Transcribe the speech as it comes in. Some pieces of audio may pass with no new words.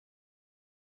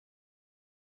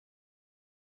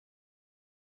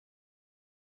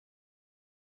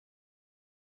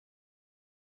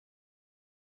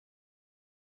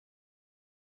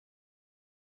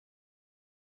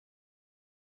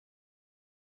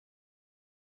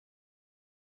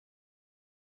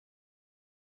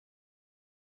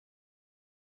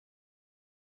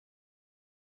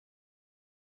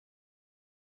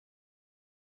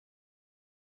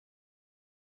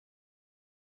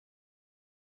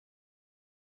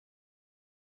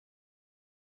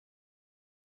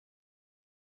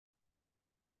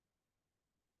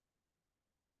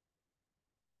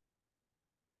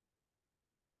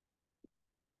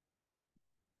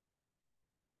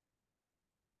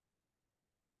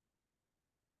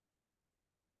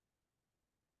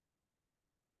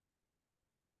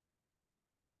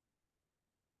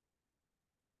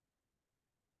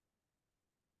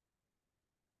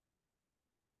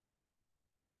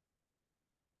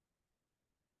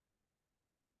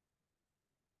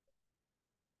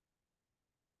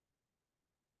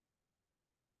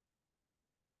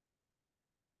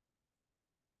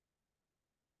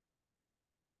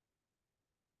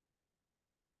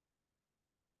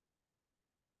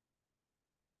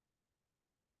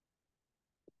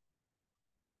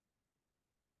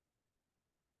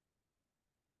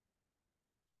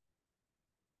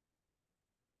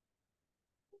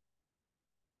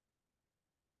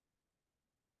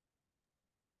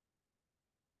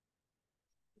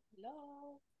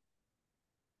Hello.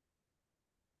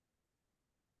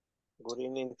 Good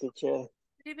evening, teacher.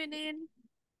 Good evening.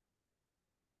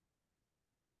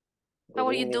 How Good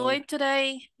are you evening. doing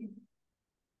today?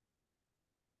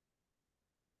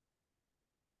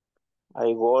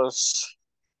 I was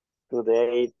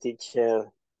today, teacher,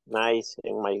 nice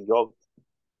in my job.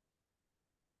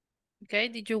 Okay,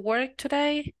 did you work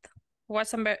today?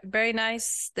 Was a very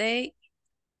nice day?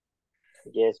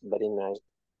 Yes, very nice.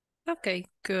 Okay,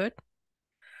 good.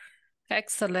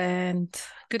 Excellent.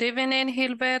 Good evening,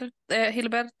 Gilberto,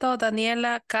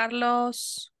 Daniela,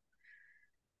 Carlos,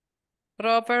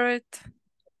 Robert.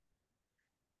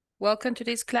 Welcome to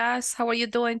this class. How are you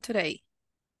doing today?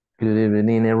 Good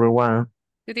evening, everyone.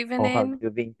 Good How have evening. you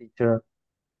been, teacher?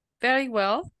 Very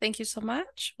well. Thank you so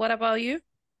much. What about you?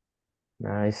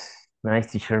 Nice,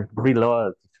 teacher.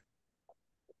 Reload.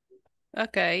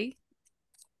 Okay,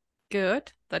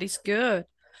 good. That is good.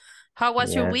 How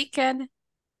was your Yes, weekend?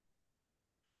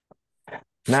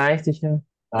 nice, teacher.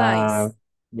 Uh, Nice.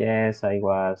 yes, I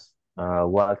was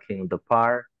walking in the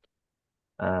park.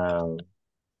 Um,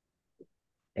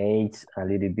 ate a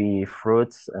little bit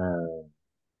fruits.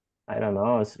 I don't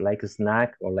know. It's like a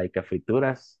snack or like a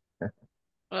frituras. I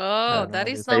Oh, don't know that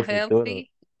how to is say not frituras.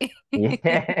 healthy.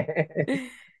 Yeah,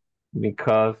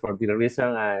 because for the reason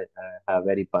I have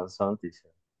very panzón,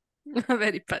 teacher.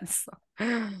 Very panso.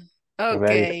 Very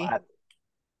Okay. fat.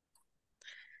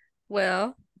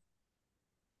 Well,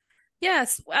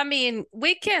 yes, I mean,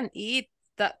 we can eat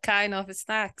that kind of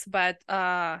snacks, but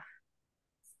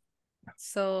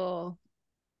so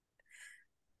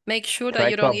make sure that Try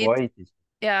you to don't eat, avoid it.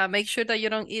 yeah, make sure that you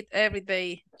don't eat every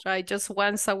day. Try just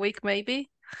once a week maybe,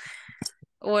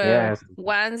 or Yes.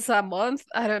 once a month,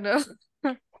 I don't know.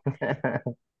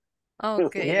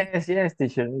 Okay. Yes,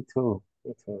 teacher, me too.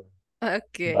 Me too.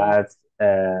 Okay. But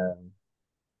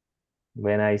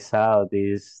when I saw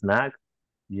this snack,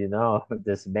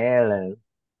 the smell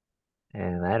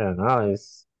and I don't know,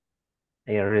 it's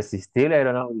irresistible. I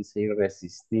don't know, it's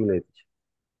irresistible.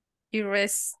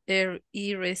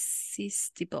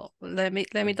 Irresistible. Let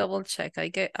me double check.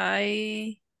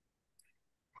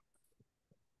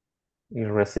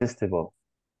 Irresistible.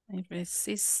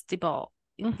 Irresistible.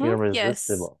 Yes.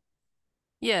 Irresistible.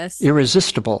 Yes.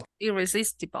 Irresistible.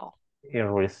 Irresistible.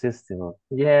 Irresistible.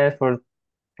 Yeah, for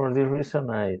this reason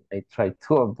I try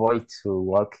to avoid to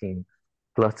walking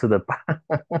close to the park.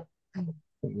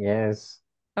 Yes.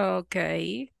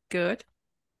 Okay, good.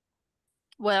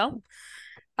 Well,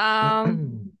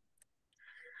 um,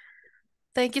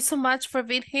 thank you so much for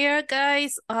being here,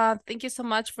 guys. Thank you so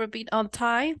much for being on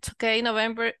time.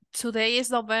 Today is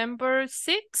November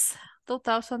 6th,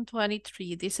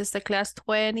 2023. This is the class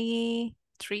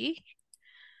 23.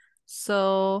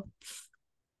 So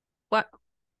what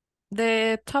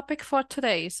the topic for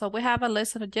today? So we have a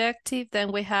lesson objective,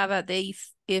 then we have the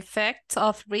effects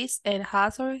of risk and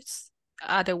hazards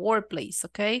at the workplace,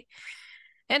 okay?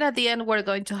 And at the end, we're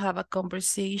going to have a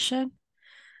conversation.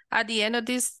 At the end of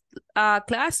this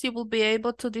class, you will be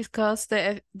able to discuss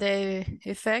the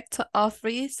effect of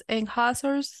risk and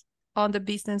hazards on the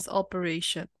business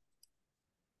operation.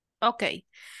 Okay,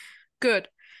 good.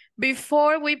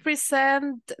 Before we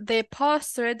present the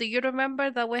poster, do you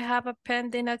remember that we have a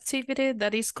pending activity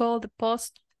that is called the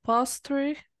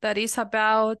poster that is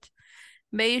about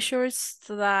measures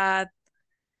that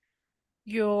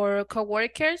your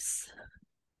coworkers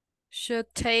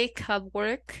should take at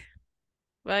work,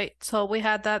 right? So we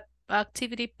had that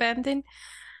activity pending,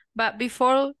 but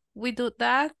before we do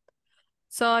that,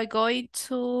 so I'm going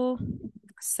to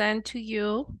send to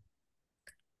you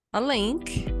a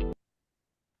link.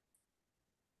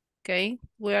 Okay,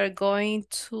 we are going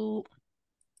to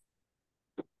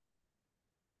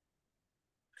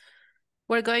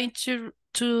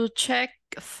check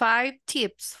 5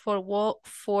 tips for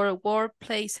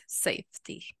workplace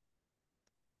safety.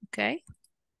 Okay,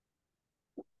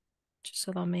 just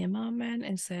allow me a moment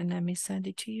and then let me send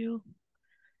it to you.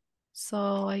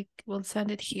 So I will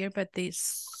send it here by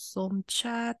this Zoom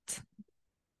chat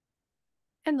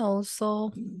and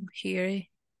also here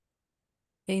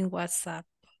in WhatsApp.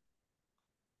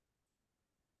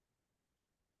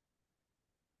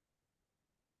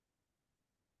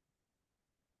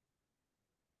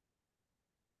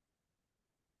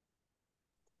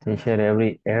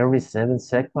 Teacher, every 7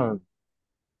 seconds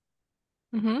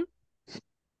Mm-hmm.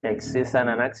 exists an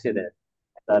accident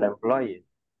that employee.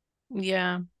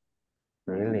 Yeah.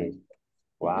 Really?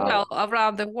 Well, Wow.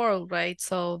 around the world, right?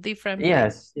 So different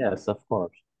places. Yes, of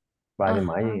course. But Uh-huh.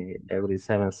 imagine every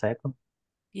 7 seconds.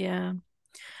 Yeah.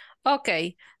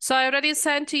 Okay, so I already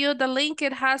sent to you the link.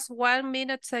 It has 1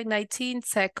 minute and 19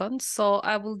 seconds. So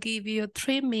I will give you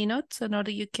 3 minutes in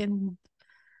order you can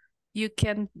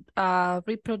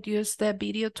reproduce the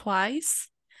video twice.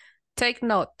 Take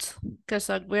note because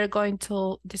we're going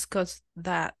to discuss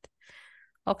that.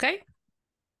 Okay?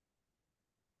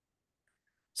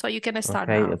 So you can start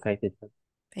Okay, now. okay, teacher.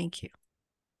 Thank you.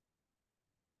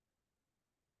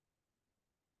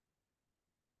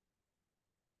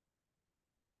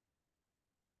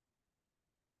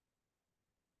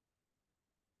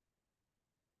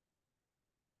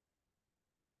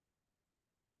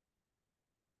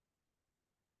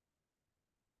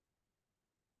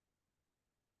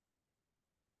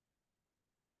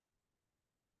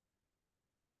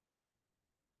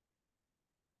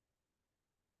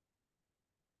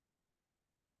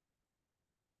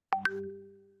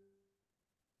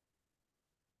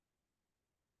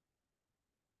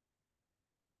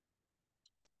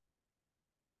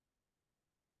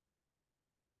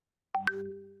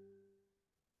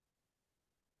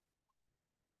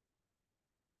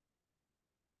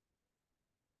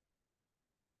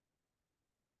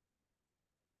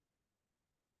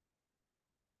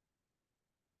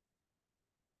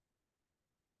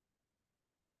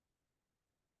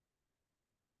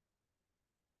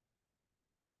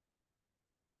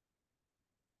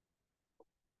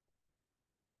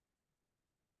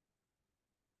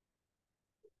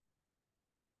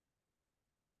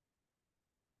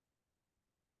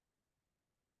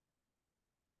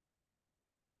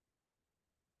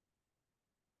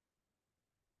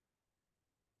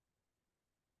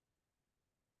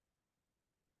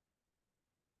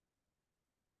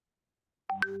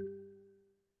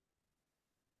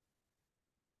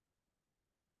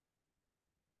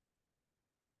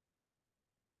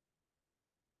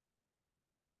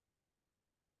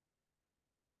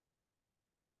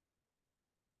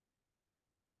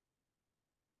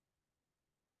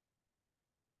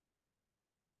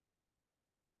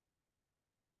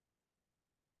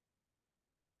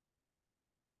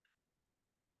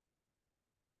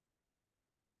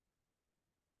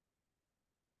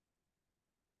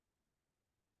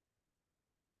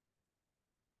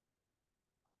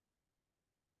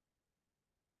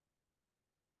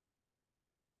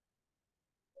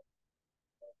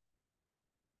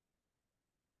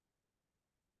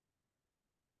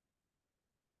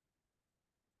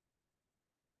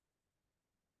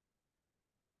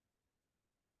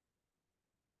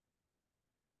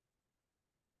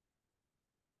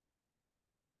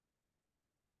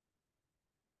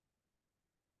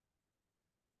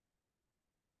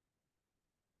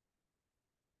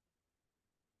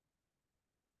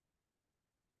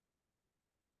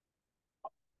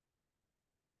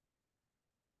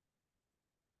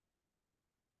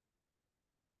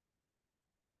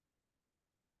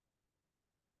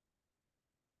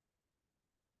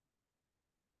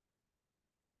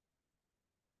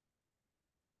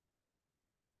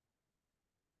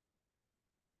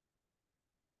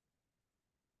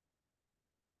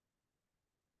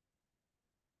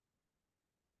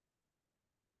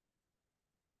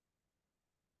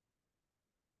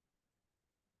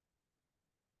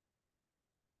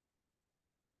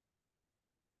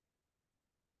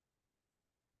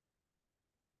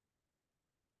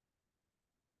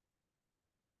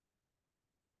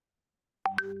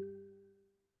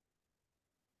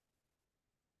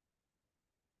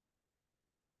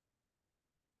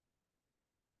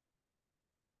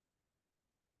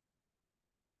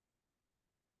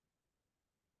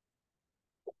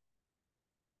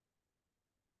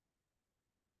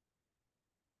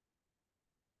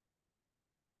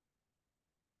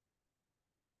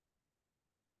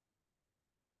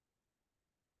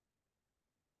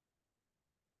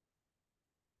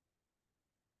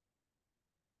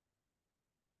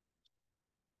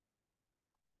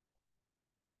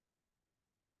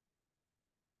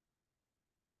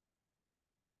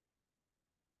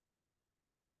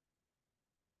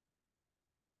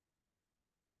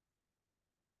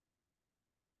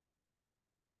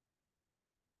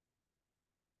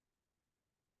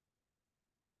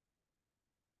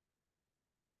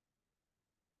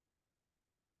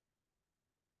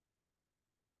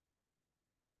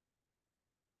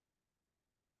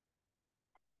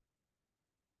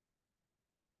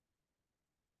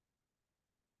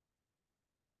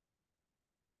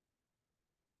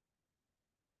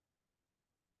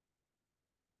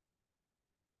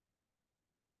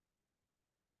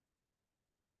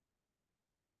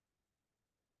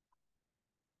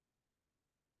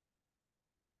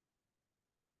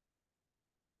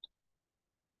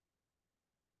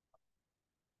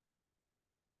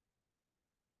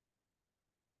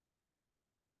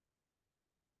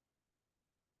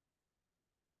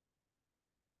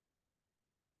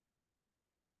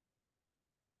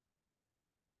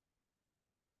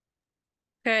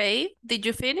 Okay, did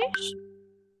you finish?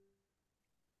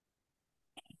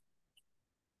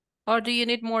 Or do you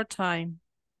need more time?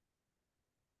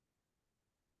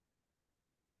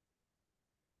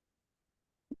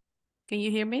 Can you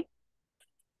hear me?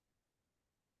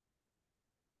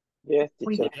 Yes,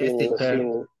 teacher,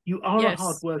 finish. You are a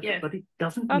hard Yes. worker, but it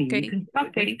doesn't mean you can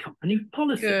break company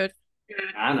policy. Good.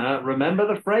 Anna,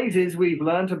 remember the phrases we've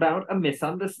learned about a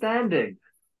misunderstanding.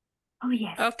 Oh,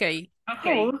 yes. Okay.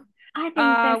 Paul, I think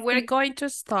that's We're going to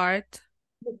start.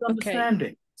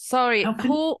 Misunderstanding. Sorry, How can-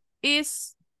 who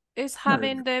is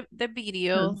having the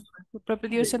video,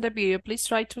 producing the video? Please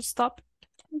try to stop.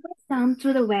 went down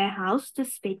to the warehouse to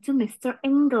speak to Mr.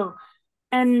 Engel.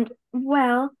 And,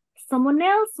 well, someone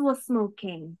else was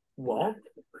smoking. What?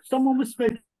 Someone was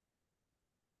smoking.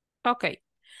 Okay.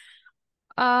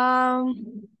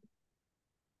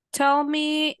 Tell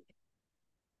me.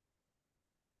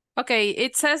 Okay,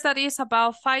 it says that it's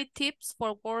about 5 tips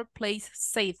for workplace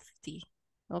safety.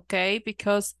 Okay,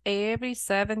 because every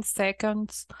 7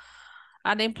 seconds,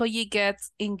 an employee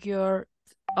gets injured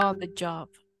on the job,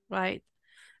 right?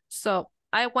 So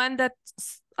I want that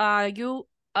you,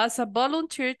 as a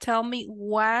volunteer, tell me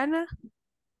one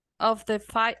of the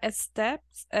 5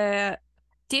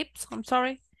 tips, I'm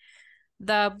sorry,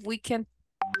 that we can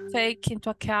take into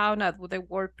account at the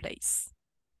workplace.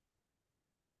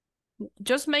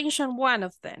 Just mention one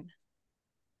of them.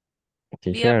 Be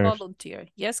a Teacher, volunteer.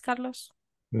 Yes, Carlos?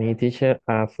 me teacher,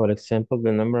 for example,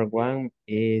 the number 1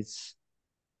 is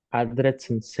address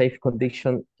and safe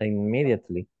condition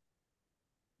immediately.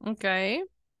 Okay.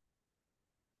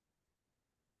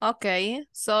 Okay,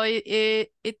 so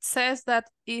it says that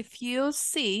if you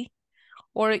see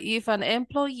or if an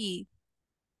employee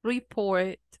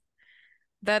report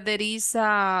that there is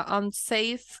a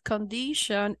unsafe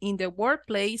condition in the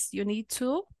workplace, you need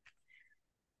to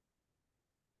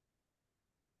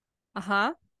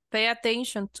pay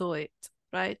attention to it,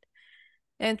 right?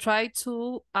 And try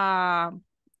to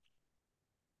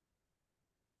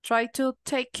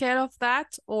take care of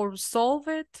that or solve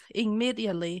it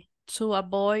immediately to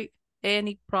avoid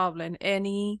any problem,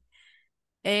 any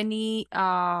in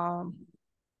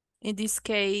this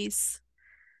case,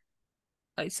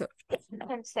 I'm sorry.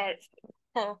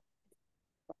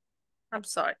 I'm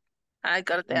sorry. I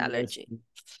got the allergy.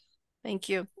 Thank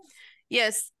you.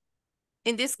 Yes.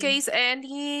 In this case,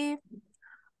 any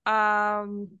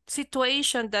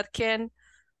situation that can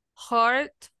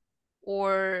hurt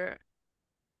or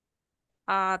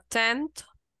tend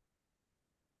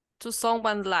to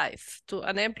someone's life, to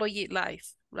an employee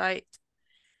life, right?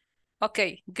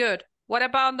 Okay, good. What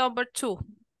about number 2?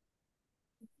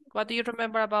 What do you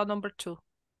remember about number 2?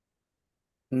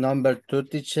 Number 2,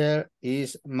 teacher,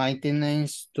 is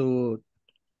maintenance to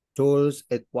tools,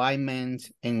 equipment,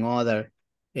 and other.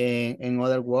 In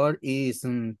other words, is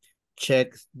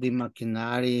checks the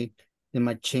machinery, the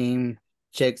machine,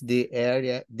 checks the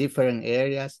area, different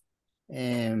areas,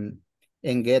 and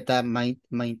get a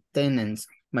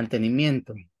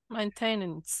mantenimiento.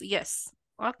 Maintenance, yes.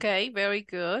 Okay, very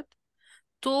good.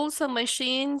 Tools and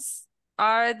machines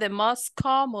are the most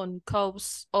common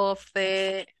cause of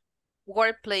the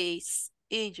workplace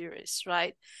injuries,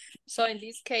 right? So in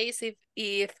this case,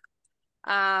 if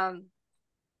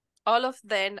all of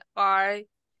them are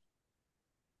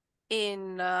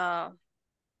in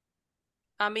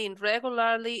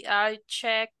regularly are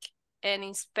check and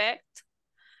inspect,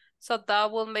 so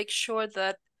that will make sure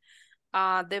that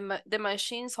the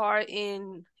machines are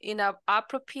in a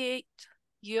appropriate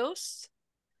use,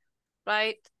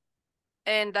 right?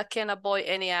 And that can avoid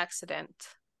any accident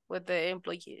with the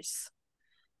employees.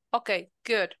 Okay,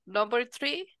 good. Number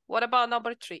 3, what about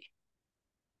number 3?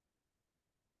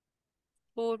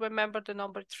 Who remember the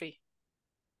number 3?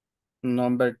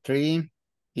 Number 3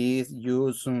 is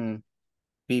use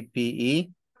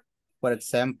PPE, for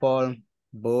example,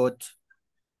 boot,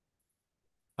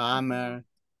 hammer,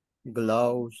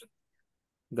 gloves,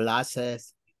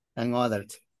 glasses, and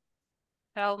others.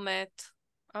 Helmet.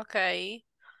 Okay.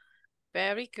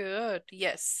 Very good.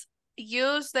 Yes.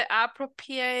 Use the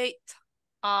appropriate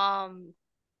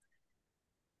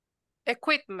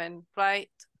equipment,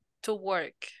 right? To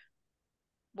work.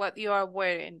 What you are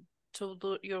wearing to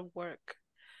do your work.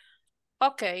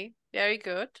 Okay, very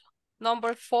good.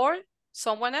 Number 4,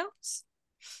 someone else?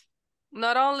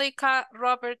 Not only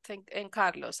Robert and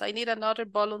Carlos. I need another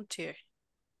volunteer.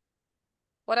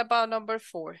 What about number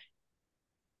 4?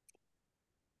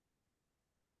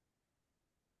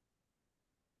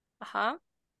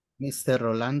 Mr.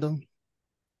 Rolando.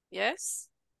 Yes.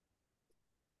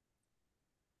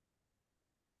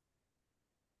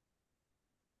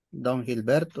 Don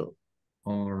Gilberto.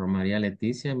 or Maria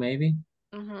Leticia, maybe.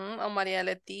 O María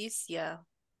Leticia.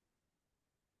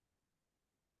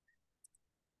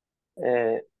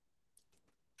 Uh,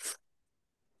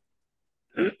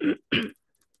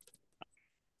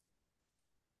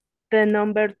 The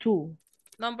number 2.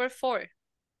 Number 4.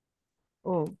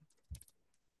 Oh.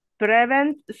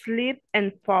 Prevent sleep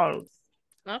and falls.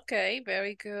 Okay,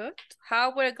 very good.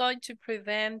 How we're going to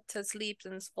prevent sleep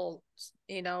and falls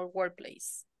in our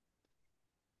workplace?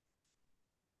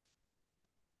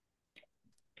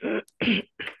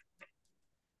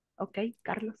 Okay,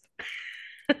 Carlos.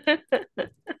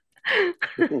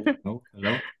 Oh,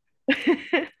 hello.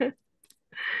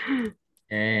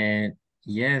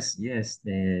 Yes, yes.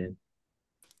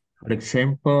 For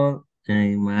example,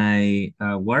 in my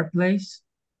workplace,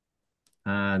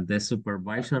 the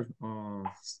supervisor of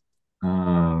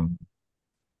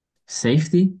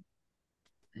safety,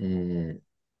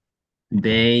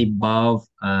 they both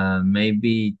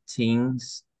maybe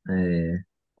things that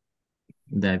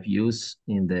use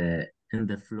in the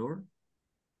floor,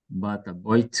 but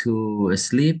avoid to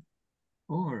sleep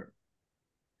or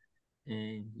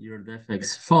your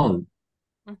defects fall.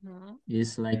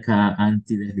 It's like a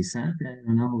antideslizante. I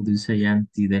don't know how to say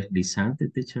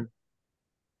antideslizante, teacher.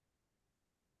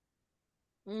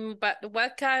 But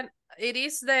what kind? It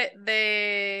is it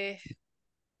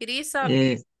is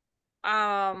Eh,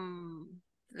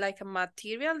 like a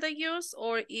material they use,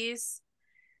 or is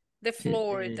the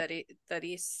floor eh, that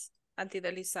is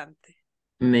antideslizante?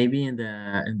 Maybe in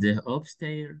the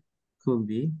upstairs could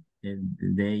be, and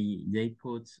they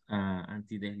put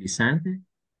antideslizante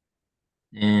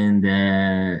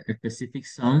and specific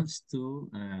zones too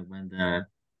when the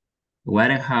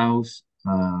warehouse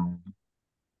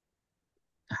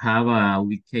have a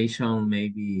ubication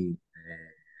maybe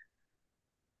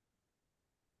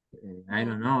I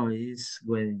don't know, it's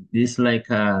when it's like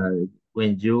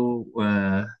when you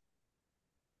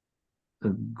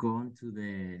go into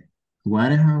the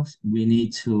warehouse, we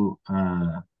need to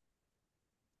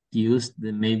use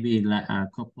the maybe like a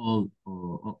couple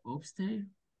upstairs,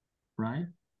 right?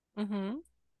 And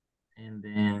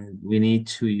then we need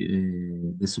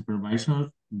to the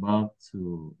supervisor about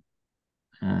to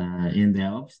in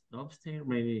the upstairs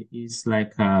maybe it's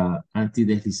like a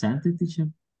antideslizante, teacher.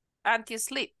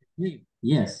 Anti-sleep.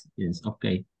 Yes, yes,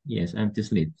 okay, yes,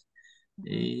 anti-sleep.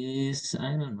 Is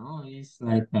I don't know, it's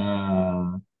like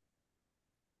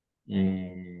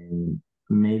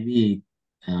maybe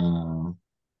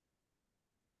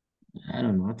I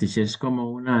don't know, teacher, es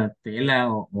como una tela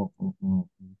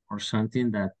or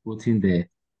something that put The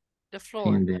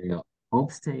floor. in the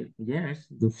upstairs, yes,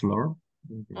 the floor.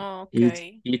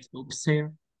 Okay. It's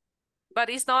upstairs. But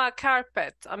it's not a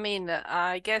carpet. I mean,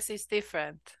 I guess it's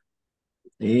different.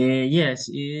 Yes,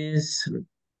 is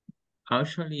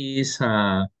actually is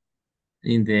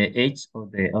in the edge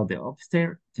of the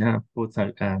upstairs. Yeah, put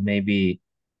maybe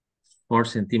 4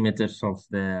 centimeters of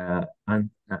the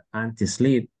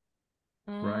anti-slip,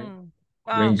 right?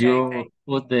 When Okay, you okay.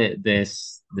 put the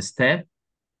step,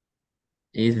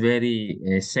 it's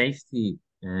very safety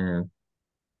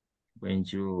when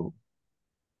you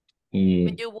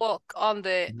When you walk on walk.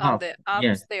 the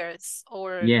Yes, upstairs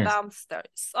or yes,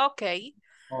 downstairs. Okay.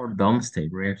 or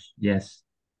downstairs. Yes.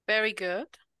 Very good.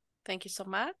 Thank you so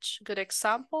much. Good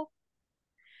example.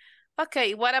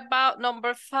 Okay, what about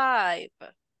number 5?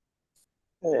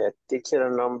 Teacher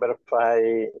number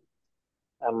 5,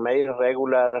 make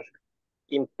regular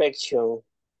inspection.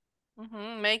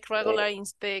 Make regular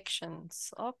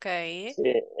inspections. Okay.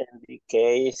 In the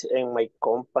case in my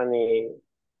company,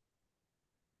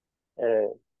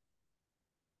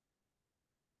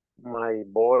 my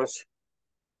boss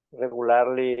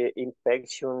regularly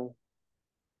inspection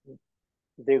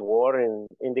the work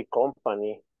in the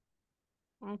company.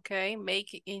 Okay,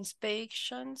 make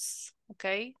inspections.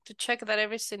 Okay, to check that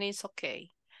everything is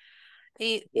okay.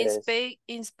 Yes.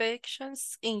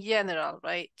 Inspections in general,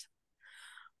 right?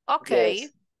 Okay,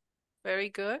 Yes. very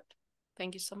good.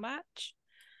 Thank you so much.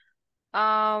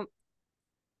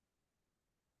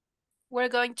 We're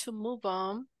going to move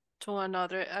on to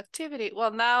another activity.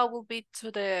 Well, now we'll be to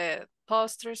the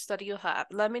posters that you have.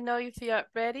 Let me know if you are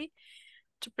ready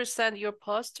to present your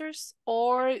posters,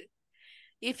 or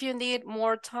if you need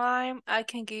more time, I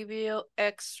can give you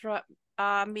extra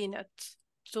minute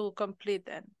to complete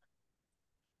them.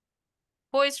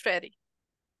 Who is ready?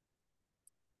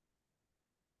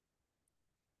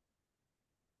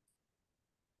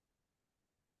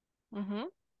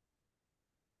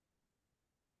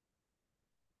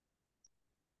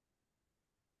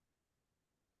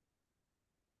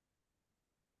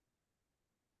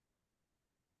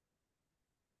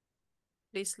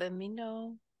 Please let me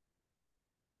know.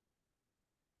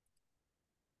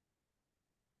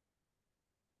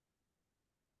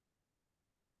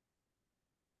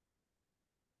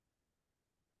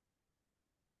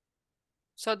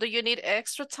 So do you need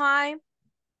extra time?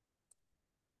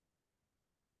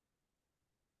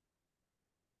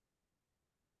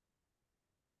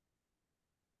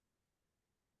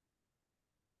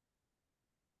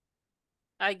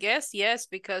 I guess yes,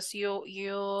 because you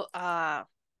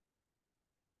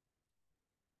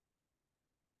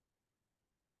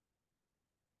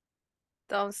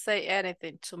don't say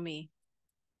anything to me.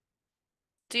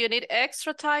 Do you need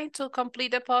extra time to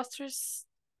complete the posters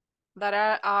that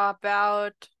are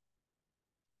about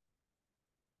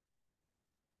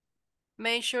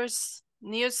measures,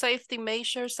 new safety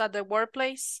measures at the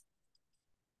workplace?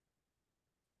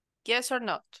 Yes or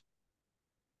not?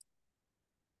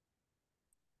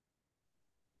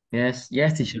 Yes,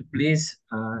 teacher, please.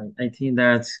 I think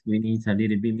that we need a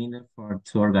little bit minute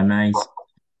to organize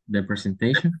the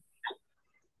presentation.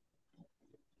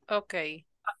 Okay.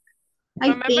 I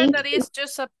Remember think that it's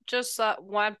just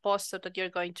one poster that you're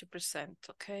going to present,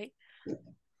 okay?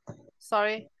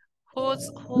 Sorry.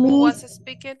 Who was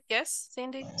speaking? Yes,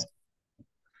 Cindy?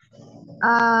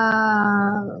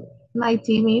 my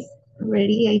team is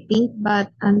ready, I think,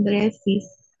 but Andres is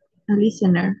a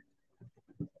listener.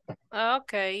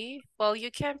 Okay. Well,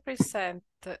 you can present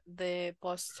the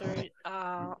poster,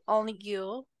 only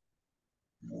you.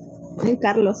 And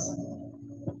Carlos.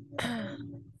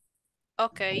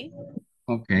 Okay.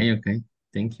 Okay.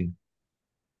 Thank you.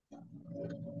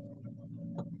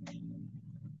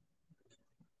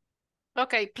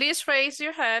 Okay, please raise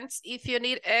your hands if you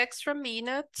need extra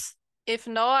minutes. If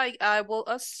no, I will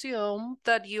assume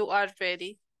that you are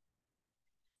ready.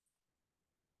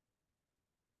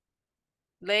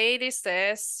 Lady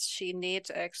says she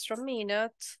needs extra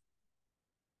minutes.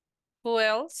 Who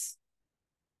else?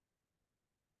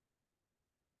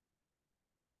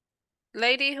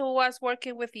 Lady who was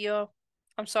working with you.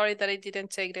 I'm sorry that I didn't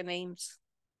take the names.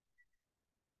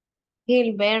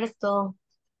 Gilberto.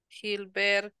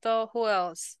 Gilberto, who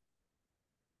else?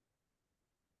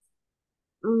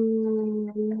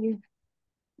 Only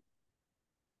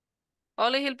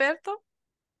Gilberto?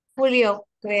 Julio,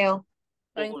 creo.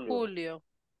 And Julio.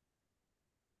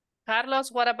 Carlos,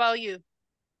 what about you?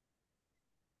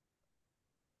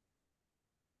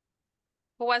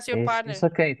 Who was your partner? It's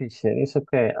okay, teacher. It's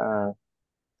okay.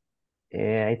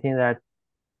 I think that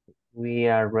we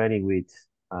are ready with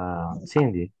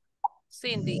Cindy.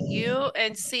 Cindy, you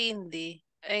and Cindy.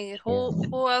 And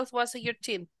who else was in your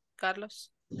team, Carlos?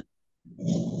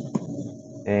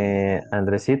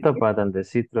 Andresito, but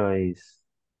Andresito is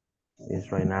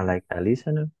right now like a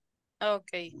listener.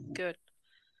 Okay, good.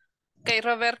 Okay,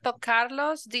 Roberto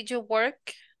Carlos, did you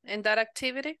work in that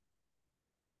activity?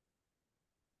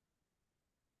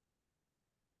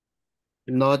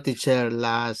 No, teacher,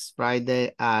 last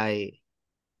Friday I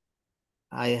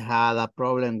had a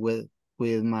problem with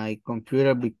my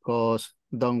computer because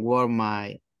don't work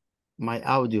my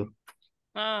audio.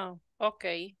 Oh,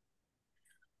 okay.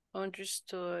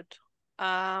 Understood.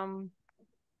 Let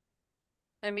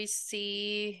me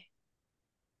see.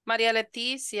 Maria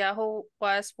Leticia, who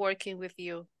was working with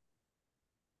you?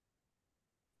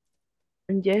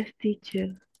 Yes,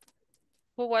 teacher.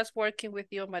 Who was working with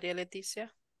you, Maria Leticia?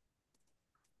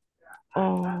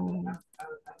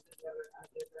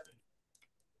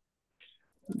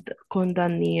 Con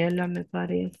Daniela, me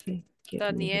parece.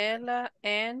 Daniela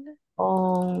and...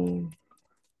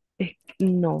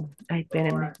 No, ay,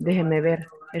 espérenme, déjenme ver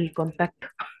el contacto.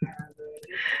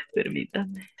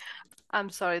 Permítame. I'm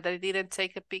sorry that I didn't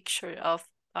take a picture of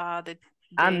the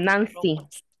Nancy.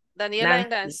 Daniela and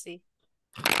Nancy.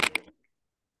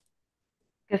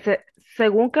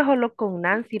 Según que solo con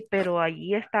Nancy, pero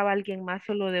allí estaba alguien más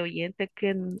solo de oyente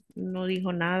que no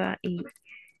dijo nada,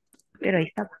 pero ahí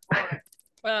estaba.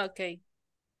 Okay.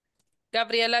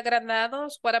 Gabriela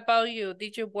Granados, what about you?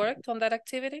 Did you work on that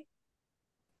activity?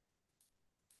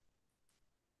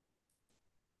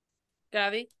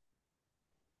 Gaby?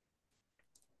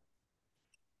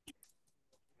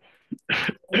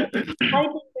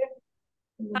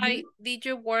 Hi, did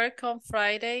you work on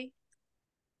Friday?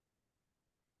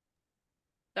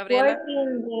 Gabriela?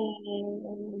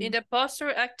 In the poster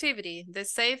activity, the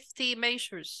safety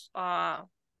measures.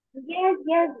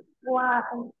 Yes.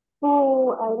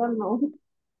 Who, I don't know.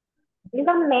 It's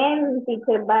a man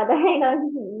teacher, but I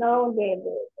don't know the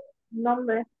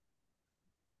number.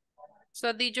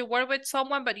 So did you work with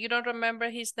someone, but you don't remember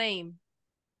his name?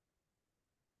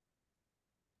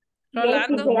 Yes,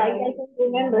 Rolando? teacher, I can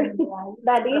remember.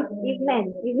 But it's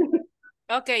men.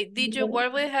 Okay, did you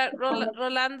work with her,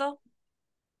 Rolando?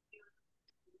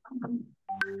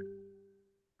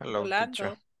 Hello, Rolando,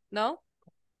 teacher. no?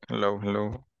 Hello,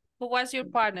 hello. Who was your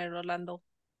partner, Rolando?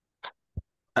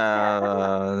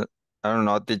 I don't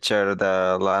know, teacher.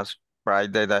 The last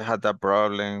Friday I had a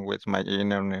problem with my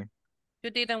internet.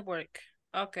 You didn't work.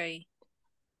 Okay.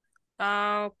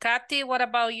 Kathy, what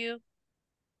about you?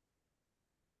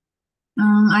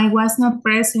 I was not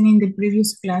present in the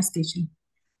previous class, teacher.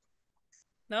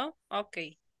 No?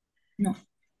 Okay. No.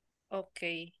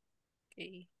 Okay.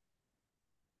 Okay.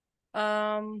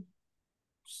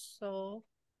 So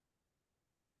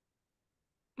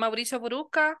Mauricio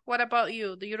Buruca, what about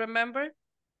you? Do you remember?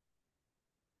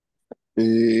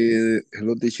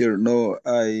 Hello, teacher. No,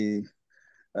 I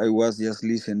was just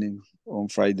listening on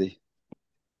Friday.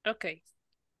 Okay.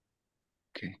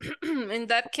 Okay. In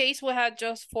that case, we had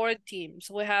just 4 teams.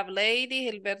 We have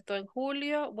Lady, Gilberto, and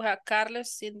Julio. We have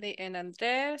Carlos, Cindy, and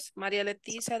Andres. Maria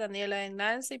Leticia, Daniela, and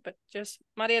Nancy, but just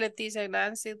Maria Leticia and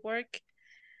Nancy work.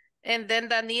 And then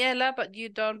Daniela, but you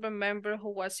don't remember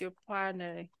who was your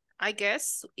partner. I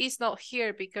guess it's not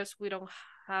here because we don't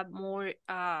have more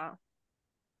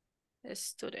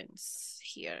students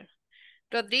here.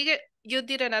 Rodriguez, you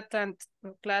didn't attend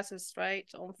classes, right?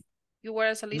 You were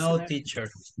as a listener. No, teacher.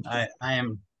 I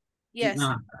am. Yes.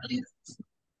 No.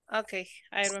 Okay,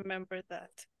 I remember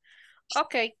that.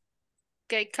 Okay.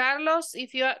 Okay, Carlos,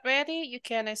 if you are ready, you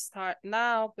can start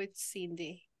now with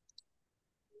Cindy.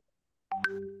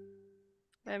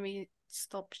 Let me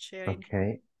stop sharing.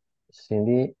 Okay.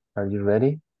 Cindy, are you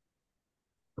ready?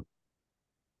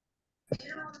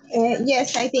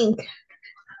 Yes, I think.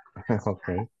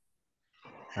 Okay.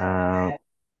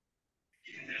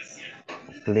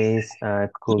 Please,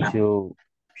 could you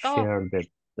share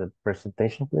the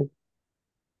presentation, please?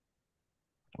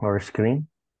 Or screen?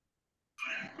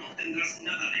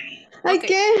 I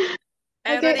can.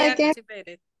 I already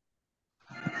activated.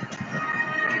 You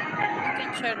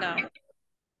can share now.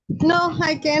 No,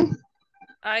 I can.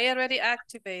 I already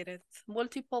activated.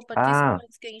 Multiple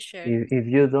participants can share. If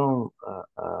you don't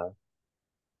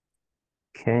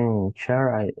can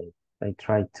share, I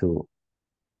try to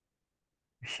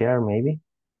share maybe.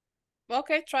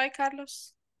 Okay, try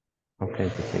Carlos. Okay,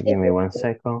 just give me 1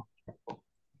 second.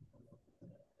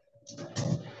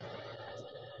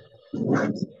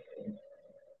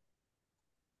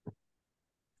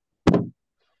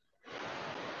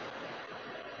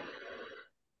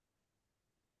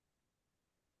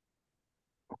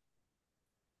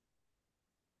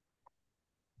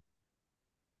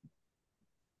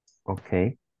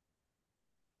 Okay.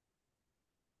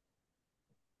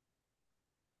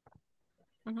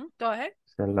 Go ahead.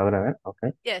 ¿Se logra ver?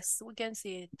 Okay. Yes, we can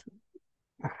see it.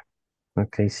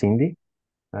 Okay, Cindy,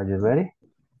 are you ready?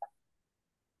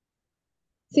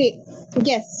 Sí.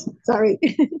 Yes, sorry.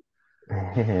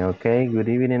 Okay, good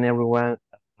evening, everyone.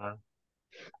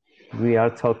 We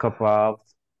are talking about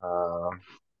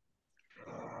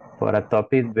for a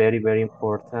topic very, very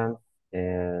important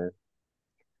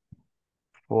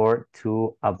for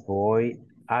to avoid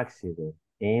accident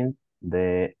in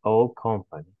the old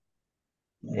company.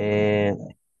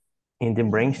 In the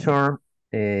brainstorm,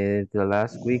 the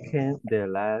last weekend, the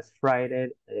last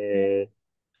Friday,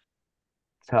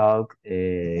 talk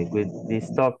with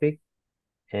this topic.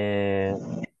 I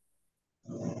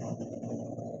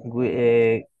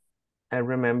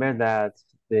remember that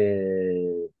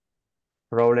the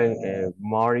problem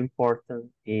more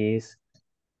important is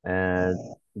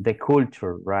the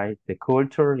culture, right? The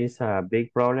culture is a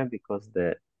big problem because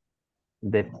the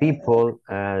people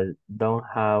don't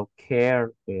have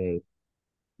care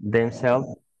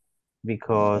themselves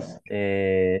because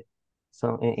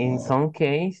so in some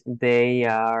case they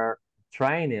are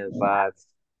trying it, but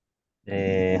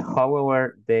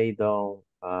however they don't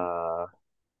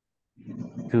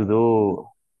to do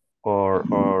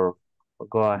or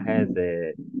go ahead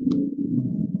the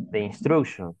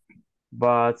instruction.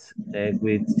 But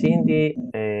with Cindy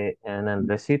and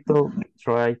Andresito,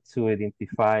 try to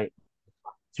identify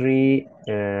 3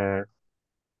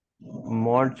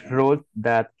 more rules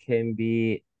that can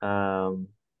be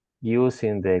used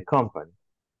in the company.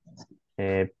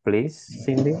 Please,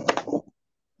 Cindy.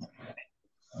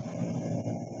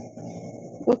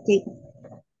 Okay.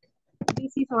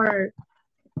 This is our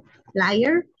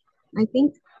flyer, I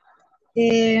think.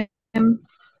 Is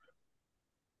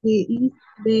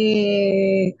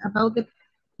the about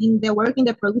the work in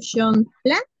the production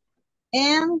plant,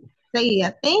 and pay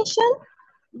attention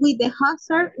with the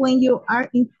hazard when you are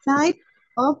inside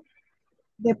of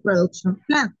the production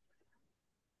plant.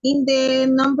 In the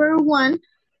number 1,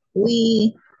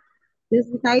 we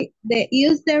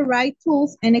use the right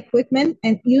tools and equipment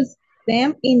and use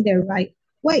them in the right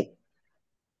way.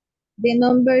 The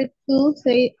number 2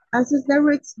 say assess the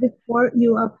risks before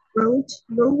you approach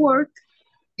your work.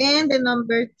 And the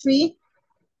number 3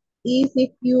 is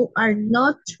if you are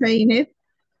not trained,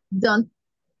 don't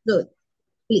do it,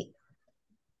 please.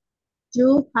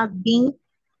 You have been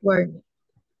warned.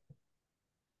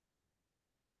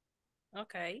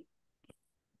 Okay.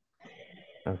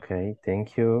 Okay,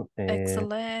 thank you.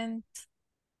 Excellent.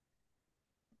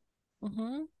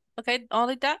 Okay,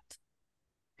 only that?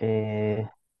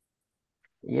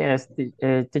 Yes,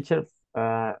 teacher,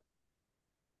 I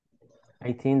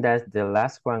think that the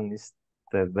last one is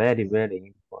the very, very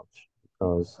important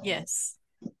because Yes.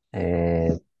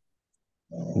 the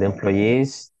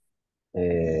employees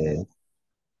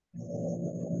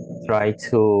try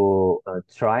to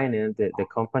train it, the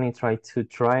company try to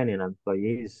train an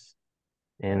employees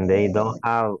and they don't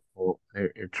have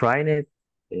train it,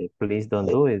 please don't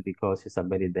do it because it's a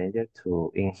very danger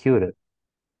to injure it.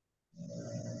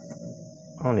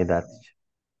 Only that.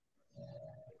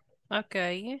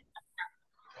 Okay.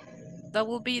 That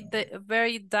will be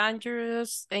very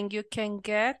dangerous and you can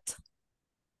get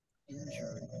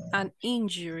an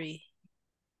injury.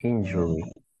 Injury.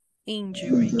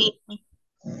 Injury.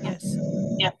 Yes.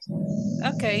 Yes.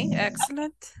 Okay,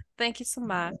 excellent. Thank you so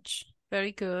much.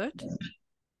 Very good.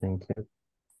 Thank you.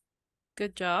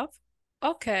 Good job.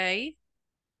 Okay.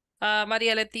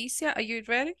 Maria Leticia, are you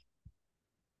ready?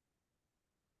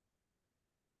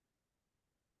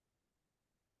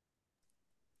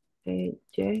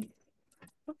 Yes.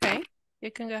 Okay,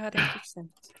 you can go ahead and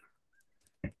present.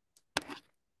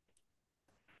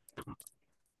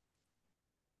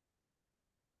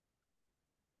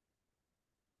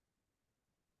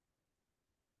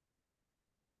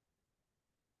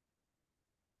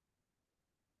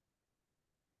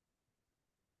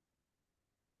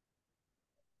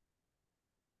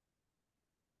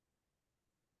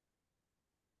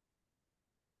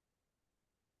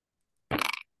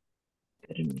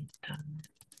 Permítame.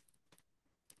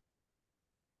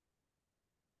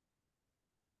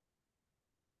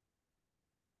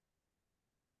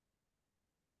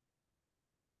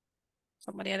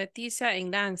 So Maria Leticia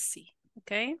and Nancy.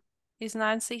 Okay. Is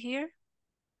Nancy here?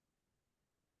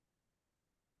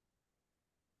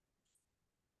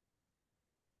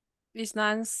 Is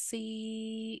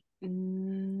Nancy?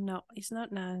 No, it's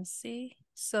not Nancy.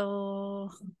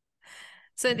 So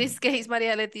in this case,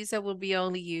 Maria Leticia will be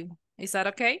only you. Is that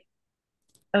okay?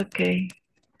 Okay.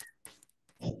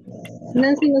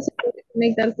 Nancy no se puede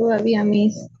conectar todavía,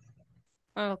 Miss.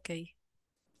 Okay.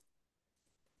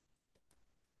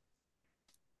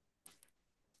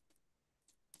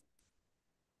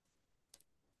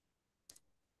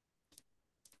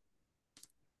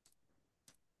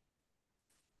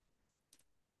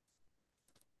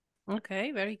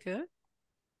 Okay, very good.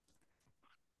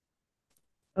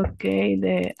 Okay,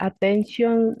 the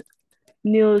attention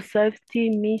new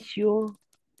safety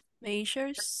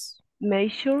Measures.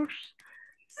 measures,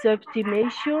 safety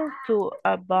measure to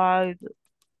avoid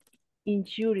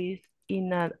injuries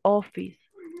in an office.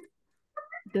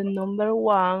 The number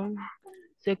 1,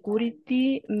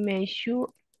 security measure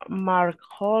mark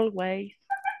hallways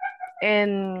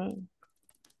and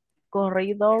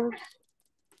corridors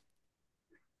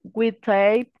with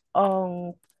tape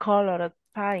on colored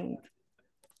paint.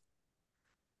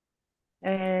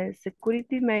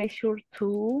 Security measure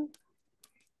 2,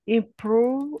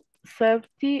 improve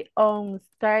safety on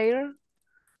stairs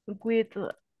with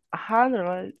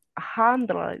handrails,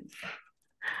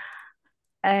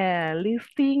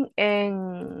 lifting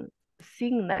and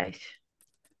signage,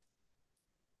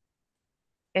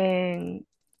 and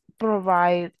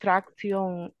provide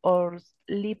traction or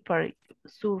slippery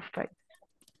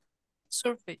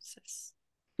Surfaces.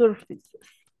 surfaces.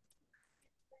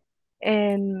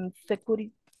 And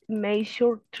security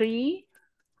measure 3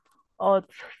 of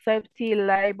safety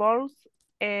labels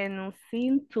and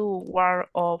seen to ward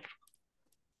off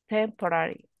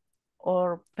temporary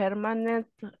or permanent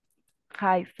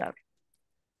hazards.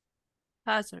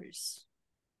 Hazards.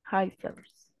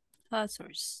 Hazards.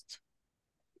 Hazards.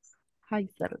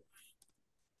 Hazards.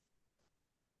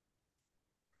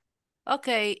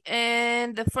 Okay,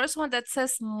 and the first one that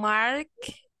says mark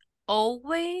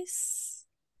always.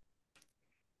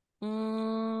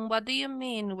 What do you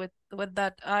mean with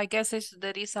that? I guess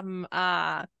there is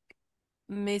a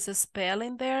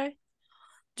misspelling there.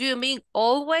 Do you mean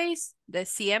always, de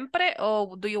siempre,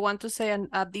 or do you want to say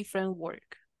a different word?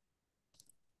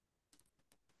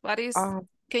 What is,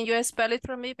 can you spell it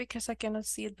for me because I cannot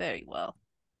see it very well?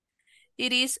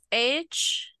 It is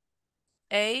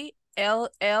H-A-Z-A-R-D.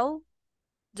 LLWAYS?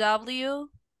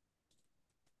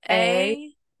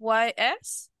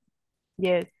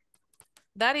 Yes.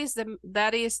 That is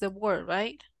the word,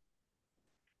 right?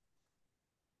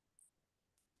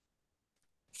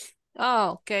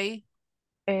 Oh, okay.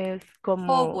 Es como...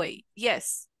 Hallway,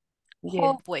 yes. Yes.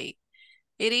 Hallway.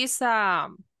 It is,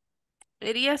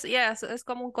 yes, es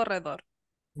como un corredor.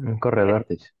 Un corredor,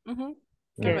 teacher.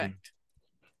 Correct.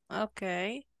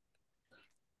 Okay.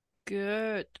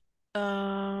 Good.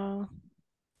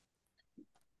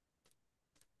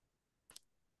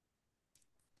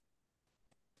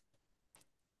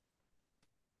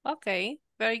 Okay,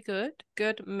 very good.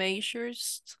 Good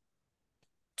measures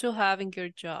to have in your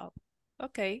job.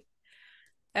 Okay.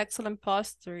 Excellent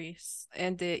postures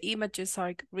and the images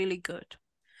are really good.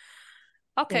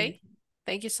 Okay.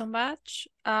 Thank you so much.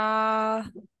 Maria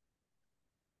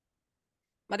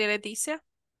Leticia?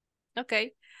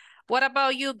 Okay. What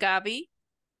about you, Gabby?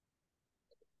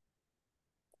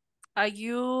 Are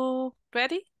you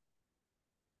ready?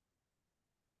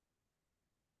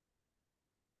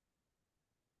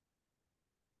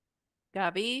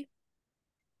 Gabby?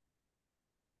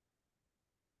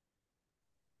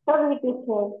 Sorry,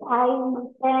 teacher. I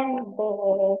send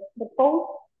the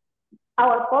post,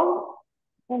 our post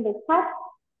in the chat.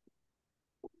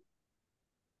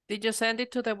 Did you send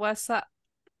it to the WhatsApp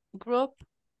group?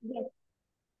 Yes.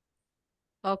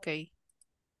 Okay.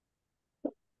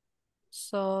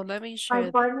 So let me My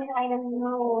share. partner, I don't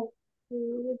know.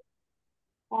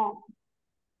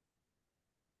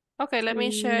 Okay, let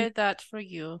me share that for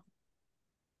you.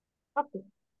 Okay.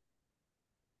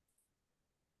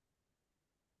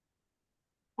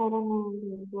 I don't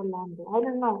know, Rolando. I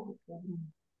don't know.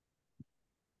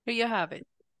 Here you have it.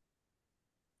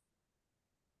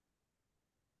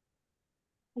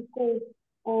 Okay.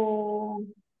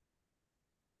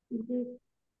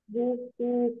 This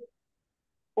is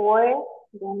for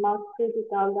the most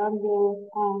critical under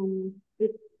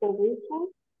this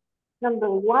position. Number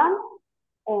one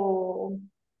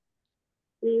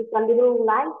is a little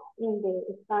light in the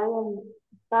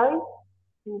story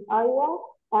in area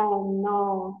and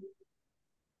no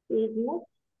business.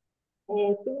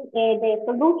 The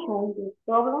solution to the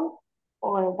problem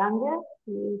or danger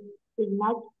is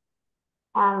ignite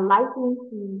lighting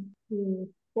in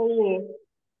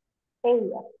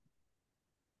failure.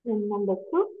 And number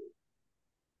two,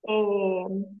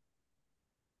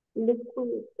 liquid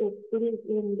split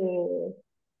in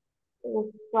the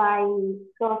sky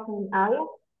crossing area.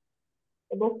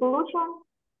 The solution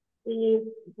is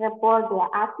report the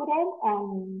accident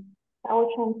and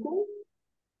caution team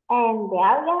and the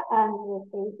area and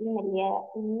receive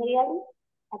immediately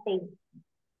attention.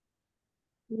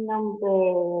 Number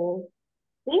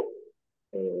three,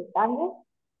 danger,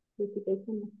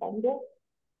 dissipation of danger,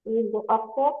 is the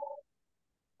object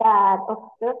that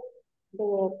obstructs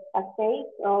the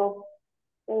passage of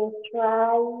the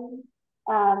train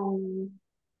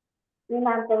in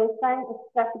a defined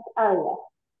traffic area.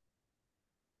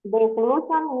 The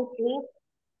solution is lead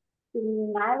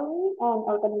signaling and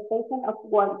organization of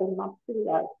work the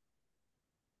materials.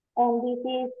 And this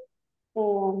is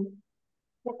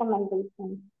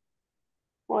recommendation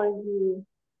for the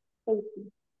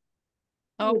safety.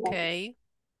 Okay,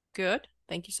 good.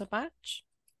 Thank you so much.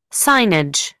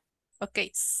 Signage.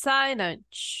 Okay,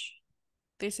 signage.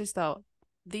 This is the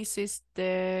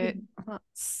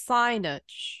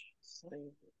signage.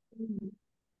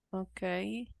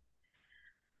 Okay.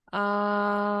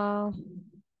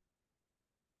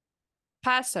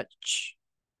 Passage.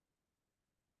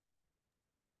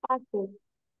 Passage.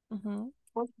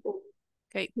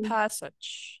 Okay,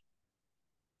 passage.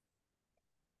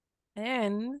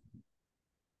 And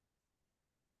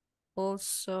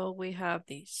also we have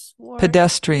this word.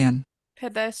 Pedestrian.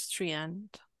 Pedestrian.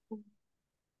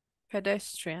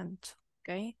 Pedestrian.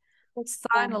 Okay.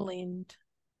 Signaling.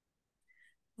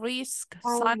 Risk,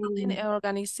 signaling, and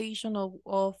organization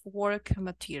of work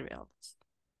materials.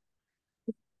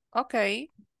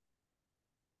 Okay.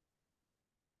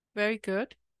 Very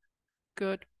good.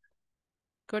 Good.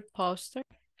 Good poster.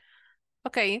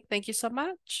 Okay, thank you so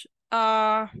much.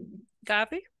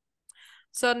 Gabby?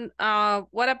 So,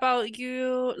 what about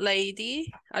you,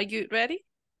 lady? Are you ready?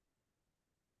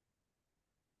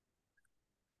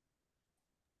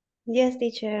 Yes,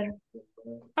 teacher.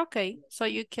 Okay, so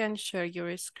you can share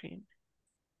your screen.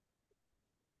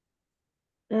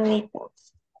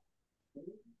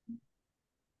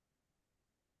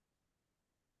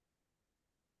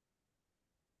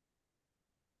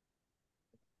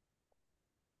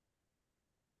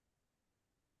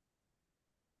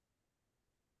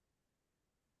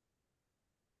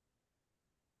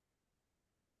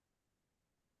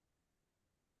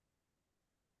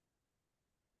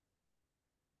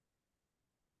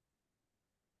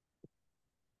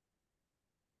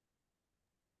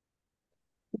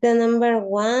 The number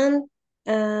one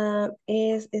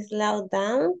is slow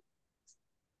down.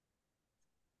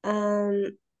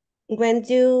 When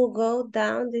you go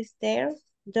down the stairs,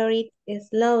 do it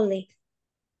slowly.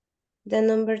 The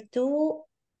number two,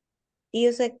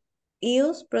 use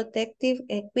protective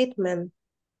equipment.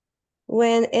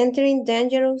 When entering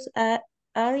dangerous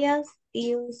areas,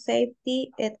 use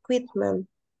safety equipment.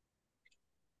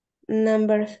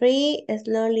 Number three,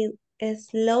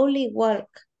 slowly walk.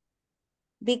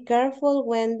 Be careful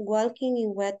when walking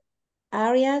in wet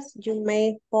areas, you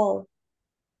may fall.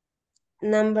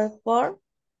 Number four,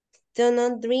 do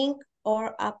not drink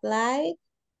or apply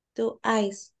to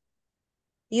ice.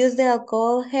 Use the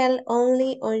alcohol gel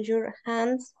only on your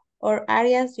hands or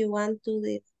areas you want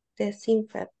to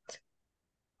disinfect.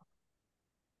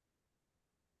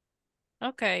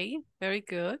 Okay, very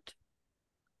good.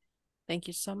 Thank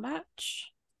you so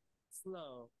much.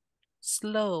 Slow.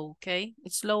 Slow, okay?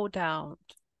 Slow down.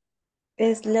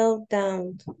 Slow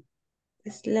down.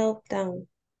 Slow down.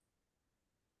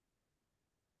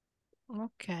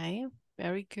 Okay,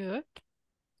 very good.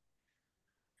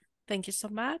 Thank you so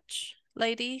much,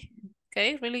 lady.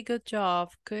 Okay, really good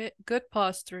job. Good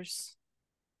postures.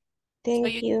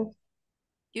 Thank you.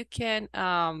 You can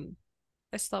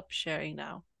stop sharing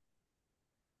now.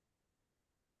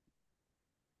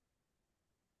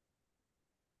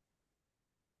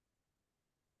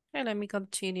 Okay, let me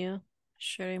continue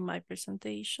sharing my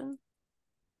presentation.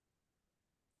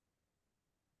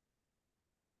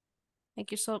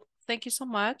 Thank you so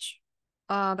much.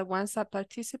 The ones that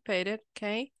participated,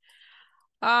 okay.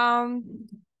 I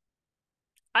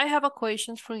have a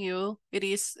question for you. It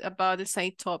is about the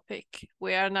same topic.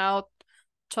 We are now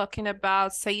talking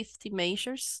about safety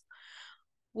measures.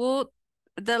 Would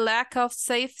the lack of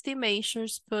safety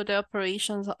measures put the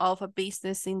operations of a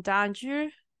business in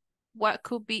danger? What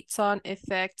could be some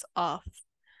effects of?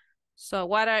 So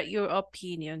what are your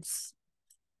opinions?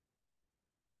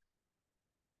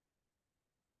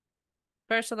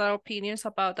 Personal opinions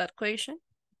about that question?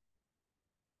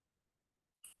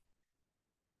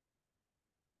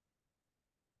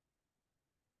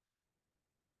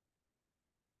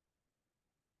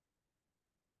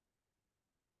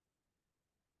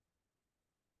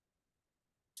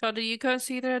 So do you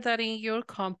consider that in your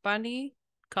company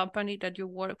that you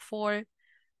work for,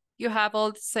 you have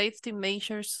all the safety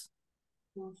measures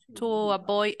to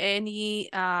avoid any,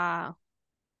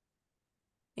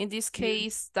 in this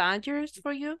case, dangers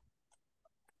for you?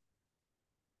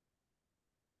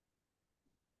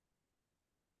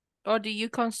 Or do you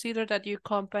consider that your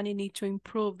company need to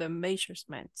improve the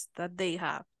measurements that they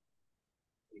have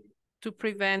to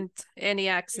prevent any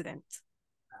accident?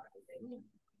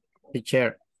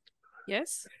 Teacher,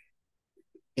 Yes?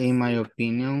 in my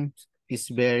opinion, it's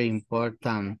very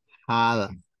important have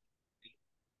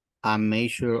a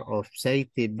measure of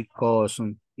safety because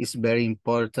it's very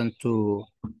important to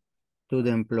the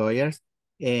employers,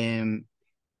 and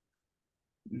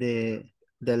the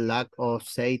lack of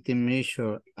safety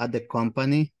measure at the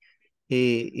company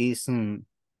is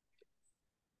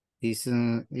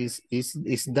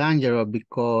dangerous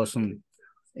because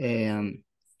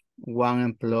one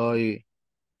employee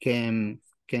can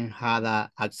have an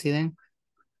accident,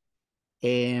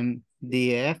 and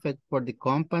the effect for the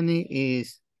company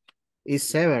is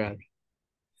several.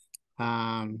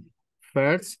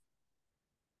 First,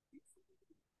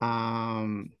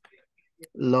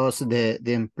 lost the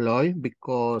employee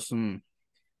because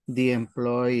the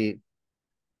employee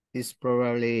is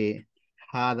probably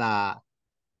had a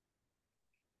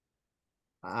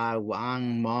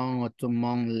 1 month or 2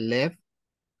 months left,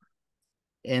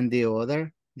 and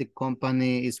the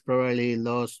company is probably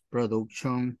lost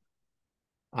production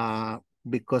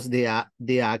because the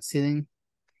accident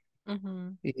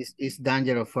is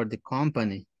dangerous for the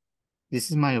company. This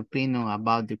is my opinion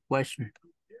about the question.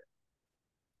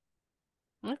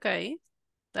 Okay,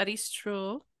 that is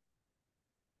true.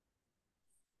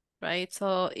 Right,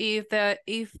 so if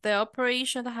the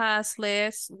operation has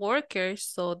less workers,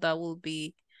 so that will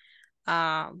be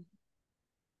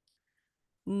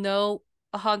no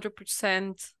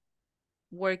 100%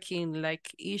 working like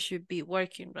it should be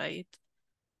working, right?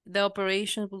 The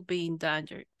operation will be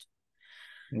endangered.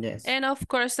 Yes. And of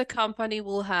course, the company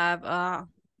will have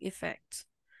effect.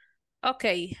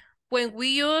 Okay, when we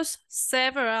use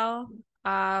several,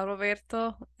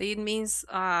 Roberto, it means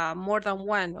more than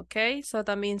one, okay? So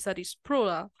that means that it's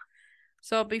plural.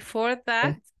 So before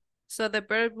that, so the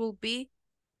verb will be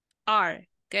are,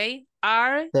 okay?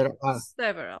 There are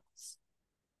several.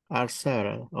 Are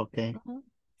several, okay.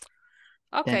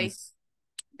 Okay, Thanks.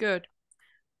 good.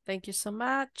 Thank you so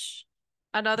much.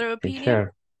 Another opinion?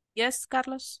 Teacher, Yes,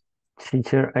 Carlos?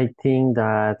 Teacher, I think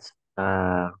that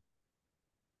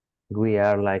we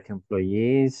are like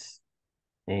employees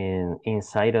and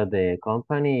inside of the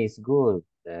company is good.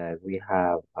 We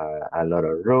have a lot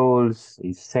of rules,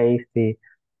 it's safety,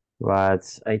 but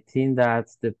I think that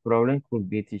the problem could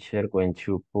be, teacher, when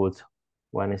you put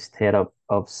one step up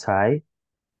upside.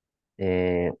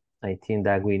 I think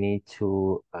that we need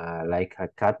to like a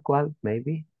catwalk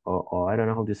maybe, or I don't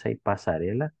know how to say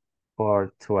pasarela,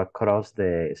 or to across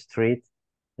the street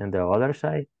and the other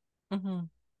side. Mm-hmm.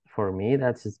 For me,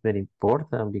 that's is very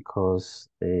important because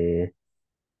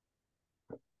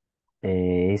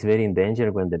it's very in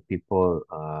danger when the people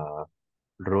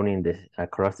running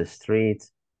across the street,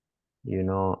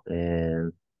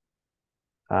 and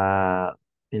uh,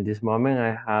 in this moment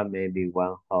I have maybe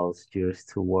 1.5 years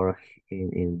to work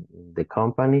in the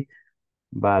company,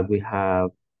 but we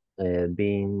have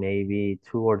been maybe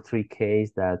 2 or 3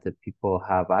 cases that the people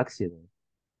have accident,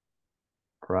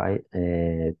 right?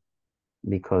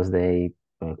 Because they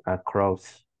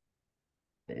across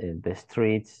the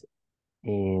streets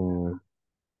in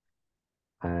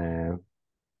uh,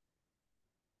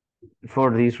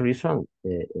 for this reason,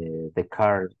 the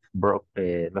car broke,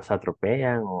 los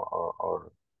atropellan,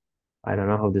 or I don't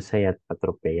know how to say it,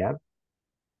 atropellar.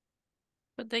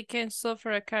 But they can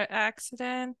suffer a car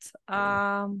accident.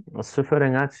 Suffer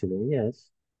an accident, yes.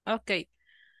 Okay.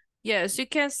 Yes, you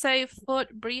can say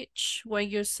foot bridge when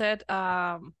you said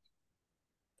the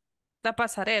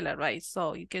pasarela, right?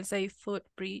 So you can say foot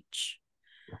bridge.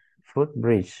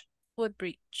 Footbridge.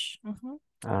 Footbridge.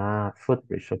 Mm-hmm.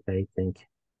 Footbridge. Okay, thank you.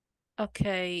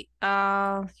 Okay.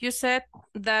 You said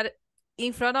that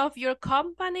in front of your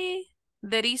company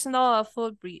there is no a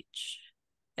footbridge,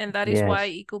 and that is why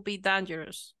Yes, it could be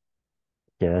dangerous.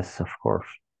 yes, of course.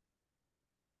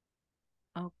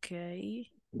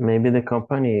 Okay. Maybe the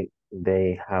company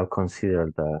they have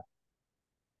considered uh,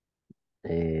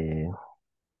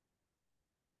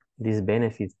 this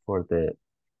benefit for the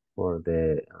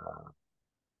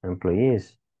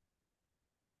employees,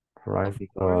 right? Of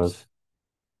Because course.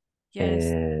 Yes.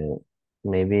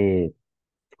 maybe it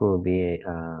could be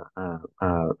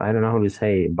I don't know how to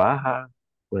say baja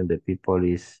when the people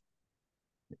is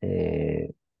uh,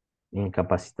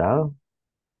 incapacitado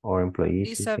or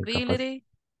employees is incapacitated. Disability.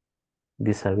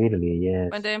 Disability,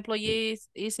 When yes. the employee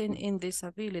is in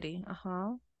disability.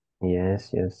 Uh-huh. Yes,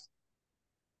 yes.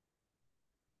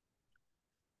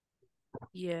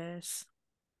 Yes.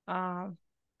 Um,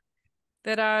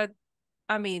 there are,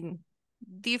 I mean,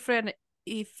 different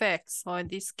effects on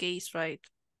this case, right?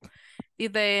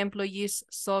 If the employees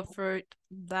suffered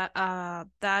that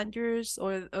dangers,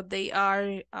 or they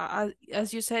are,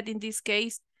 as you said in this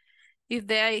case, if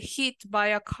they are hit by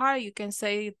a car, you can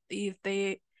say if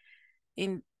they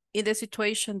in the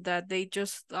situation that they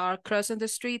just are crossing the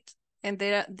street and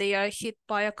they are hit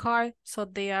by a car, so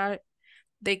they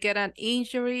get an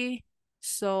injury,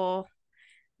 so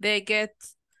they get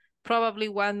probably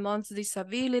 1 month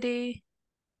disability,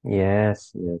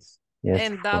 Yes, yes, yes,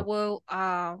 and of that course. will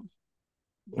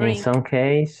In bring some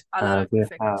case, a lot of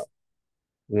effects.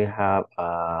 we have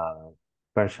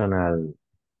personal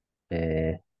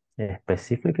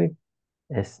specifically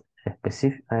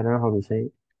specific. I don't know how to say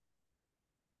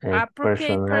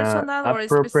Appropriate personal personal or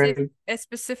appropriate. a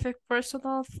specific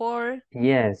personal for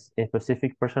Yes, a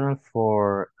specific personal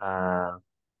for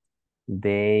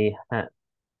they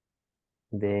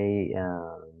they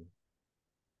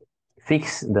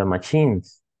fix the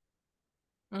machines.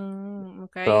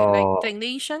 okay, like So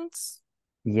technicians.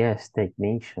 yes,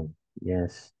 technician.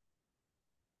 Yes,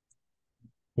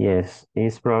 yes.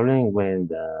 It's problem when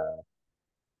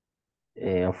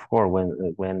of course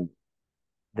when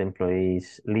the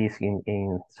employees live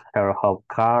in her home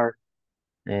car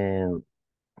and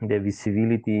the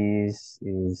visibility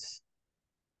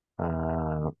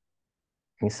uh,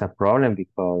 is a problem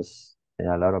because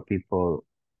a lot of people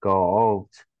go out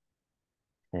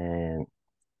and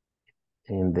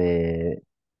in the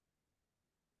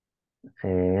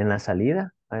en la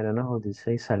salida. I don't know how to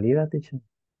say salida, teacher.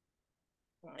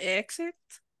 Exit.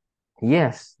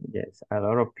 Yes, yes. A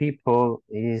lot of people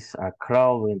is a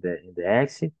crowd in the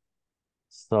exit.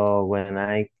 So when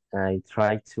I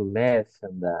try to left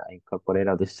and incorporate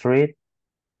out the street,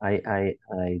 I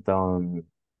don't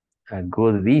a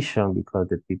good vision because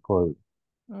the people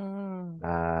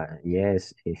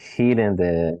yes hidden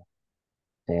the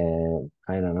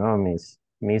I don't know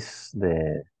miss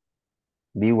the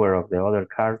viewer of the other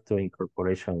car to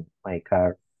incorporation my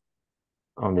car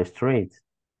on the street.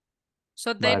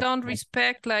 So they But don't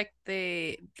respect like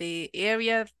the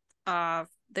area,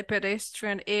 the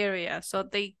pedestrian area. So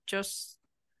they just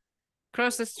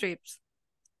Cross the streets.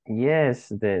 Yes,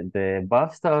 the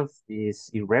bus stop is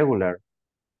irregular,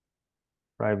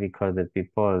 right? Because the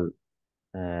people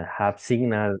have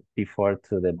signal before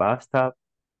to the bus stop,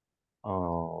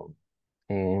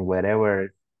 in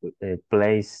wherever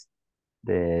place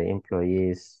the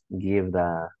employees give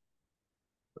the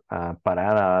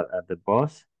parada at the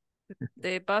bus.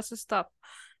 The bus stop.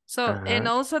 So, and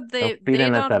Uh-huh. also Don't they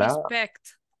piden la don't tarada.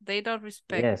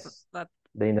 respect Yes, that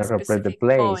they interpret the specific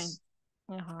place.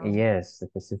 point. Yes, the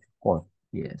specific point.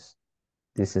 Yes,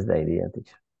 this is the idea,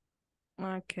 teacher.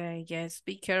 Okay, yes,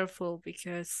 be careful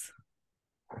because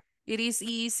it is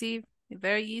easy,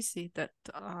 very easy that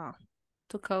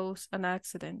to cause an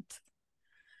accident.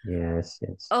 Yes,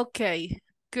 yes. Okay,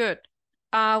 good.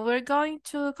 We're going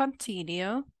to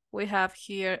continue. We have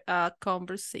here a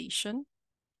conversation.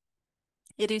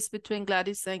 It is between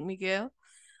Gladys and Miguel.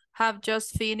 Have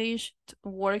just finished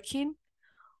working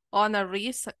on a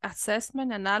risk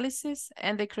assessment analysis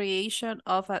and the creation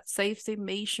of a safety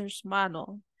measures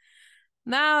manual.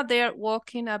 Now they're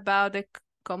walking about the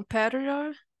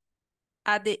competitor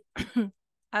at the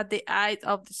at the eye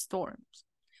of the storms.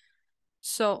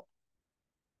 So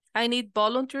I need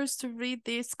volunteers to read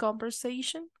this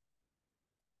conversation.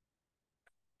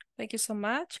 Thank you so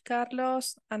much,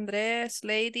 Carlos, Andres,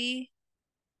 Lady.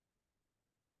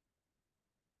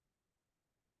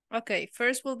 Okay,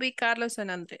 first will be Carlos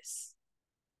and Andres.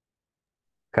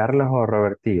 Carlos o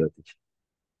Robertillo, teacher.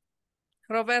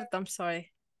 Roberto, I'm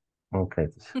sorry. Okay,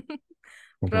 teacher.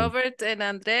 Robert and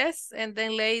Andres, and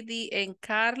then Lady and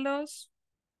Carlos.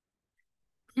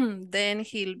 Then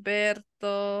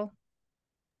Gilberto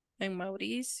and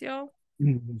Mauricio.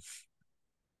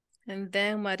 And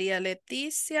then Maria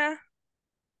Leticia.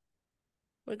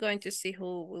 We're going to see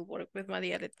who will work with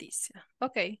Maria Leticia.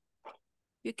 Okay,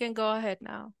 you can go ahead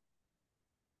now.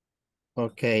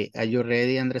 Okay, are you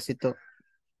ready, Andresito?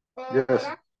 Yes.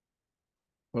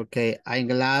 Okay, I'm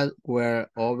glad we're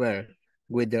over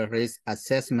with the risk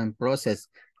assessment process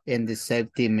and the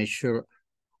safety measure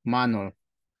manual.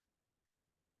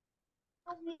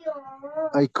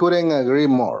 I couldn't agree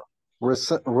more.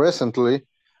 Recently,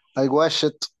 I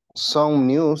watched some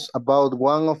news about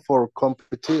one of our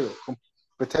competitors.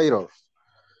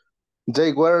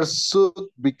 They were sued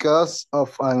because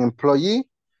of an employee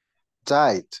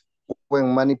died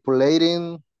when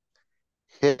manipulating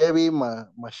heavy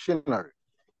machinery.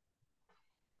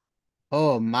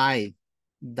 Oh my,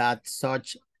 that's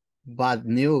such bad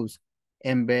news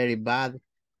and very bad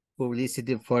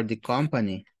publicity for the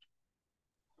company.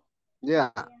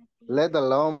 Yeah, let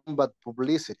alone bad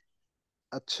publicity.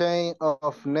 A chain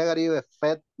of negative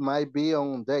effect might be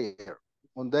on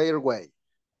their way.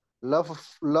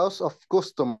 Loss of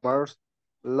customers,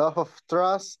 loss of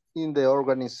trust in the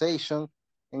organization,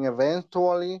 and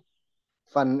eventually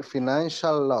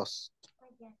financial loss.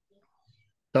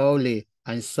 Totally,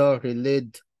 I'm so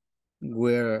relieved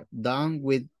we're done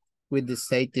with the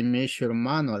safety measure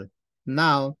manual.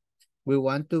 Now, we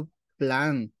want to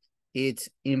plan its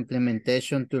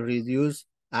implementation to reduce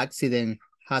accident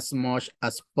as much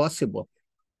as possible.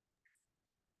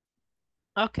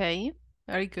 Okay,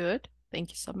 very good.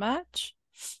 Thank you so much.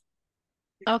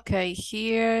 Okay,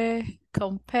 here,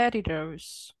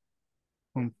 competitors.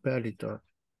 Competitor.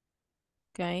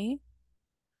 Okay.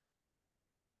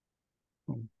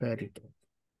 Competitor.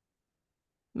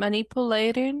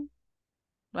 Manipulating,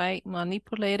 right?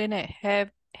 Manipulating a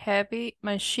heavy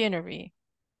machinery.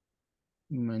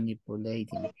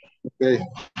 Manipulating. Okay.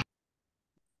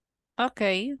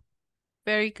 Okay,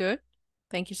 very good.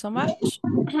 Thank you so much.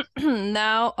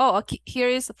 Now, oh, okay, here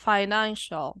is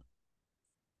financial.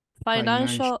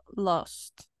 Financial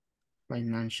loss.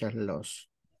 Financial loss.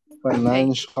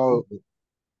 Financial.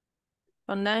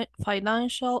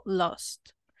 Financial loss.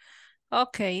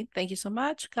 Okay, thank you so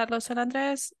much, Carlos and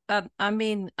Andres.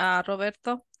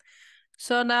 Roberto.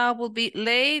 So now will be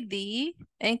Lady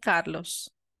and Carlos.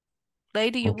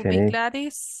 Lady, you will be Okay.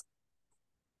 Gladys.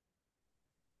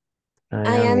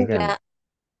 I am Miguel. glad.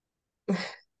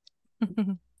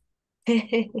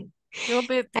 You'll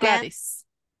be Gladys.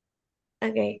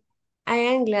 Okay. I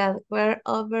am glad we're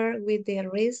over with the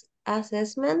risk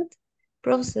assessment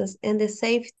process and the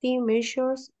safety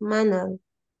measures manual.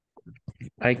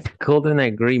 I couldn't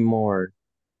agree more.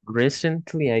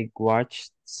 Recently, I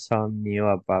watched some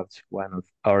news about one of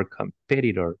our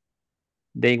competitors.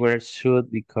 They were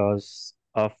sued because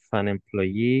of an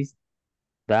employee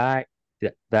died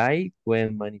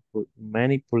when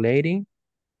manipulating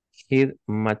his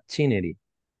machinery.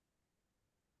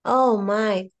 Oh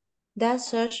my, that's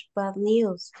such bad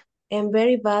news and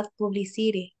very bad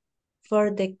publicity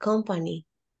for the company.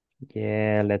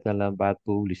 Yeah, let alone bad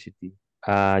publicity.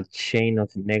 a chain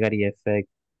of negative effect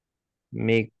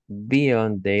may be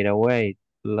on data weight,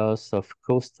 loss of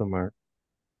customer,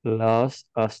 loss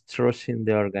of trust in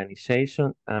the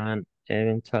organization, and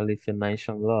eventually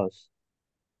financial loss.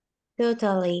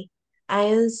 Totally. I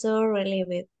am so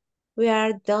relieved. We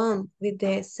are done with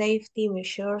the safety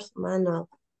measures manual.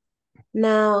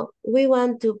 Now we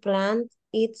want to plan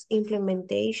its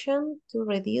implementation to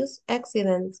reduce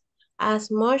accidents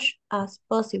as much as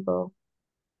possible.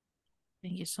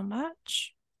 Thank you so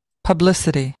much.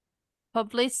 Publicity.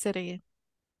 Publicity.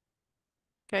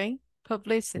 Okay,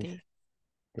 publicity.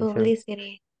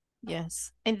 Publicity.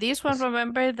 Yes. And this one,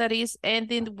 remember that is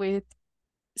ending with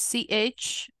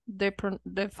CH.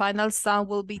 The final sound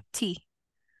will be T.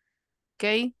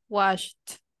 Okay,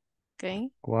 washed. Okay.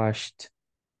 Washed.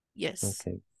 Yes.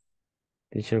 Okay.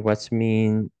 Teacher, what's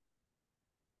mean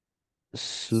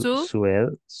Su.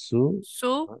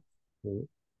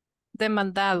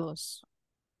 Demandados.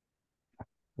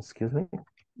 Excuse me?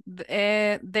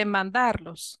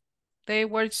 Demandarlos. They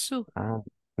were su.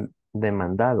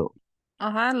 Demandado.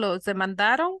 Ajá, los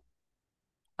demandaron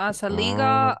as a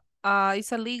legal,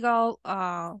 it's a legal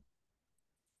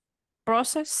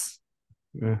process.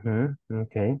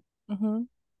 Okay.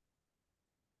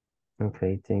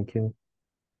 Okay, thank you.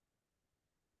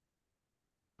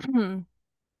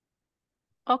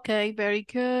 Okay, very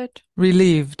good.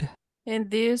 Relieved.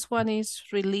 And this one is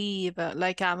relief,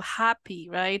 like I'm happy,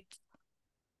 right?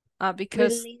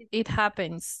 Because it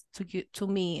happens to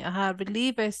me.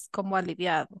 Relief es como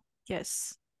aliviado.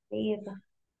 Yes.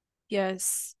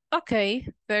 Yes. Okay,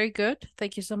 very good.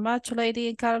 Thank you so much, Lady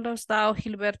and Carlos. Now,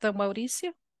 Gilberto and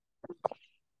Mauricio.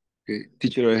 Okay,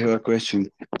 teacher, I have a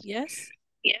question. Yes.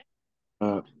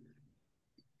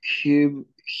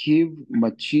 Heavy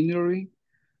machinery,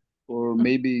 or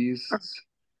maybe it's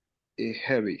a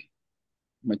heavy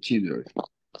machinery.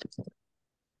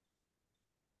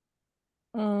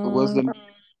 What's the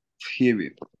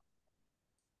heavy?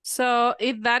 So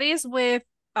if that is with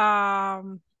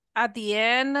at the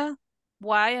end,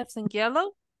 Y as in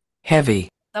yellow, Heavy.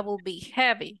 that will be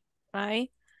heavy, right?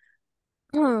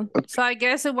 So I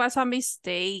guess it was a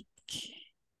mistake.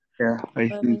 Yeah, I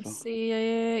Let think me so.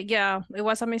 see. Yeah, it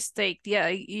was a mistake. Yeah,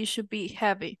 it should be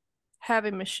heavy.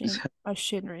 Heavy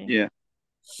machinery. Yeah.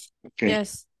 Okay.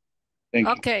 Yes. Thank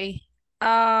you. Okay.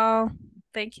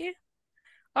 Thank you.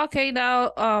 Okay, now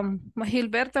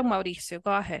Gilberto and Mauricio,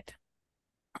 go ahead.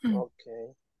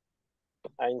 Okay.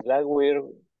 I'm glad we're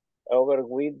over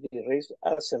with the risk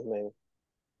assessment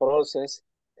process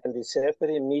and the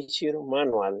safety measure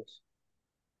manuals.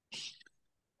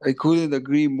 I couldn't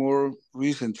agree more.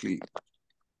 Recently,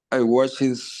 I watched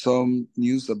some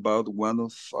news about one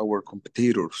of our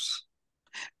competitors.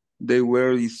 They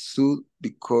were sued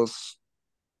because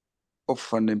of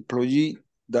an employee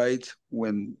died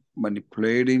when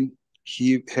manipulating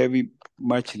heavy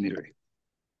machinery.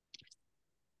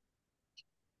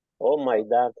 Oh my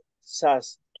God, such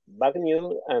bad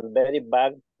news and very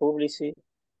bad publicity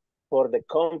for the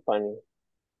company.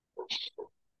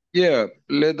 Yeah,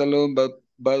 let alone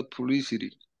bad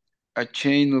publicity. A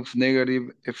chain of negative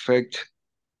effect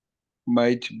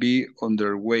might be on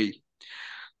their way.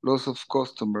 Loss of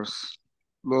customers,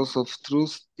 loss of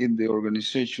trust in the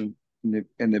organization, and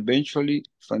eventually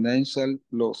financial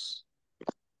loss.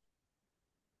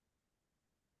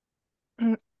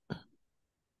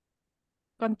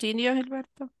 Continue,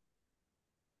 Gilberto.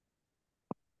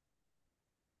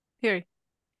 Here.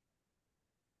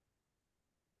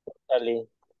 Totally.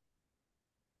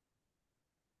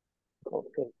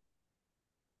 Okay.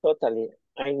 Totally.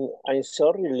 I'm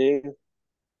so relieved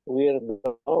we're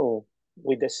done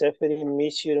with the safety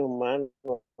measure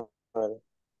manual.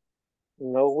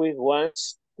 Now we want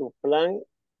to plan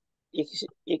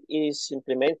its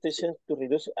implementation to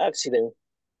reduce accident.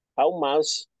 How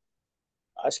much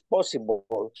as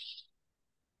possible?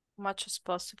 Much as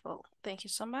possible. Thank you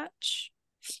so much.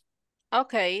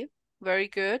 Okay, very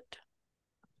good.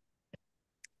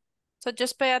 So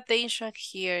just pay attention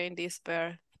here in this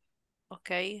verb.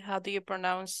 Okay, how do you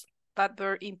pronounce that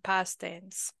verb in past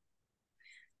tense?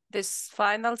 This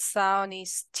final sound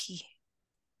is T.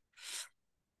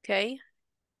 Okay,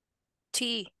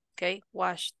 T. Okay,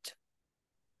 washed.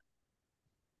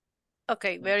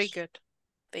 Okay, very good.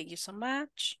 Thank you so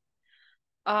much.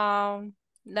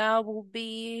 Now will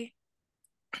be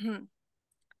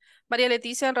María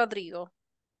Leticia and Rodrigo.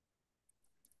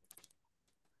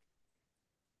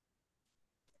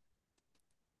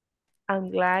 I'm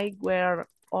glad we're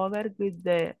over with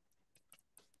the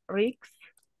risk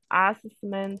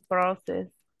assessment process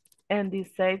and the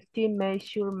safety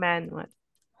measure manual.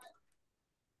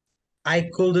 I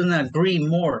couldn't agree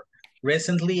more.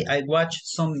 Recently, I watched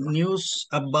some news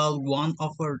about one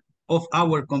of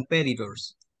our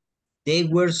competitors. They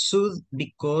were sued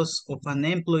because of an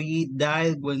employee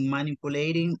died when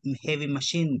manipulating heavy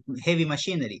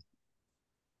machinery.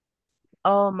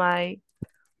 Oh my,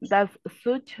 that's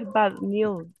such bad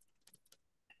news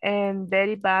and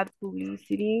very bad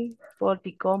publicity for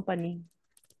the company.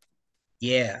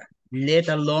 Yeah, let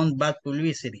alone bad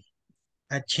publicity.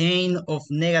 A chain of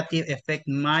negative effect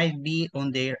might be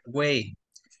on their way.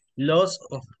 Loss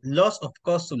of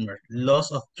customers,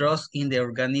 loss of trust in the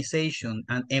organization,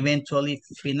 and eventually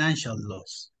financial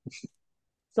loss.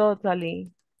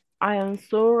 Totally. I am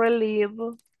so relieved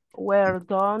we're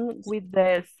done with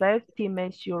the safety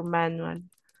measure manual.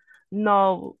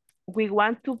 Now, we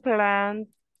want to plan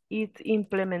its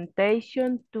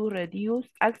implementation to reduce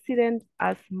accidents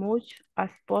as much as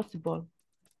possible.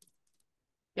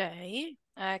 Okay,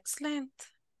 excellent.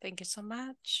 Thank you so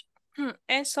much.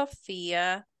 And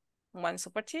Sophia wants to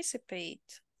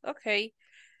participate. Okay.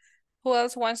 Who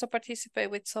else wants to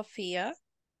participate with Sophia?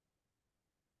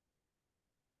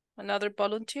 Another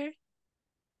volunteer?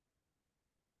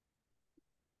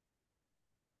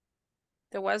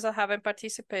 The ones that haven't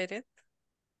participated.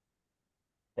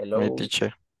 My Hello.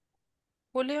 teacher.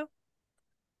 Julio?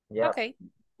 Yeah. Okay,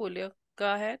 Julio,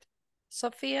 go ahead.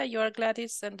 Sophia, you are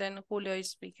Gladys, and then Julio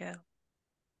is Miguel.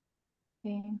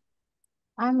 Okay.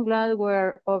 I'm glad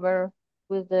we're over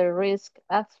with the risk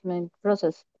assessment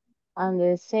process and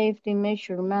the safety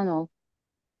measure manual.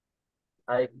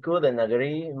 I couldn't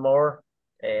agree more.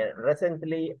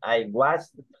 Recently, I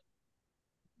watched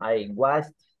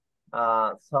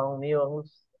some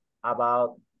news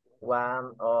about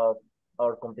one of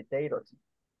our competitors.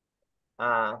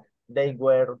 They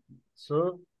were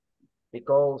sued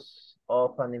because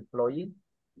of an employee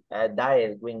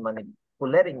died when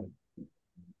manipulating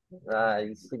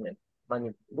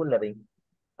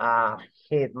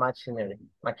heat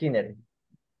machinery.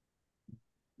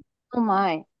 Oh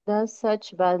my, that's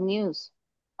such bad news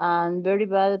and very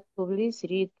bad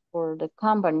publicity for the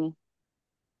company.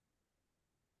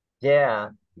 Yeah,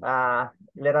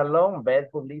 let alone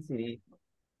bad publicity,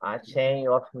 a chain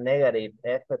of negative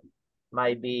effect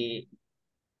might be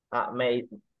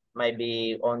might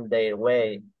be on their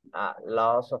way.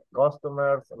 Loss of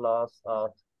customers, loss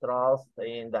of trust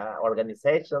in the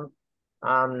organization,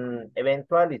 and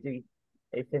eventually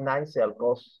a financial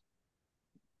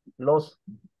loss.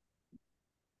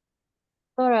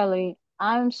 Totally.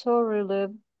 I'm so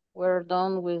relieved we're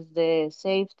done with the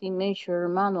safety measure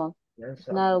manual.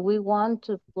 Now we want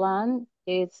to plan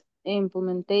its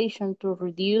implementation to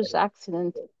reduce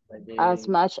accidents as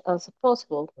much as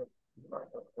possible.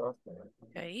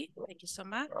 Okay, thank you so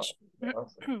much.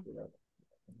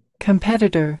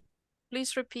 Competitor.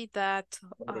 Please repeat that,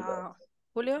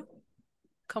 Julio.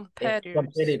 Competitors.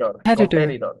 Competitor.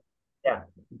 Yeah,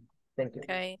 thank you.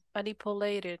 Okay,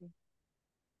 manipulated.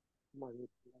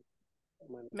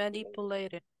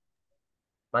 Manipulated.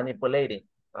 Manipulating.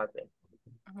 Okay.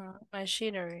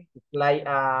 Machinery. It's like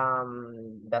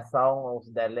the sound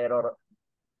of the letter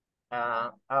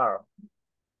R.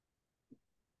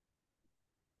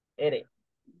 Edit.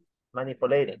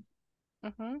 Manipulating.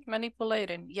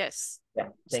 Manipulating, yes. Yeah.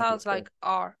 Sounds like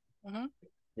R.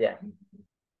 Yeah.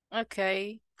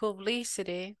 Okay,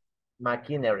 publicity.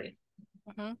 Machinery.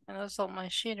 And also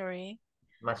machinery.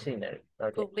 Machinery.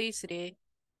 Okay. Publicity.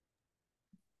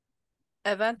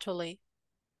 Eventually.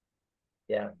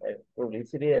 Yeah,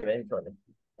 publicity eventually.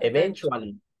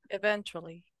 Eventually.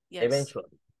 Eventually, yes.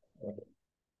 Eventually. Okay.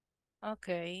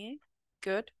 Okay,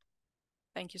 good.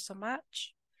 Thank you so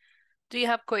much. Do you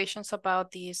have questions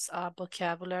about this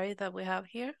vocabulary that we have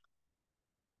here?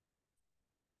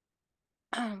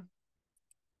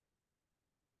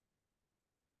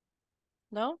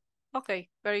 No? Okay,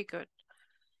 very good.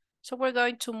 So we're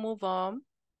going to move on.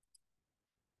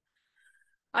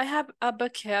 I have a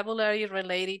vocabulary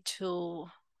related to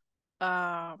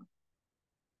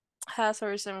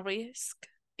hazards and risk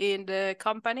in the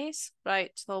companies,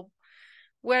 right? So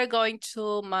we're going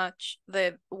to match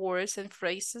the words and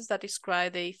phrases that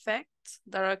describe the effects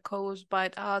that are caused by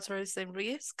the hazards and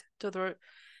risk to the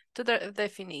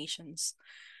definitions.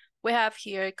 We have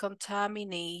here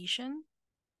contamination.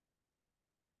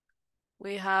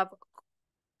 We have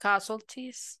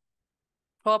casualties,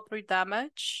 property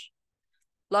damage,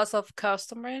 loss of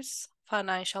customers,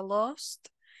 financial loss,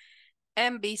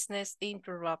 and business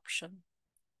interruption.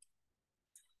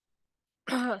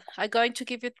 I'm going to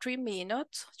give you 3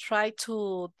 minutes. Try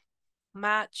to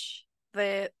match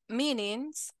the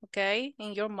meanings, okay,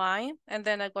 in your mind, and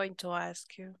then I'm going to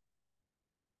ask you.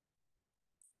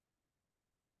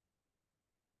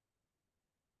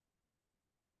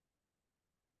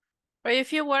 Or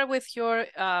if you work with your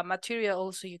material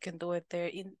also, you can do it there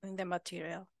in the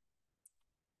material.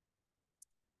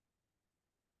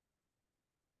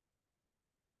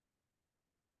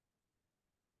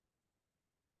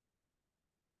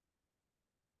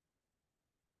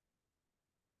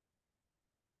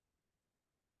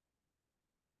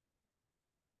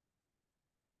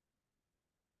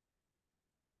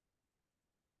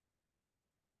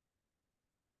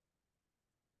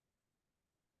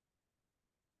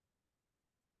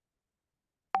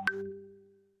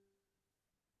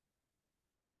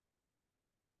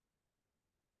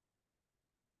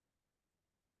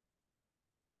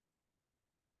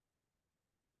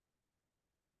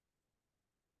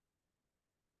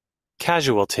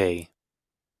 Casualty.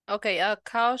 Okay,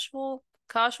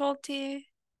 casualty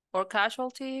or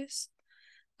casualties.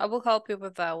 I will help you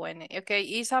with that one. Okay,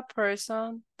 is a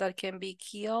person that can be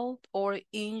killed or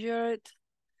injured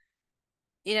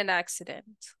in an accident.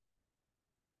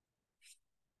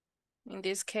 In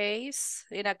this case,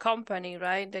 in a company,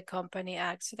 right? The company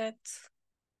accident.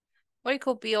 Or it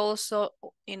could be also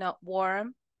in a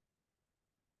war.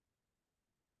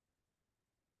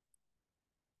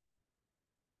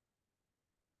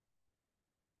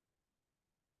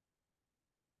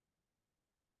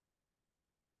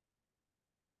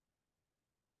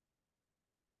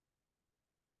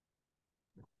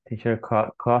 Teacher,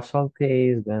 casualty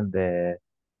is when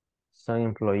some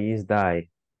employees die.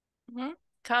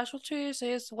 Casualties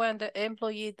is when the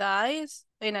employee dies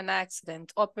in an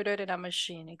accident, operated a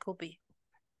machine. It could be.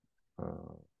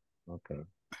 Okay.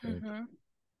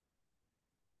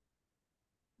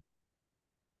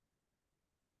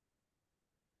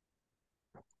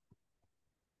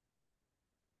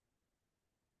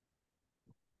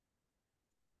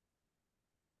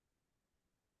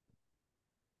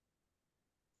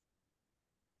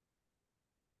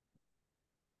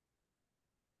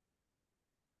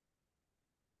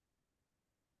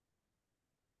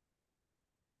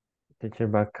 Teacher,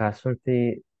 but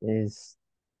casualty is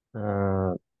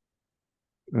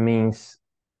means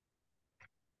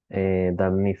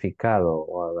damnificado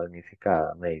or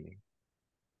damnificada, maybe.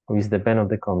 It depends on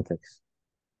the context.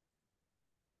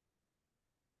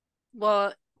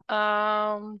 Well,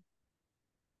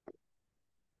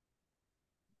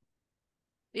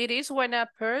 it is when a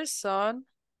person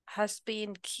has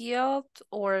been killed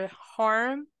or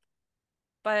harmed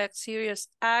by a serious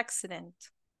accident.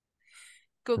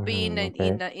 Could be in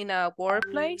a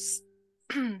workplace.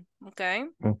 Okay.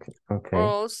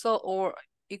 Okay. Or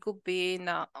it could be in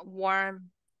a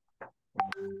warm.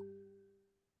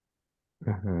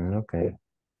 Okay.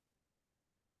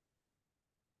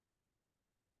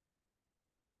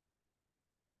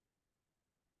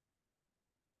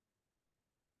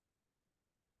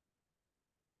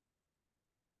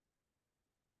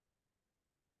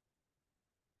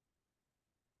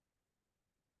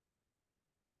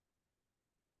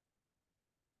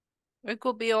 It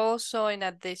could be also in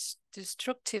a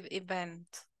destructive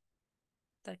event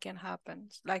that can happen,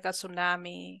 like a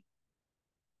tsunami.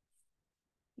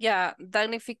 Yeah,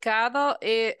 damnificado,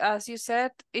 as you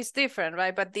said, is different,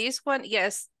 right? But this one,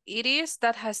 yes, it is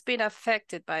that has been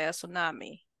affected by a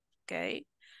tsunami. Okay,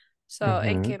 so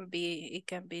it can be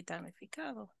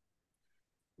damnificado.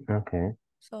 Okay.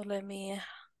 So let me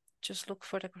just look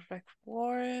for the correct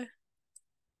word.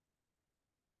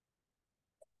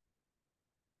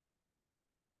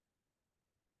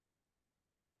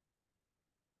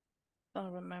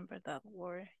 Don't remember that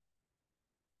word.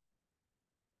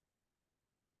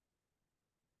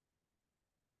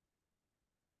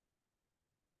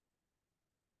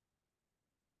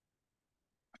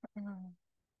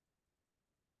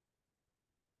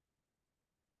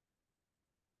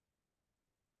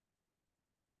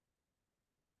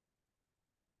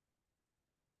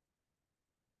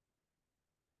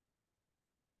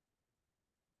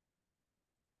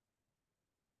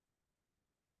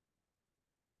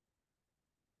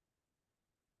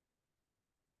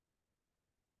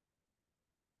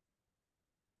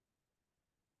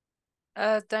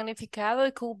 Damnificado,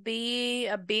 it could be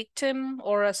a victim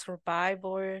or a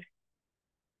survivor.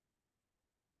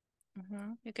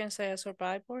 You can say a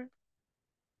survivor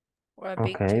or a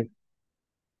victim.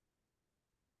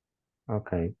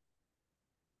 Okay.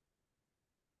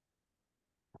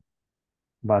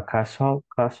 But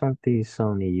casualty is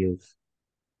only used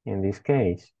in this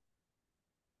case.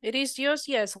 It is used,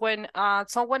 yes, when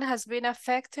someone has been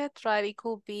affected, right? It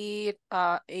could be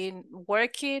in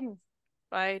working,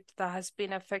 right? That has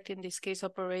been affected, in this case,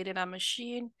 operating a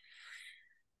machine.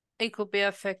 It could be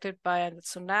affected by a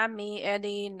tsunami,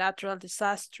 any natural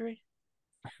disaster.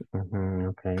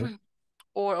 Okay.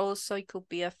 or also it could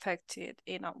be affected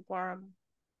in a warm.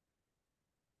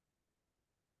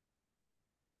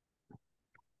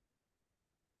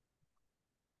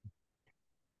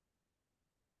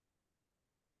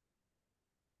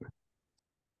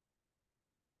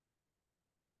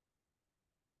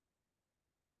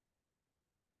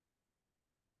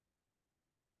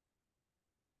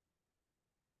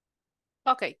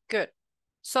 Okay, good.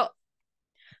 So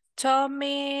tell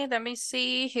me, let me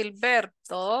see,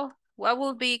 Gilberto, what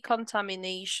will be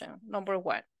contamination? Number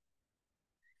one.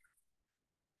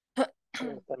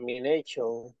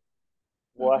 Contamination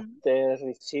was the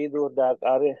residues that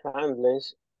are handled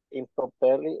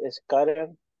improperly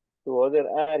scattered to other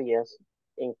areas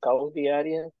and cause the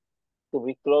area to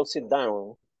be closed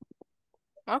down.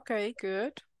 Okay,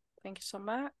 good. Thank you so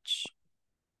much.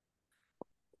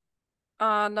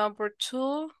 Number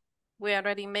two, we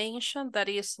already mentioned that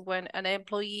is when an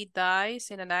employee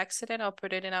dies in an accident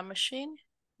operating a machine.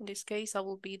 In this case, that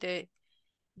will be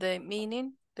the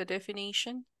meaning, the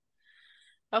definition.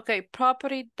 Okay,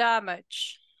 property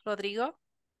damage. Rodrigo?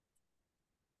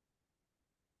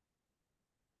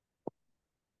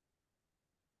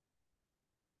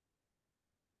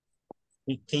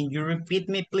 Can you repeat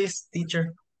me, please,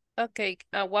 teacher? Okay,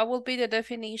 what will be the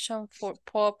definition for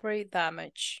property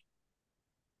damage?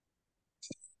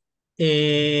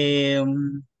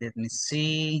 Let me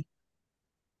see.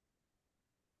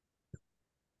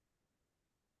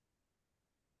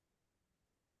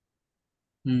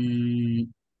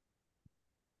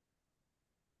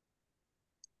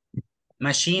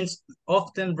 Machines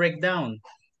often break down.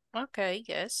 Okay,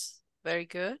 yes, very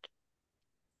good.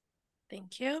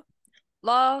 Thank you.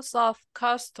 Loss of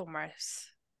customers.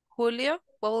 Julio,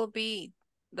 what will be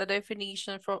the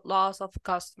definition for loss of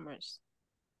customers?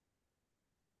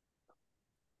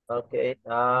 Okay,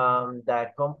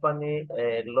 the company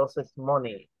loses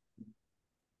money.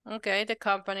 Okay, the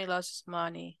company loses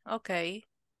money. Okay.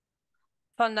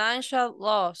 Financial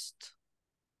loss.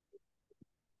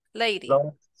 Lady.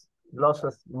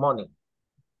 Loses money.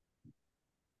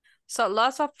 So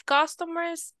loss of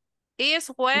customers is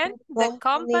when the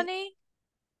company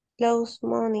lose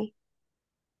money.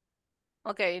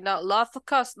 Okay, now loss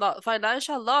of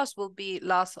financial loss will be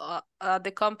loss.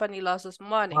 The company loses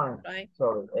money, right?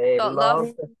 Sorry, So loss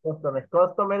of customers.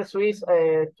 Customer switch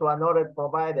to another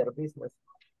provider business.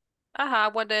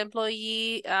 When the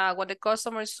employee, when the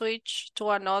customer switch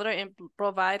to another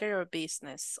provider or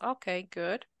business. Okay,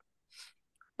 good.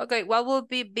 Okay, what will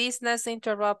be business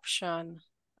interruption?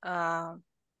 Maria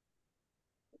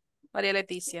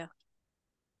Leticia.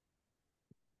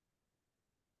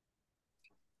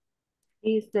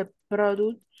 Is the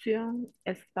production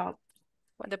stopped?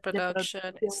 When the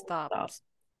production stops.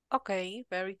 Okay,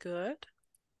 very good.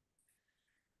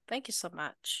 Thank you so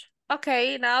much.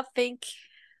 Okay, now think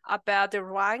about the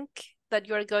rank that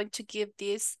you are going to give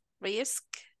this risk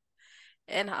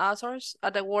and others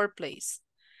at the workplace.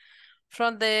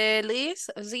 From the least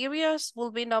serious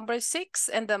will be number 6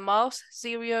 and the most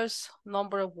serious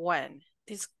number 1.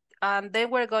 And then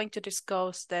we're going to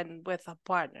discuss then with a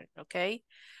partner, okay?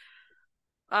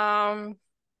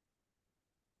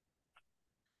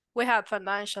 We have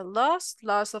financial loss,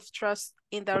 loss of trust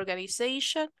in the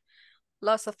organization,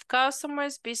 loss of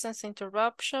customers, business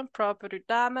interruption, property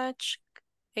damage,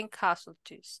 and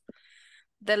casualties.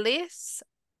 The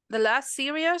last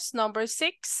serious, number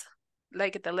 6,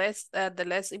 like the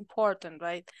less important,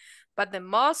 right? But the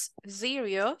most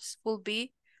serious will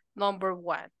be number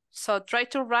 1. So try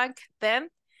to rank them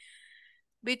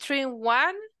between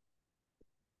 1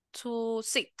 to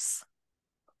 6.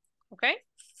 Okay?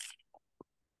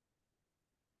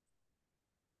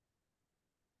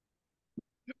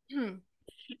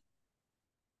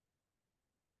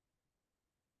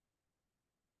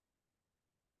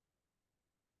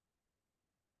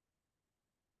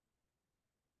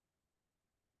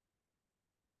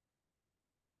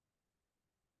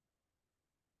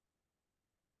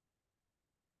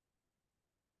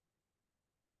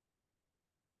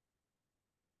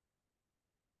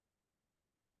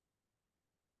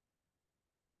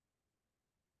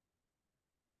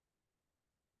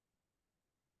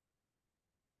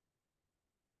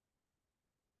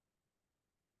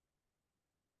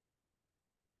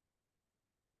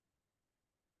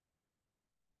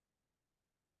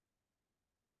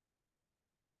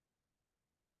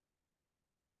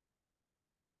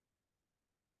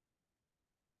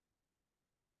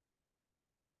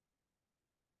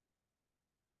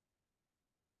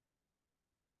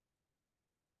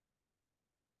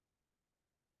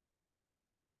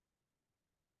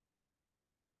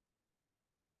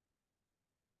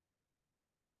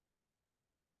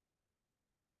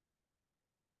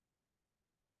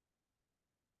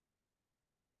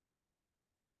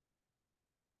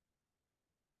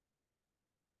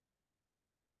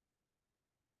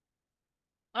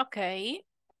 Okay.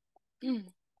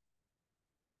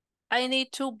 I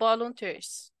need 2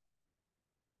 volunteers.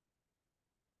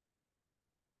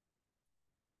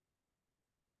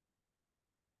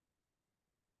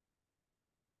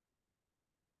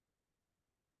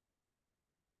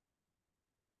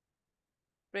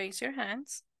 Raise your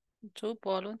hands. 2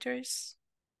 volunteers.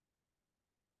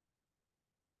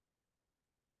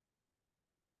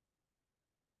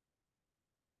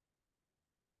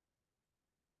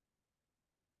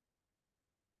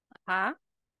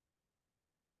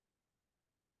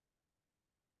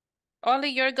 Only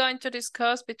you're going to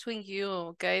discuss between you,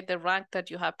 okay, the rank that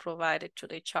you have provided to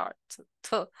the chart.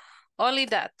 So, only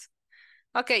that.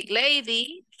 Okay,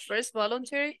 lady, first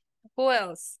volunteer. Who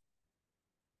else?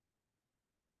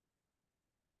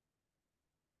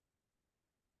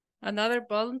 Another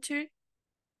volunteer?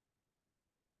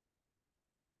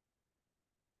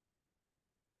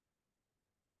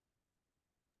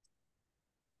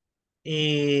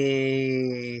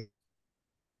 I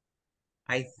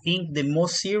think the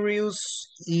most serious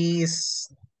is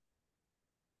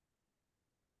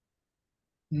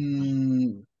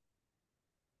it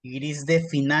is the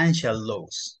financial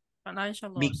loss.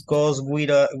 Financial loss. Because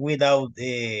without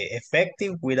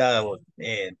effective, without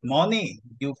money,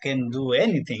 you can do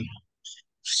anything.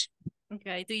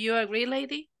 Okay, do you agree,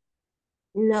 lady?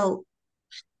 No,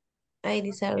 I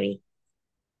disagree.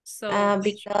 So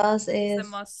Because it's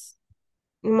the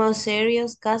it's most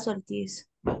serious casualties.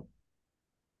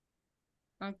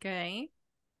 Okay.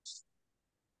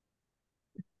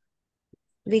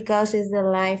 Because it's the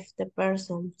life, the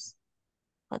persons.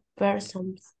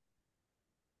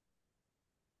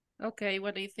 Okay,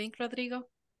 what do you think, Rodrigo?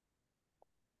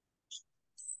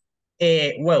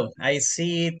 Well, I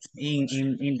see it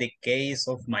in the case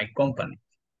of my company.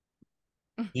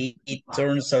 It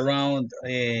turns around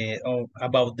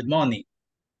about the money.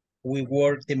 We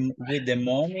work with the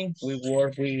money, we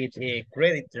work with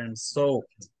credit terms. So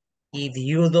if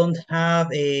you don't have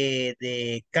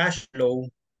the cash flow,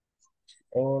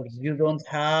 or you don't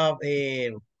have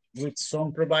with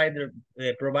some providers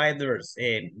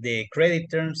the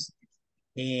credit terms,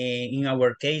 in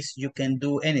our case, you can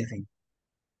do anything.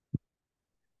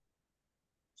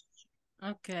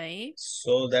 Okay.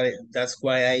 So that's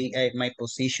why my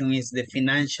position is the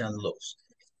financial loss.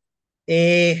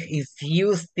 If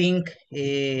you think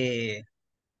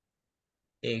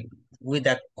with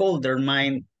a colder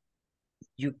mind,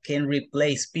 you can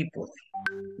replace people.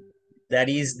 That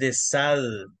is the sad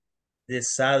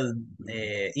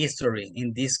history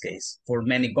in this case for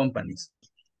many companies.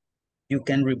 You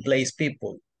can replace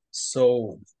people.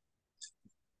 So,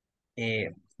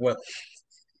 well,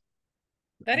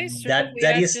 that is true. that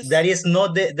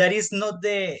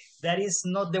is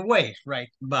not the way, right?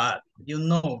 But you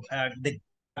know, the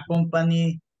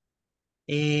company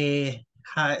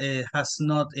has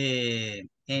not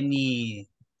any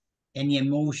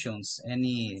emotions,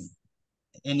 any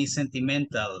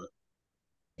sentimental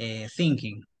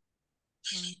thinking.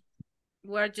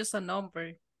 We're just a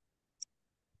number.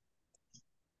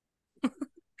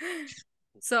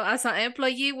 So as an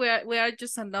employee, we are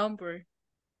just a number.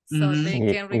 So they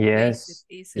can replace it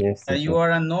easily. Yes, you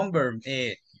are a number.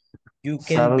 You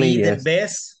can Sadly, be the yes.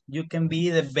 best. You can be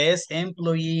the best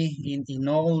employee in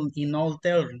all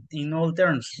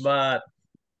terms, but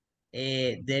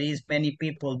there is many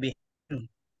people behind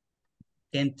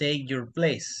can take your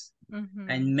place,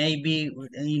 and maybe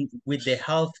with the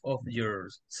half of your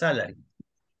salary.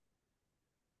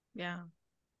 Yeah.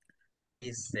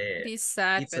 It's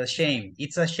sad. It's a shame.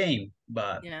 It's a shame,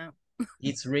 but yeah,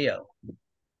 it's real.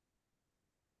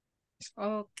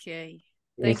 Okay.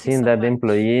 It Thank you seems so that much.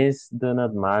 employees do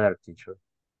not matter, teacher.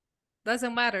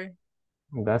 Doesn't matter.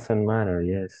 Doesn't matter,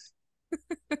 yes.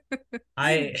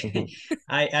 I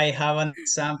have an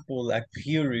example, a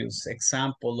curious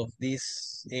example of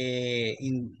this.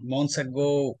 In months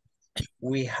ago,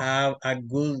 we have a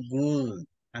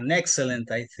an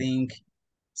excellent, I think,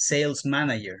 sales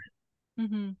manager.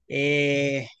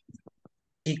 He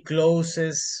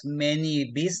closes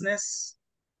many business.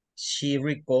 She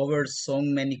recovers so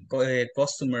many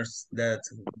customers that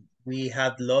we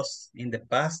had lost in the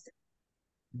past,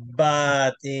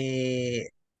 but she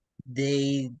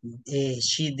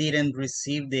didn't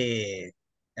receive the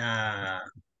an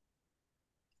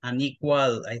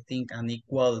equal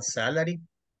salary.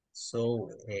 So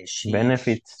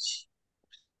benefits.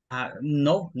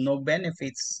 No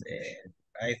benefits.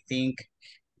 I think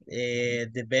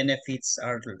the benefits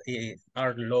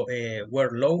low,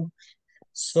 were low.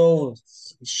 So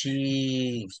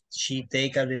she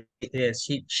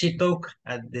took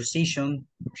a decision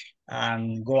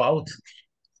and go out.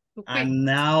 And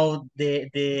now the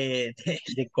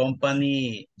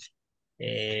company,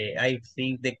 I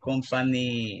think the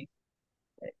company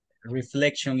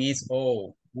reflection is,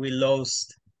 oh, we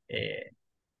lost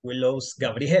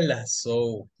Gabriela,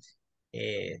 so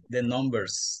the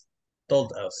numbers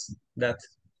told us that.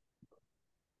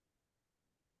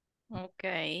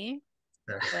 Okay.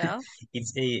 Well.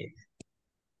 It's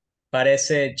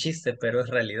parece chiste, pero es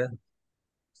realidad.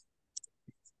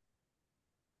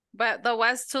 But that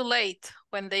was too late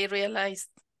when they realized.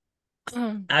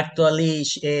 Actually,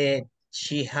 she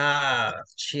have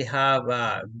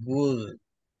a good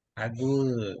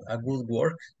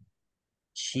work.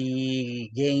 She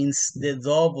gains the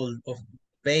double of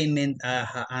payment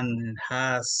and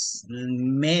has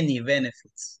many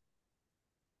benefits.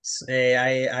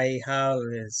 I have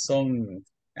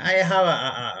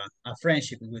a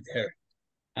friendship with her,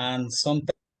 and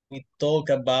sometimes we talk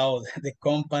about the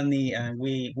company and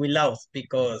we laugh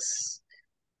because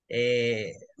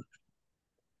we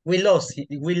lost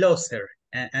her,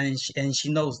 and she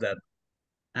knows that,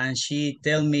 and she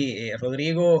tell me,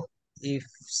 Rodrigo, if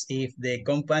the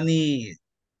company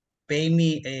pay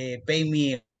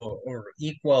me or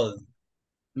equal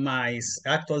my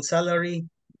actual salary,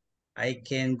 I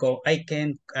can come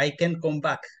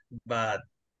back, but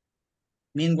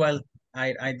meanwhile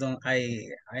I don't I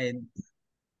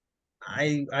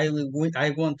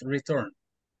won't return.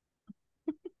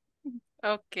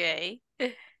 Okay.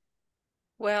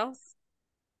 Well,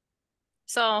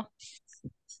 so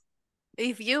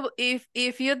if you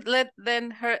let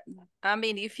then her, I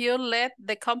mean, if you let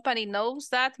the company knows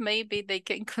that, maybe they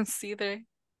can consider.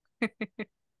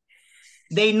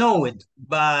 They know it,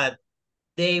 but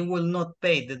they will not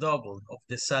pay the double of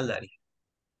the salary.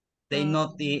 They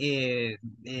not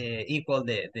equal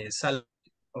the salary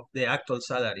of the actual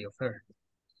salary of her.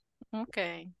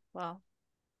 Okay, well.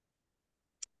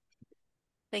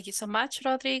 Thank you so much,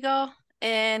 Rodrigo.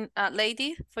 And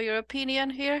lady, for your opinion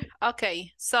here.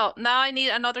 Okay, so now I need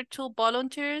another 2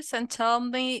 volunteers and tell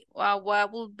me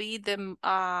what will be the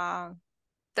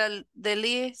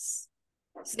least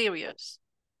serious.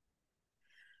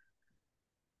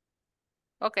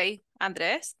 Okay,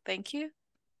 Andres, thank you.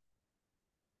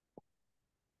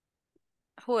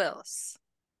 Who else?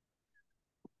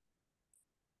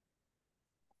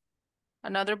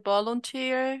 Another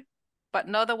volunteer, but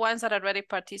not the ones that already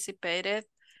participated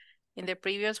in the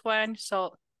previous one.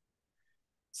 So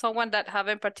someone that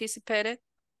haven't participated.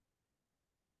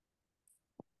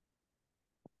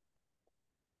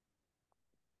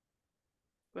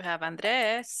 We have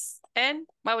Andres and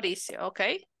Mauricio,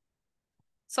 okay?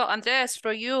 So Andres,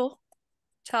 for you,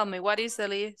 tell me, what is the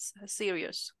least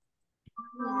serious?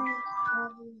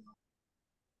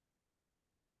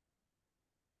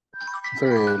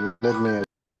 Sorry, let me.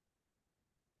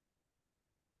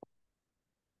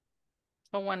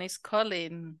 Someone is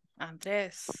calling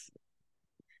Andres.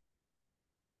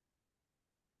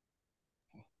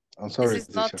 I'm sorry, This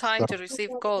is not teacher. time to receive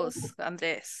calls,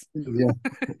 Andres. Yeah,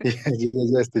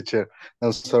 yes, teacher.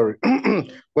 I'm sorry.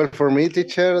 Well, for me,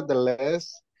 teacher, the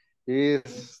less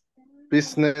is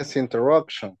business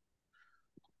interruption,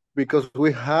 because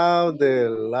we have the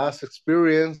last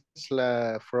experience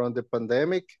from the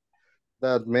pandemic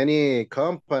that many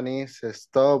companies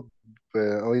stop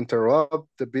or interrupt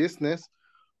the business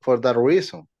for that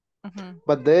reason.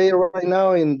 But they right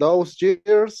now in those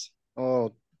years,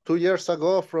 or 2 years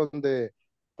ago from the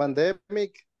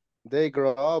pandemic, they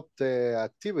grow up the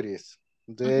activities.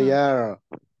 They are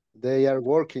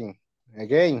working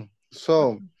again.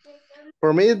 So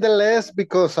for me, the less,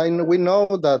 because we know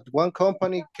that one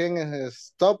company can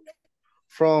stop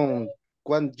from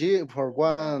 1 year, for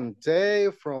 1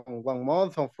 day, from 1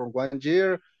 month, or for 1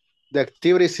 year, the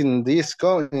activities in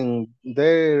in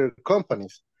their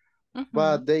companies,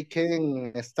 but they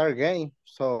can start again.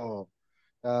 So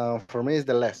for me, it's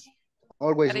the less.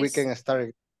 Always we can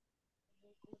start.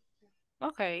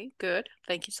 Okay, good.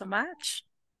 Thank you so much.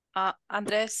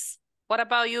 Andres, what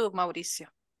about you, Mauricio?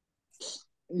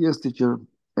 Yes, teacher.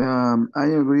 I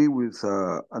agree with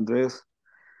Andres,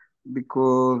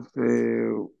 because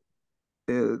the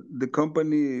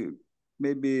company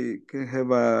maybe can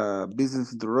have a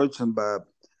business interruption, but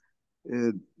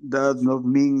that not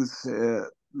means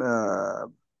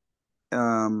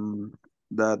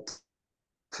that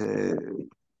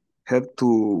have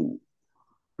to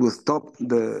stop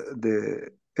the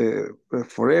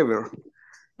forever.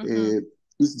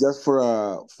 It's just for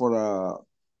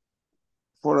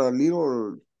a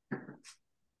little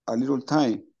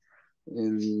time,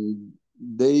 and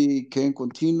they can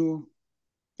continue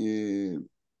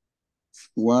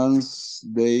once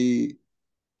they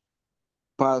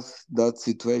pass that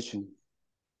situation.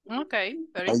 Okay,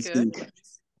 very I good. think.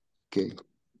 Okay.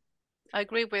 I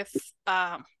agree with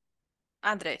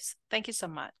Andres. Thank you so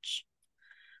much.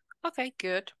 Okay,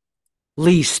 good.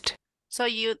 Least. So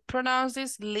you pronounce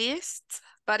this least,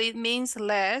 but it means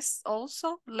less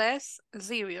also, less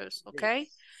serious, okay?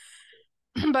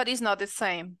 But it's not the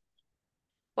same.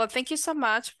 Well, thank you so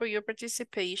much for your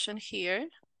participation here.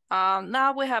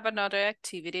 Now we have another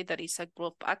activity that is a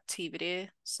group activity.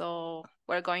 So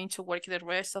we're going to work the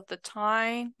rest of the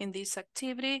time in this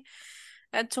activity.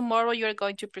 And tomorrow you're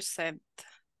going to present.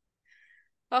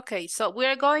 Okay, so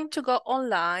we're going to go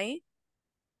online.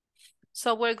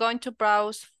 So we're going to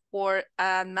browse for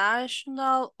a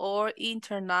national or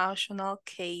international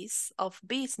case of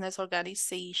business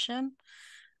organization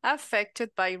affected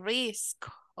by risk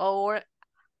or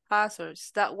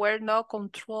hazards that were not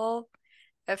controlled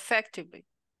effectively,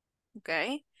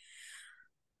 okay?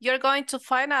 You're going to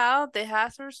find out the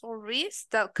hazards or risks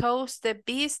that cause the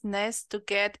business to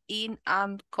get in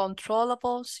an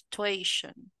uncontrollable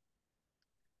situation.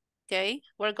 Okay,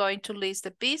 we're going to list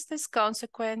the business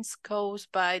consequence caused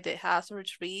by the hazard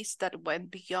risk that went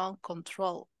beyond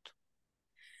control.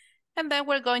 And then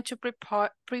we're going to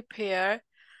prepare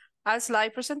a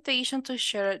slide presentation to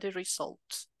share the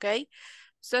results, okay?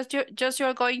 So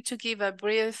you're going to give a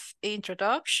brief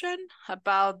introduction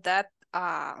about that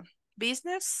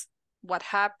business, what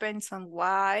happens and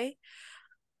why.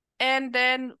 And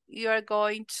then you're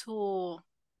going to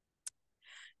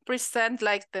present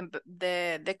like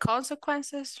the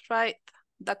consequences, right?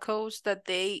 The cause that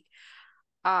they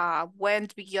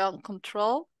went beyond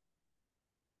control.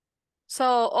 So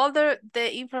all the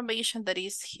information that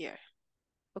is here,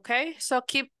 okay? So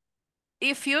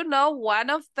if you know one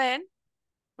of them,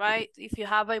 right? If you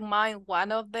have in mind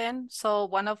one of them, so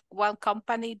one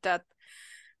company that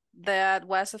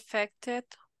was affected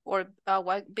or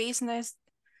one business,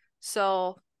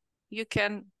 so you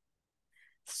can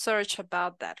search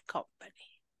about that company.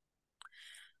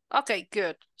 Okay,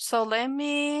 good. So let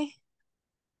me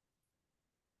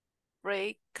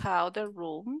break out the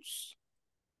rooms.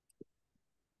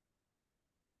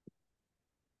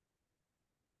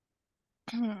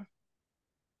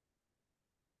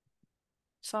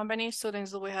 So how many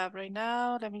students do we have right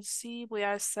now? Let me see. We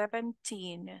are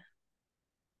 17.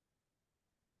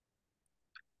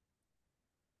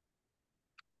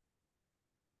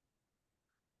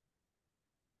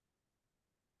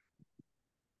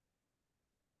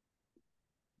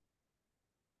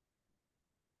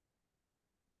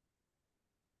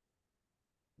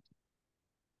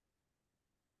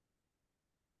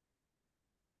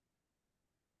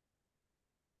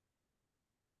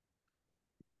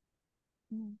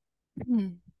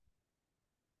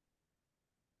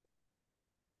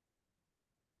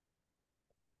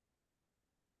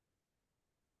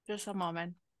 Just a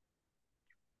moment.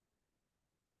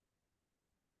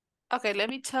 Okay, let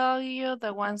me tell you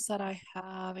the ones that I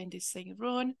have in the same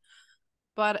room.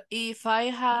 But if I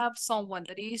have someone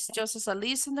that is just as a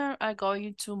listener, I'm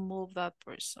going to move that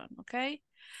person, okay?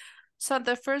 So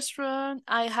the first room,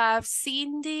 I have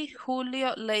Cindy,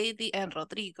 Julio, Lady, and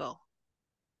Rodrigo.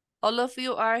 All of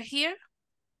you are here?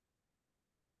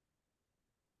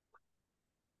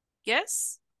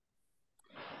 Yes?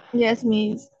 Yes,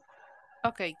 Miss.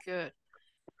 Okay, good.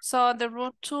 So in the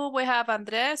room 2, we have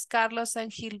Andres, Carlos,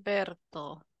 and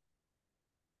Gilberto.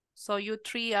 So you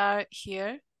 3 are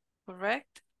here,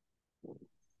 correct?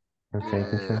 Okay,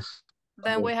 teacher.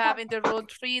 Then we have in the room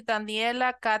 3,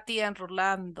 Daniela, Katy, and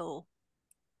Rolando.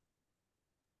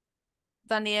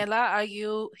 Daniela, are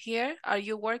you here? Are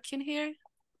you working here?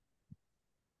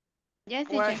 Yes,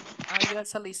 Or teacher. are you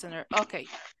as a listener? Okay.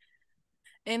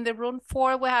 In the room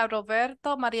 4, we have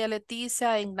Roberto, Maria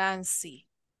Leticia, and Nancy.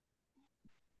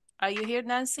 Are you here,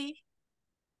 Nancy?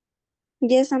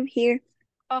 Yes, I'm here.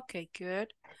 Okay,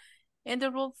 good. In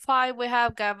the room 5, we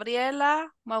have Gabriela,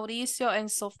 Mauricio,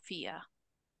 and Sofia.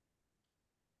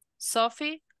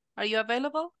 Sophie, are you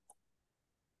available?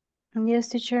 Yes,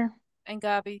 teacher. And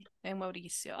Gabby and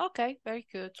Mauricio. Okay, very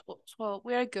good. So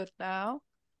we are good now.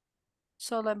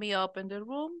 So let me open the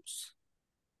rooms.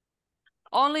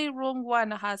 Only room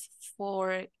 1 has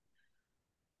 4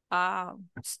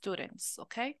 students,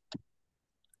 okay?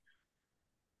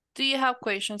 Do you have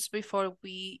questions before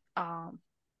we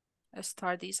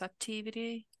start this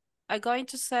activity? I'm going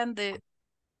to send the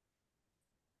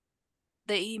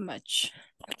image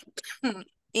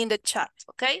in the chat,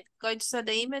 okay? Going to send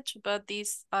the image about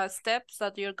these steps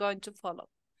that you're going to follow.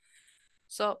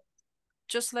 So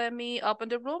just let me open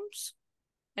the rooms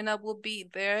and I will be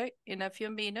there in a few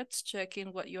minutes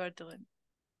checking what you are doing.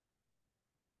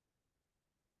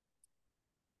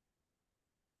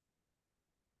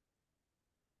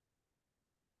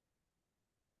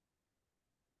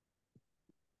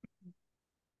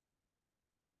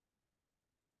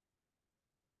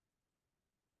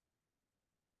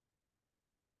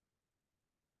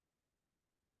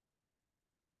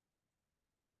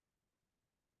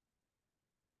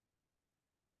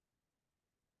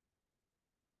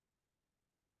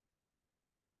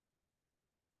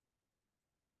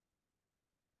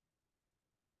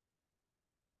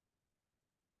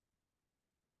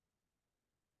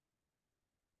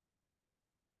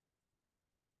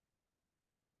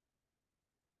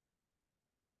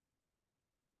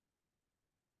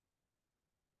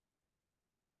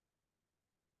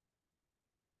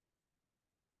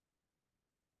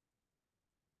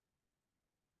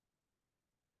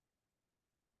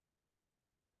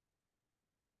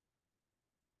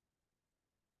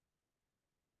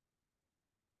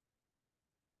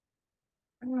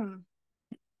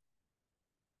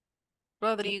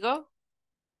 Rodrigo.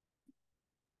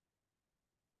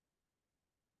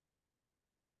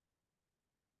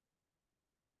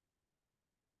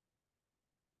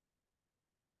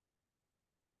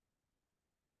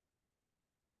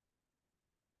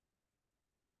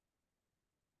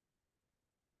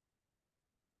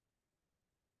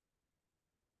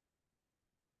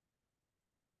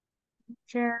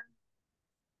 Sure.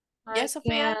 Yes,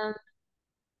 Sophia.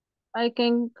 I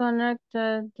can connect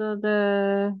to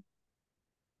the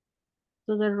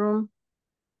room.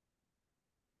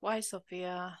 Why,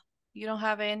 Sophia? You don't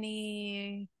have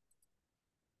any...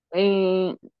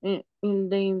 In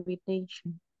the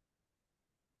invitation.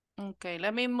 Okay,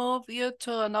 let me move you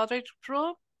to another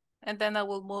room, and then I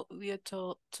will move you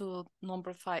to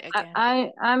number 5 again.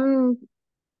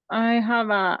 I have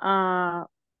a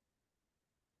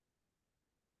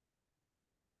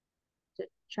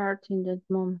chart in that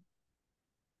moment.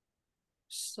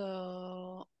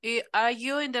 So, are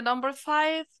you in the number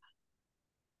 5?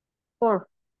 4.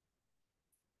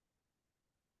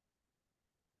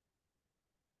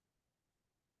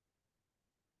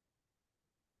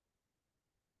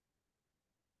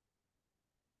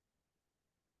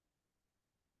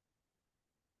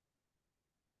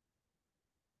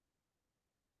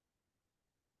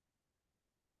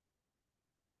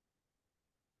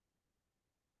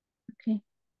 Okay.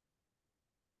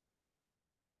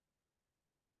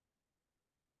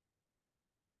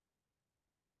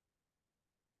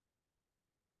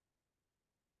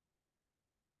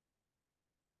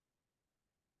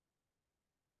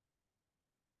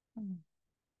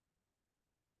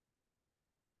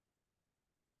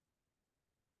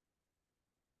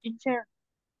 Teacher.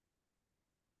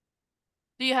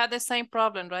 Do you have the same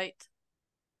problem, right?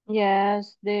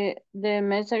 Yes, the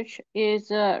message is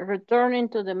returning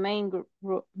to the main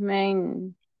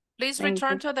Please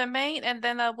return to the main, and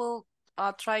then I will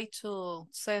try to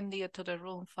send you to the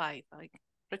room 5. Like,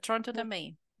 return to the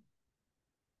main.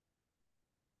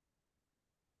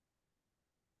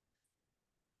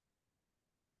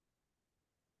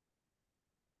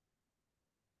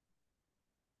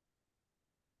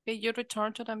 Can you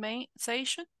return to the main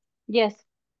station? Yes.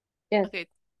 Yes. Okay,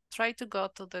 try to go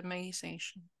to the main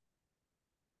station.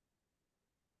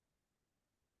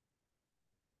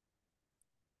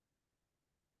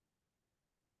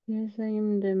 Yes, I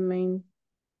am the main.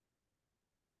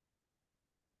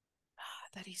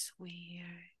 That is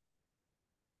weird.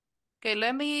 Okay,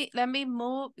 let me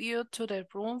move you to the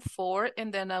room 4,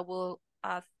 and then I will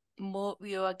move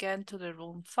you again to the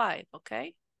room 5,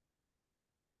 okay?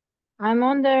 I'm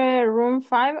on the room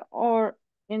 5 or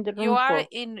in the You room are 4?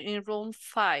 in room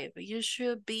 5. You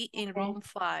should be in Okay. room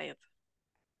 5.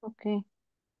 Okay.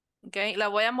 Okay, la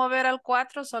voy a mover al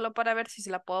 4 solo para ver si se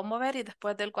la puedo mover, y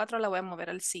después del 4 la voy a mover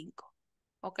al 5.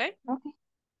 ¿Ok? Okay.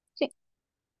 Sí.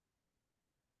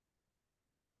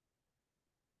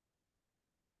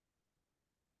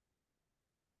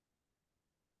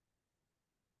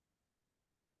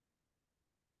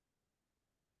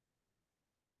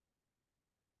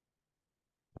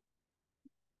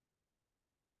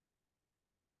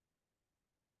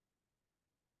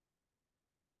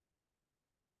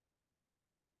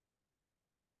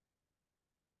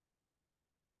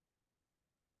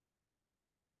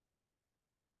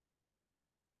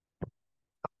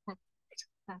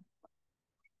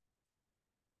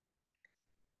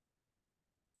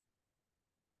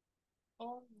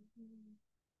 Oh.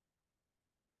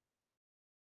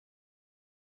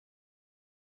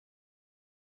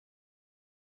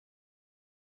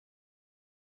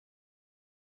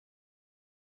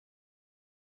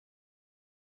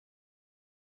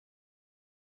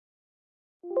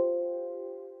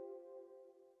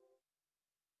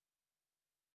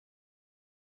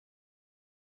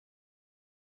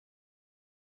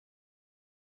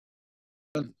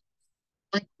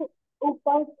 Un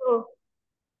caso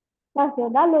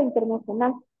nacional o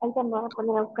internacional. Ahorita me voy a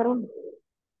poner a buscar uno.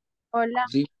 Hola.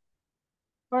 Sí,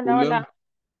 Hola, hola. hola.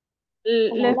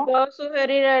 Hola, Les hola. puedo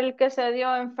sugerir el que se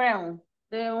dio en Freun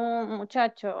de un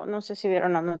muchacho, no sé si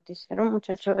vieron la noticia, era un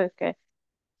muchacho de que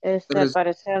al Res-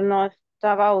 parecer no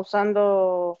estaba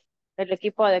usando el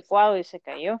equipo adecuado y se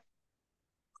cayó.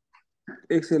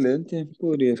 Excelente,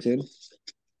 podría ser.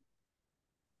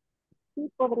 Sí,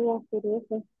 podría ser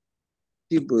ese.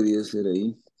 Sí, podría ser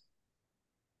ahí.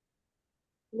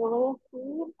 Le voy a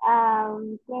escribir a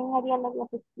quién haría la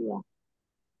diapositiva.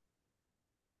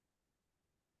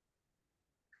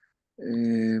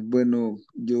 Bueno,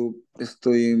 yo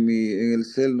estoy en el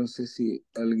cel, no sé si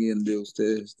alguien de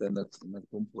ustedes está en la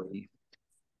compu ahí.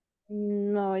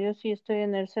 No, yo sí estoy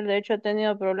en el cel, de hecho he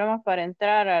tenido problemas para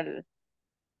entrar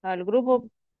al grupo.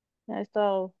 He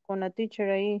estado con la teacher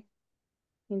ahí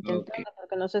Ok, intentando,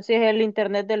 porque no sé si es el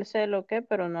internet del cel o qué,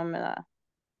 pero no me da.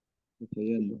 está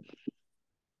fallando.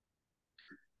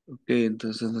 Ok,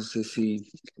 entonces no sé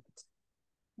si...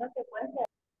 Una secuencia.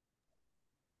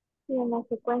 Sí, una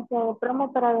secuencia de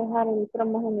promo para dejar el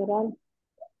promo general.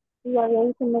 Y de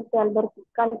ahí se mete al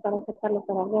vertical para sacarlo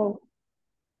para arriba.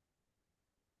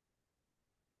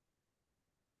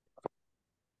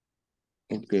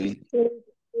 Ok,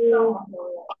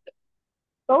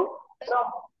 Todo,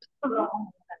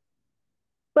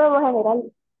 todo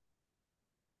general.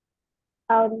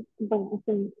 Ahorita, bueno,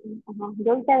 sí, ajá.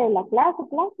 Yo ahorita de la clase,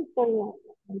 estoy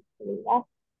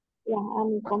a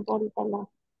mi compa ahorita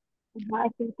ajá,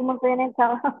 así como estoy en el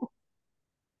trabajo,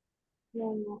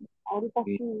 no, no, ahorita ok.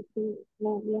 sí,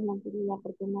 no, Dios no quería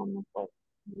porque no puedo.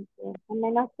 A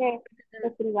menos que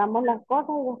escribamos las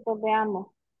cosas y después veamos.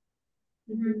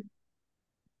 Ujú.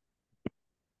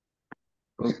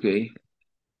 Ok.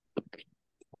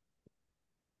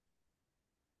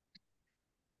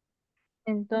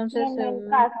 Entonces, Tiene el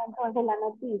caso entonces la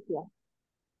noticia,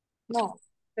 no,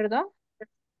 ¿perdón?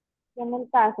 tiene el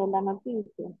caso la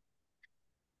noticia,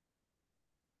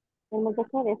 el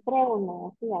muchacho de Freo me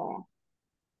decía, ¿verdad?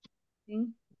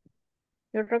 Sí.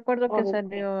 Yo recuerdo O que de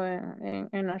salió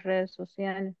en las redes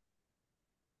sociales.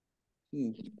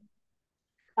 Sí.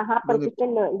 ajá, Bueno, porque es que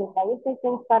el detalle es que hay que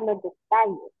buscar los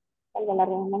detalles, salga la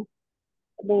reunión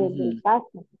del ujú.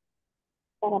 caso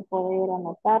para poder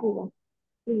anotarlo.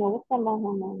 Si no buscamos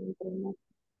en internet.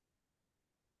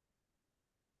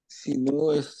 Si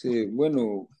no,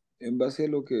 bueno, en base a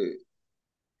lo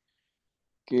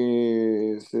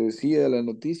que se decía de la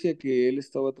noticia, que él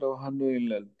estaba trabajando en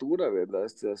la altura, ¿verdad?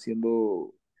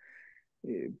 Haciendo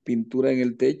pintura en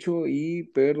el techo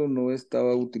pero no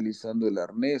estaba utilizando el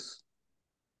arnés,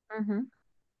 Ujú,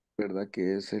 ¿verdad?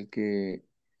 Que es el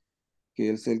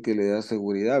que le da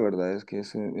seguridad, ¿verdad? Es que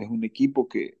es un equipo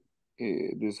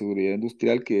de seguridad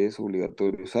industrial que es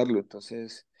obligatorio usarlo.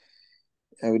 Entonces,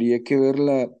 habría que ver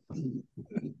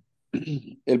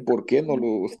el por qué no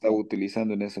lo estaba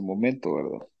utilizando en ese momento,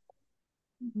 ¿verdad?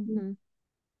 ujú.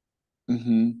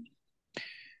 Ujú.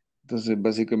 Entonces,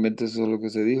 básicamente eso es lo que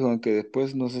se dijo, aunque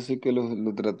después no sé si que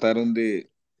lo trataron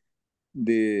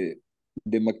de,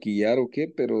 de maquillar o qué,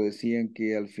 pero decían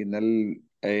que al final,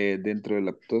 dentro de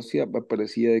la autopsia,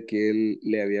 parecía de que él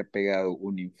le había pegado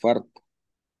un infarto.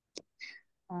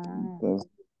 Ah, Entonces,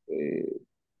 eh,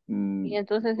 mm, y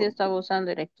entonces sí estaba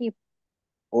usando el equipo.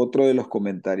 otro de los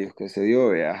comentarios que se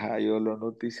dio, ajá, yo la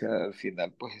noticia al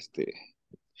final, pues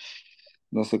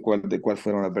no sé cuál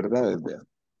fueron las verdades, vea.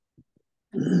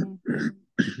 Sí,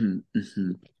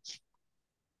 Ujú.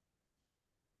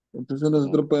 Entonces sí.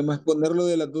 nosotros podemos exponerlo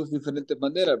de las dos diferentes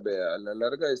maneras, vea, a la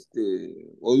larga,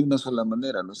 o de una sola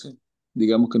manera, no sé.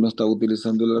 Digamos que no estaba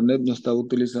utilizando la net, no estaba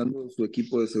utilizando su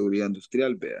equipo de seguridad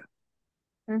industrial, vea.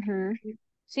 Ujú.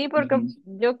 Sí, porque Ujú.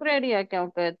 yo creería que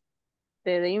aunque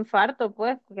te dé infarto,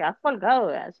 pues, que has colgado,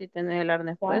 ¿verdad? Si tenés el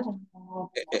arnés puesto.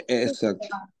 Exacto,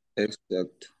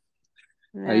 exacto.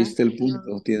 Ahí ¿Verdad? está el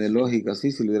punto, tiene lógica,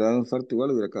 sí, si le hubiera dado infarto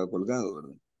igual hubiera quedado colgado,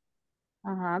 ¿verdad?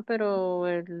 Ajá, pero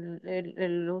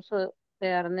el uso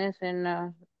de arnés en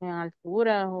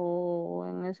alturas o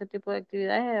en ese tipo de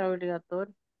actividades era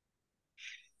obligatorio.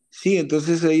 Sí,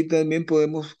 entonces ahí también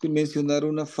podemos mencionar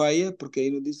una falla, porque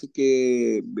ahí nos dice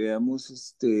que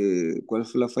veamos cuál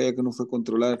fue la falla que no fue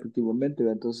controlada efectivamente,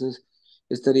 ¿verdad? Entonces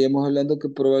estaríamos hablando que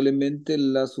probablemente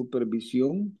la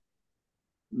supervisión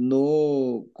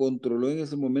no controló en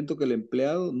ese momento que el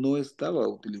empleado no estaba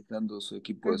utilizando su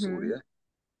equipo de Ujú. seguridad,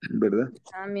 ¿verdad?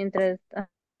 Ah, mientras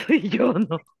y yo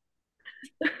no.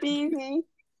 Sí, sí.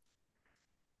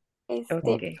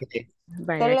 Ok,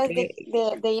 vaya Solo es que...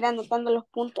 de ir anotando los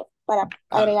puntos para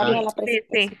agregarlos a Ajá. la Sí,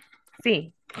 sí, presentación.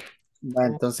 sí. Va,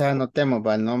 entonces anotemos,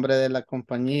 va, el nombre de la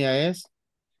compañía es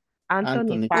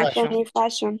Anthony Anthony Fashion. Fashion. Anthony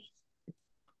Fashion.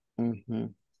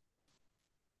 Ujú.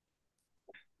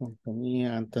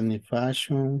 Compañía Anthony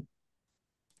Fashion,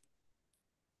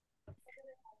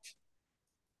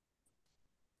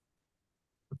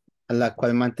 a la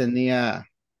cual mantenía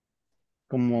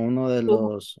como uno de Sus,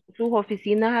 los, sus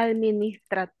oficinas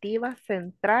administrativas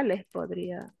centrales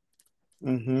podría.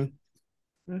 ujú,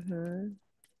 Ujú.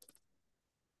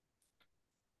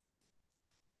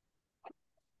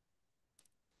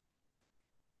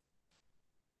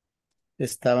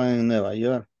 estaban en Nueva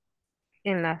York.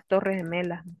 En las Torres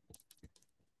Gemelas.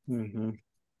 Ujú.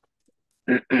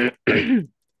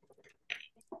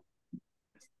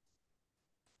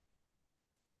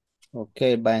 Ok,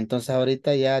 va, entonces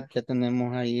ahorita ya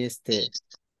tenemos ahí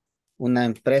una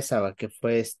empresa va, que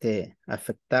fue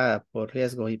afectada por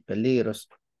riesgos y peligros.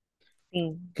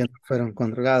 Sí. que no fueron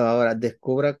controlados. Ahora,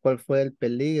 descubra cuál fue el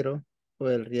peligro o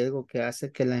el riesgo que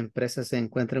hace que la empresa se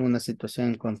encuentre en una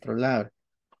situación incontrolable.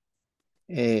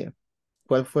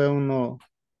 ¿Cuál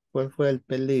cuál fue el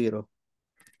peligro?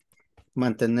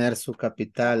 Mantener su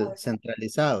capital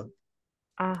centralizado,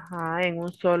 Ajá,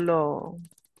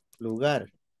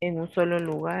 lugar. en un solo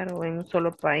lugar o en un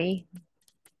solo país.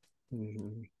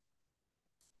 Ujú.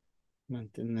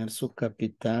 Mantener su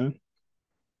capital.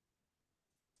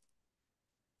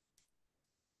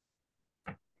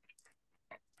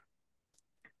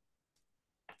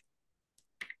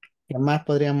 ¿Qué más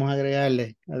podríamos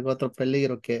agregarle? Algo otro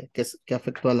peligro que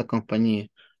afectó a la compañía.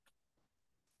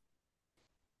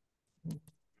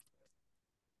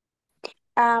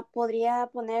 Podría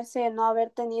ponerse no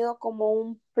haber tenido como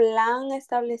un plan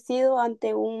establecido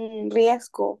ante un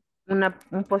riesgo.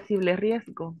 Un posible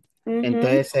riesgo. Ujú.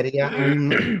 Entonces sería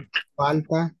una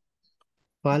falta,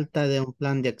 falta de un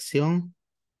plan de acción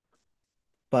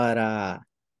para,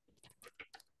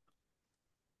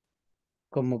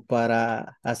 como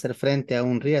para hacer frente a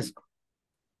un riesgo.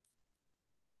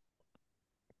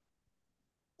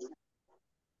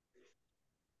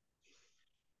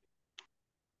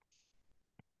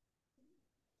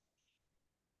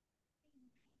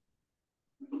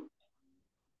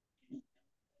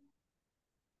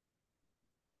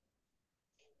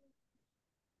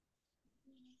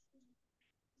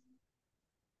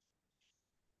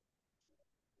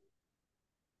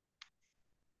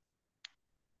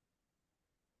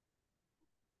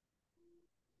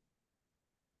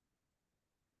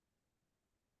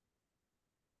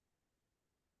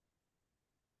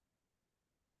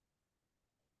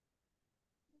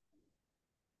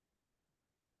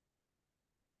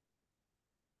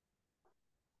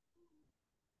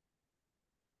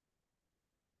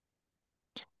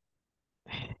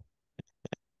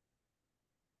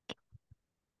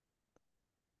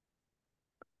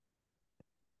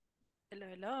 Hello,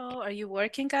 hello. Are you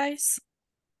working, guys?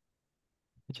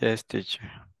 Yes, teacher.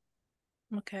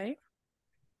 Okay.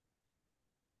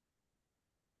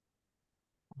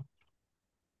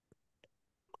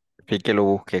 Vi que lo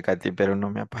busqué, Katy, pero no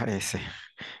me aparece.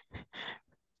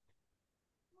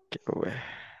 Quiero ver.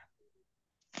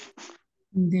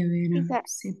 De veras, Esa-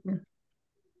 sí, pero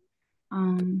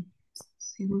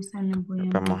si gusta le voy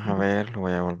a Vamos a enviar ver, lo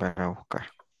voy a volver a buscar.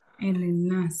 el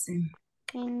enlace.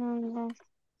 Inundación.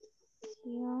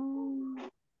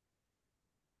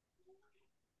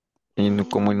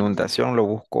 Como inundación lo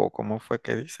busco, ¿cómo fue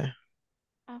que dice?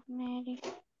 América.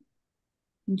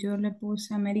 Yo le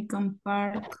puse American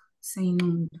Park se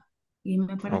inunda y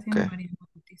me Ok. aparecen varias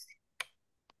noticias.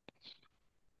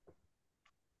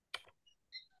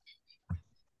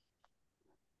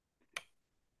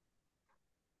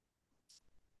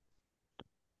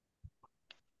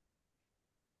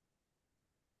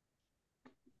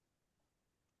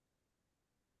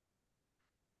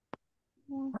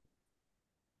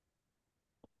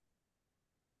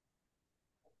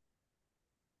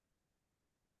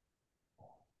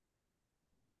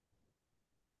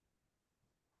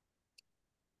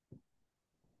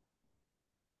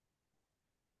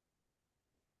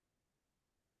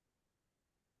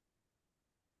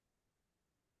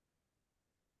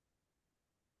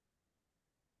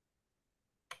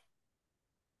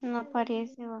 No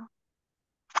aparece, va.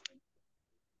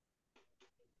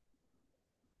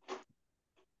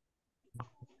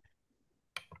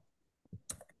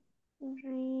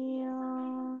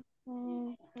 Río.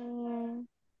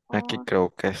 Aquí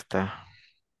creo que está.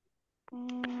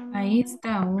 Ahí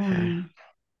está uno.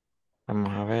 Vamos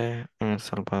a ver. En El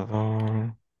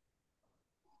Salvador.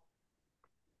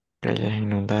 Calles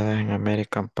inundadas en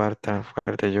American Park tras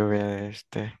fuerte lluvia de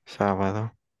este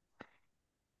sábado.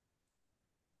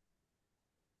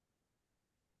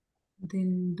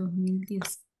 Del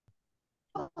 2010.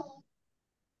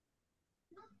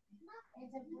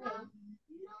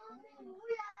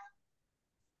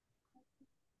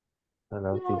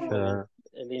 Hello, teacher.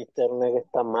 El internet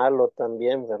está malo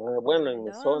también, ¿verdad? Bueno, en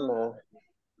mi Hello. zona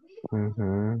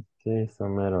Sí, está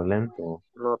mero lento.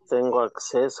 no tengo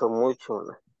acceso mucho.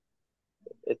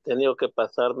 He tenido que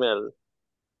pasarme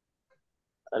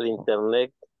al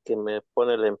internet que me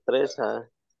pone la empresa.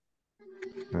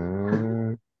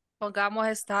 Mm. Pongamos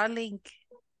Starlink.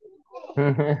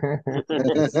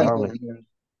 Starling.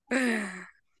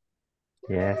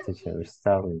 Yes, teacher,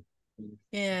 Starling.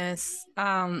 Yes.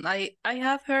 I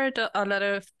have heard a lot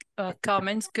of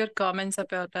comments, good comments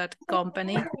about that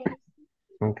company,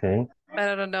 Okay. but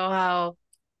I don't know how.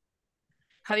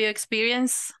 Have you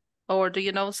experienced, or do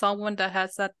you know someone that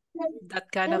has that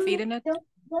kind of internet?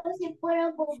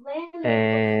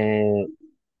 Eh,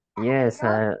 Yes,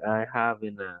 I have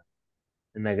in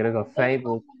a group of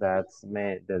Facebook that's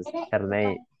her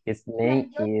name. His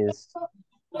name is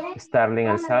Starling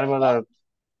El Salvador,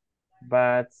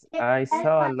 but I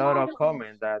saw a lot of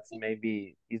comments that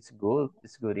maybe it's good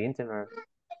internet,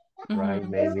 right?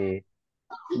 Maybe.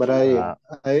 But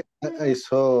I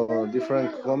saw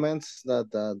different comments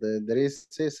that there is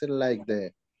like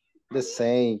the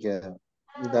same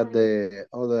that the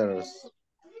other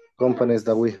companies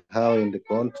that we have in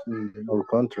in our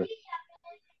country.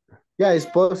 Yeah, it's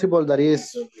possible that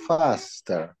it's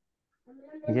faster,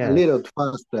 a Yes. little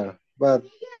faster, but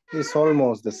it's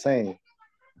almost the same.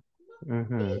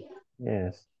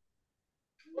 Yes.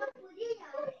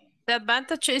 The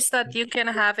advantage is that you can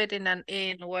have it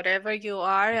in wherever you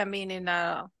are. I mean, in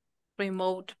a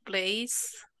remote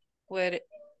place where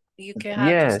you can have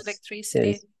this Yes. electricity.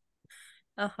 Yes.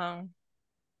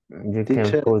 You can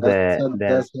Teacher, put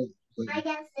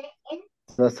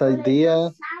that's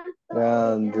idea,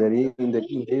 and there is in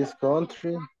this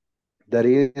country that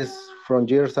is from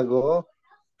years ago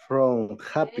from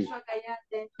Happy.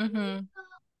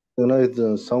 You know,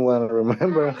 if someone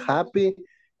remember Happy,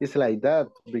 it's like that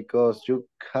because you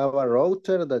have a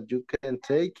router that you can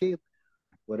take it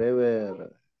wherever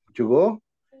you go,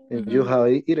 and you have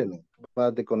internet.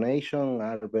 But the connection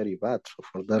are very bad. So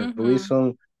for that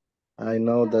reason, I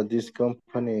know that this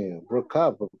company broke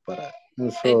up. But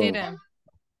and so They didn't.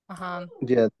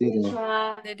 yeah, didn't.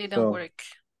 They didn't So, work.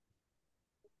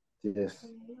 yes.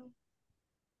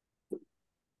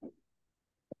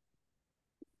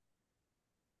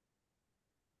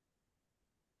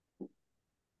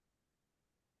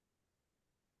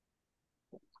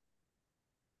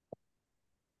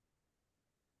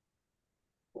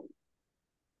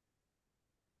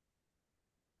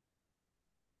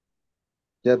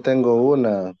 Ya tengo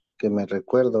una que me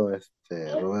recuerdo,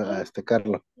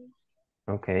 Carlos.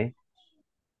 Okay.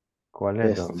 ¿Cuál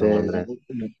es, don Andrés?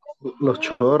 Los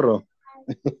chorros.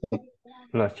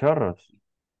 Los chorros.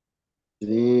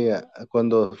 Sí,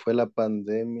 cuando fue la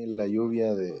pandemia, la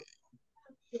lluvia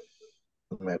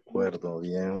no me acuerdo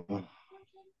bien.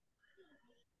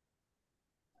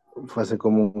 Fue hace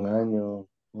como un año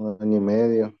y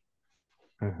medio.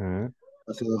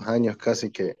 Hace 2 años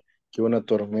casi que hubo una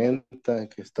tormenta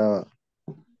que estaba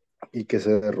y que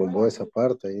se derrumbó esa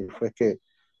parte. Y fue que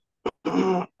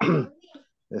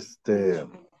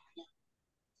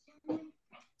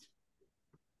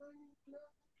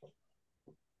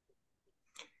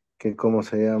que cómo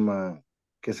se llama,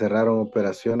 que cerraron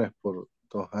operaciones por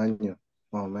 2 años,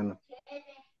 más o menos.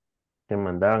 Que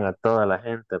mandaban a toda la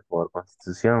gente por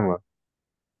constitución, ¿no?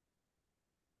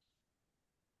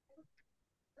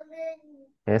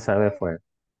 Esa vez fue.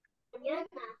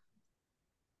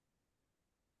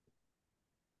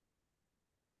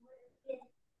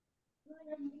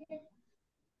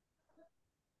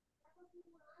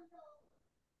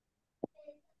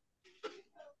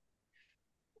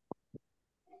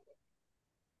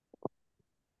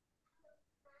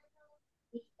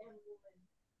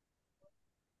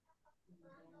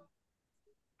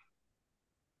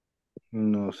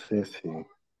 No sé si.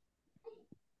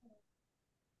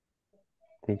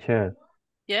 Teacher.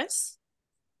 Yes.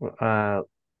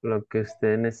 Lo que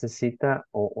usted necesita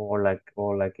o la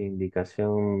que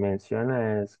indicación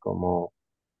menciona es como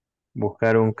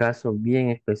buscar un caso bien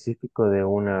específico de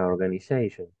una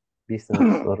organization,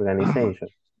 business organization.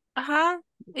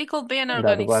 It could be an That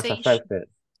was organization. affected.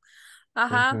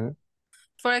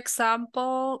 For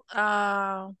example,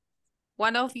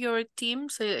 one of your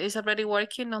teams is already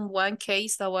working on one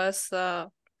case that was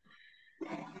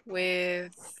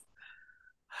with,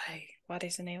 what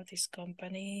is the name of this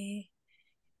company?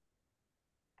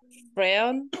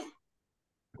 Freon.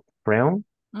 Freon?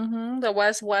 There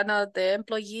was one of the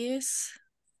employees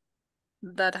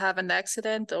that have an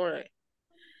accident or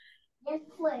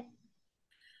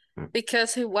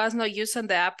because he was not using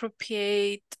the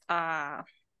appropriate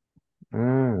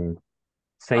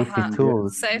safety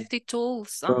tools. Safety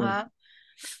tools.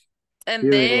 And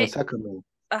Here they in Sacramento.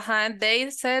 and they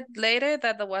said later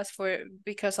that it was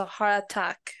because of heart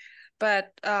attack.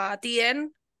 But at the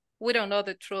end, we don't know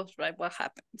the truth, right? What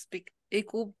happens? It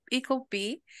could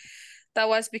be that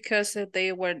was because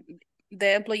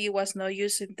the employee was not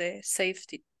using the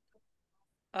safety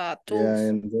tools. Yeah,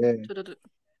 and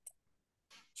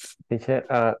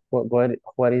Teacher,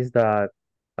 what is the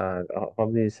how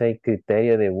do you say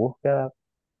criteria de búsqueda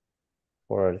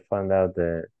for find out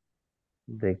the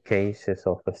cases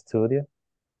of a study?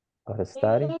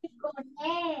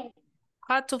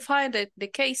 How to find the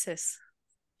cases?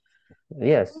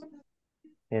 Yes,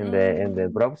 in the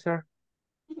browser.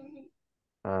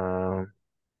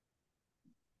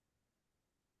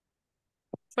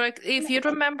 If you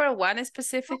remember one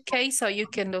specific case, so you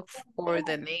can look for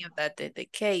the name of the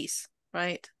case,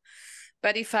 right?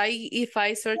 But if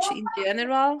I search in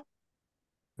general,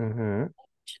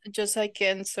 just I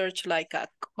can search like a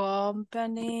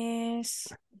companies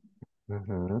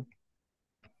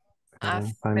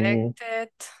Company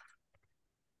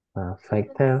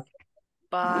affected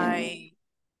by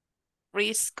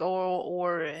risk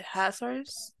or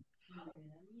hazards.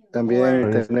 También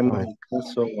Or, tenemos el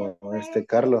caso,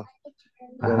 Carlos,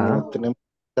 como tenemos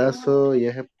el caso y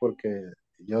es porque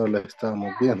yo lo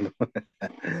estábamos viendo.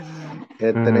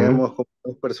 Tenemos como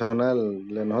un personal,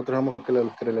 nosotros somos que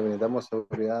le brindamos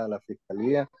seguridad a la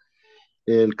fiscalía.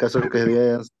 El caso que se dio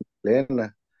en Santa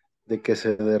Elena, de que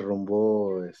se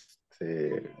derrumbó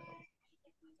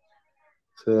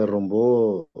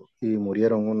y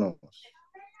murieron unos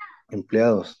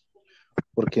empleados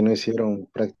porque no hicieron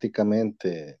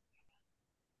prácticamente,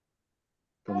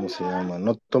 ¿cómo se llama?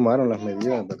 No tomaron las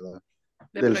medidas, ¿verdad?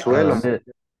 Del suelo.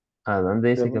 ¿A dónde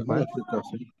dice que fue?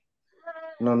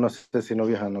 No sé si no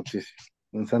viaja noticias.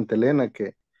 En Santa Elena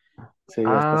que se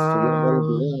hasta subieron varios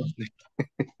videos.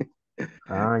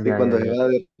 Sí, cuando se va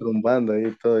derrumbando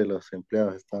ahí todo y los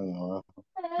empleados están abajo.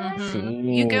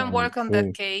 You can work on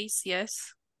that case,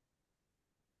 yes.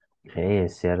 Sí,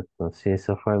 es cierto. Sí,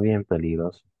 eso fue bien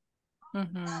peligroso. Sí.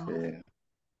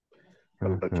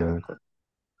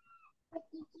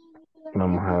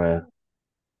 Vamos a ver.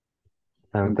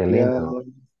 Santa Elena. Empleados.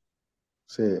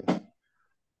 Sí.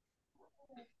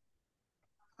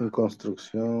 En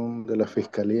construcción de la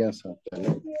Fiscalía en Santa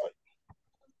Elena.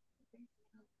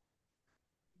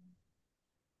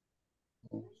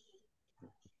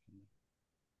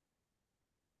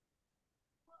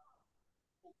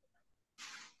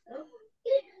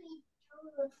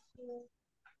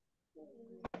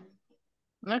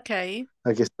 Okay.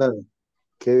 Aquí está.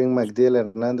 Kevin McDill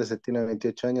Hernández tiene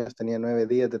 28 años, tenía 9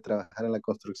 días de trabajar en la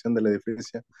construcción del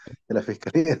edificio de la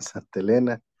Fiscalía en Santa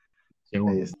Elena.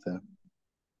 Ahí está.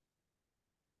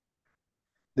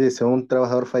 Dice, un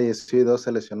trabajador falleció y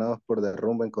 12 lesionados por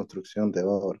derrumbe en construcción de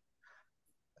obra.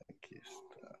 Aquí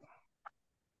está.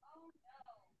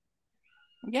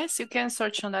 Yes, you can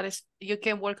search on that. You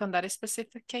can work on that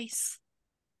specific case.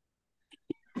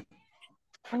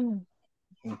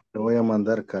 Te voy a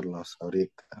mandar, Carlos,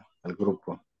 ahorita al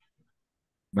grupo.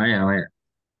 Vaya.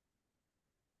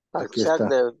 Aquí está.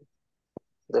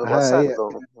 Del Ajá,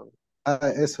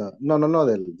 WhatsApp. Eso. No,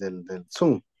 del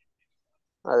Zoom.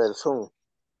 Del Zoom.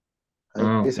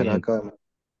 Ahí se los acabo de mandar.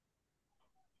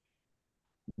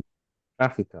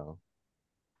 Gráfica.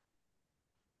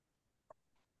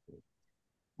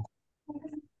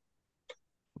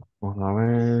 Vamos a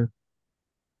ver.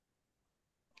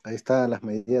 Ahí están las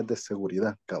medidas de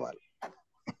seguridad, cabal.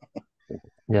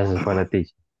 Ya se fue la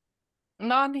teacher.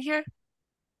 Not here.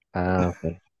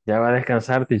 Ok. Ya va a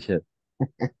descansar, teacher.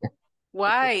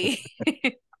 Why?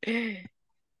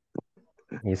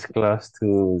 It's close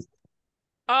to...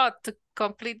 To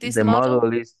complete this The model?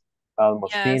 model is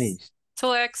almost finished.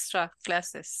 2 extra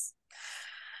classes.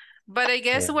 But I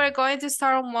guess we're going to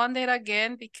start on Monday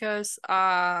again because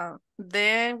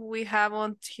then we have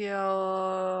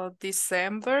until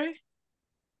December.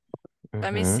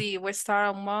 Let me see. We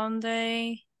start on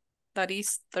Monday. That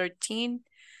is 13.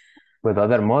 With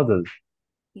other models.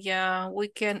 Yeah,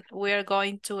 we are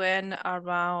going to end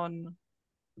around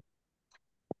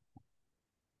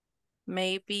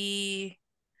maybe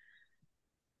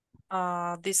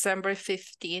December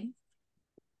 15.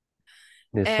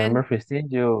 December 15,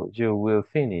 you will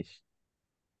finish.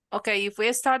 Okay, if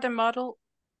we start the model,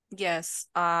 yes.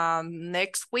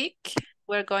 Next week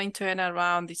we're going to end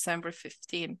around December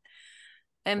 15.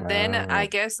 And then I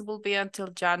guess it will be until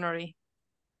January.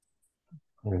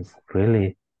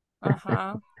 Really?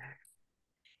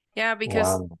 Yeah,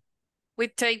 because we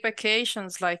take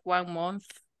vacations like 1 month.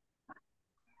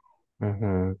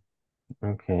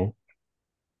 Okay.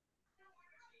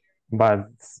 But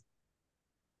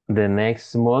the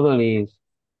next model is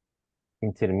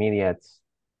intermediate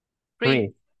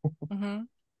 3.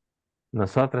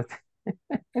 Nosotros.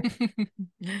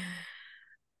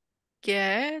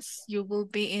 Yes, you will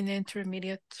be in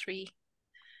intermediate 3.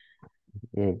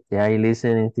 Yeah, I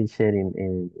listening teacher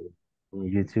in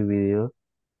YouTube video.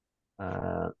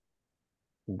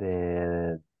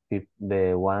 The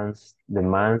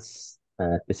months,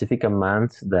 specific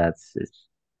months that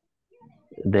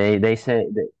they say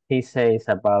that he says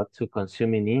about to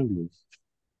consume in English.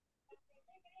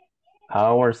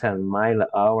 Hours and mile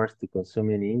hours to consume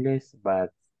in English,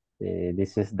 but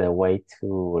this is the way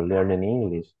to learn in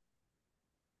English.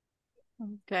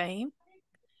 Okay.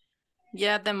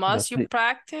 Yeah, the most you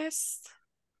practice,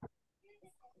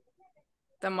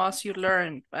 the most you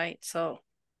learn, right? So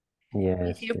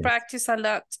Yes, if you yes. practice a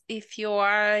lot, if you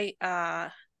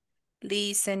are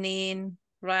listening,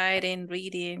 writing,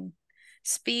 reading,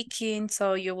 speaking,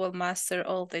 so you will master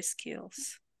all the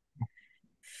skills.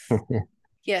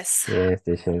 Yes. Yes,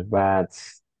 teacher, but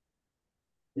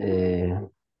the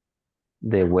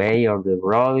way of the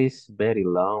road is very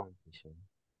long, teacher.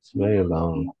 It's very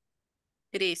long.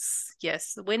 It is,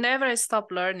 yes. We never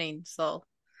stop learning, so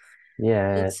you'll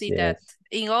Yes, see that yes.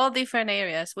 in all different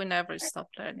areas, we never stop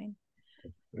learning.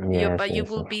 Yes, But you yes,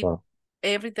 will of be, course.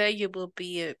 every day you will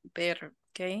be better,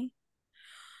 okay?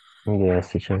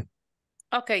 Yes, teacher.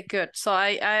 Okay, good. So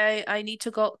I need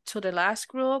to go to the last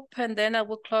group and then I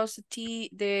will close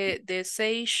the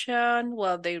session,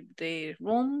 well, the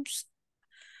rooms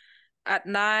at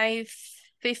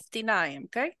 9:59,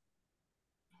 okay?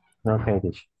 Okay,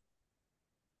 teacher.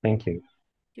 Thank you.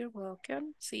 You're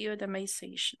welcome. See you in the main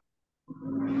session.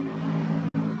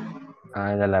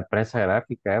 Ah, de la prensa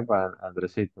gráfica, para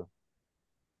Andresito.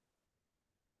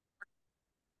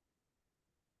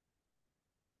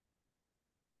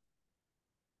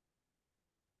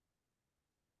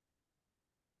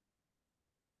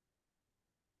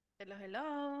 Hello,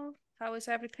 hello. How is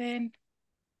everything?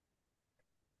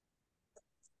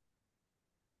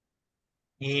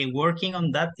 Working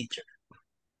on that, teacher.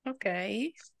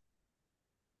 Okay.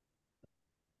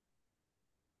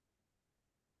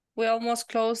 We almost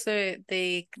close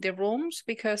the rooms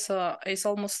because it's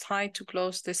almost time to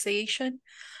close the session.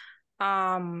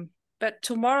 But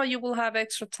tomorrow you will have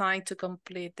extra time to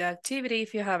complete the activity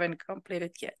if you haven't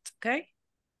completed yet, okay?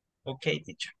 Okay,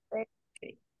 teacher.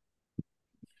 Okay.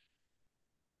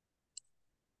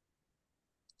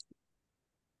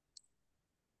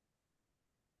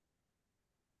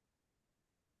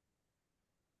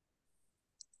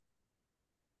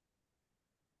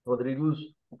 Rodrigo,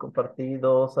 compartí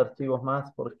dos archivos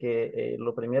más porque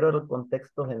lo primero era el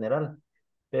contexto general,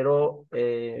 pero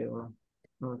que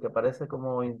aparece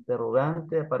como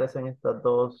interrogante, aparecen estas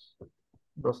dos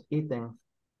ítems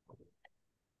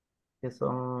que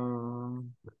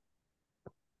son,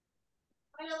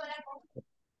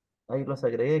 ahí los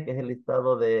agregué, que es el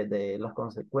listado de las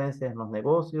consecuencias en los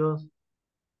negocios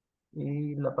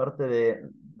y la parte de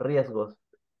riesgos.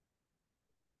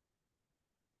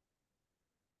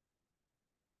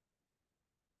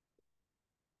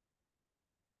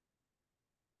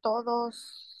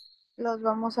 Todos los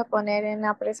vamos a poner en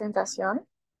la presentación.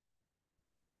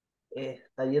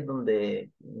 Ahí es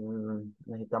donde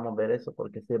necesitamos ver eso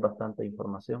porque sí es bastante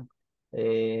información.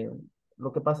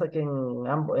 Lo que pasa es que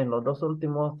en los dos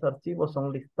últimos archivos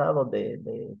son listados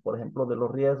por ejemplo, de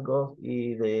los riesgos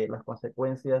y de las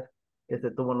consecuencias que se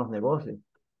tuvo en los negocios.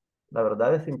 La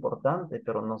verdad es importante,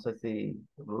 pero no sé si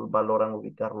valoran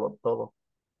ubicarlo todo.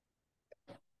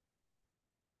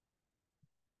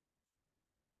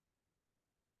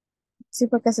 Sí,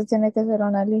 porque se tiene que hacer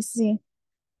análisis. Sí.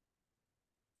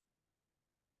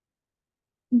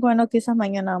 Bueno, quizás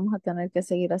mañana vamos a tener que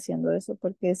seguir haciendo eso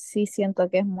porque sí siento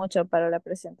que es mucho para la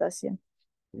presentación.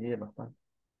 Sí, es bastante.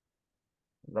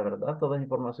 La verdad, toda es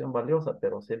información valiosa,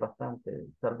 pero sí es bastante.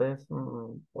 Tal vez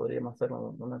podríamos hacer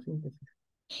una síntesis.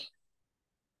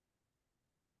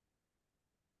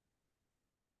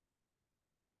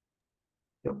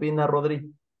 ¿Qué opina,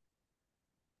 Rodri?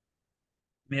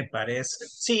 Me parece.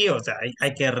 Sí, o sea,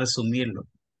 hay que resumirlo.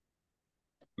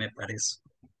 Me parece.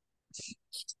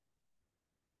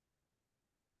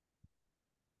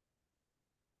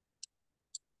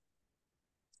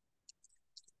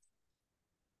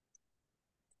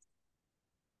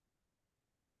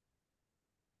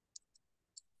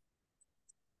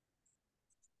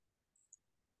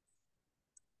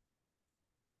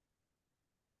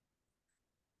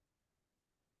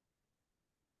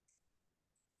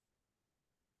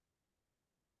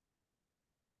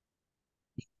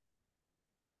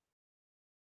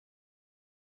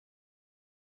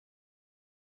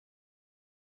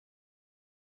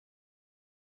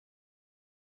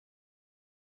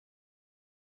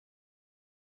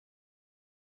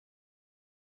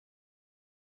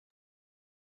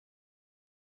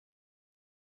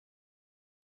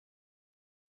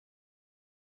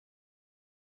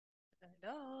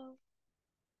 Hello.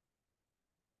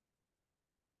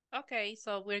 Okay,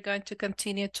 so we're going to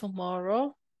continue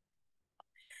tomorrow.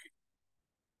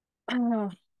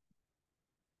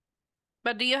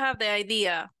 But do you have the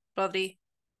idea, Rodri?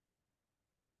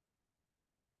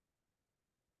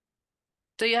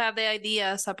 Do you have the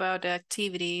ideas about the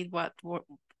activity? What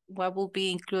will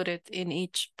be included in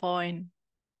each point?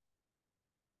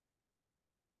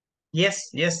 Yes,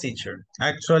 teacher.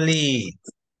 Actually,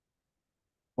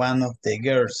 one of the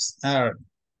girls are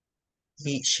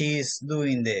she's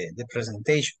doing the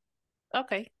presentation.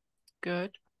 Okay,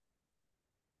 good.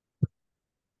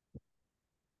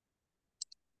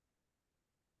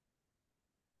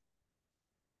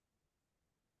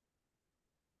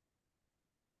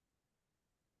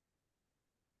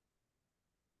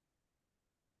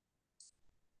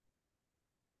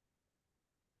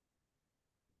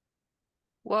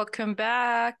 Welcome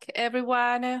back,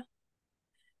 everyone.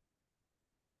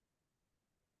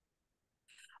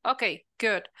 Okay,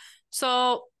 good.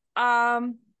 So, I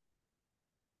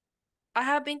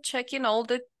have been checking all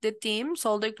the teams,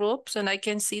 all the groups, and I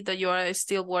can see that you are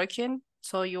still working.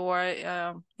 So you are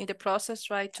in the process,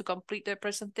 right, to complete the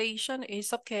presentation.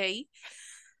 It's okay.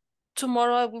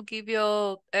 Tomorrow I will give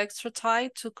you extra time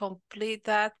to complete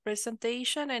that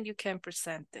presentation and you can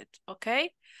present it,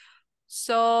 okay?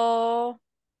 So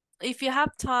if you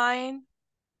have time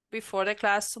before the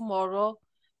class tomorrow,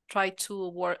 try to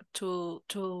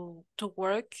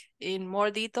work in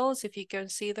more details if you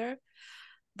consider.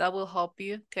 That will help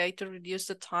you, okay, to reduce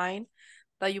the time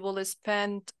that you will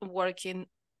spend working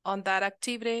on that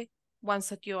activity once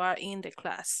that you are in the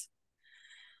class.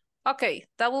 Okay,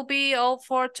 that will be all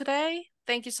for today.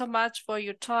 Thank you so much for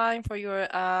your time, for your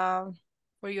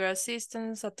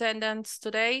assistance, attendance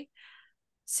today.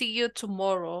 See you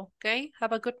tomorrow, okay?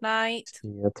 Have a good night. See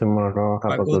you tomorrow.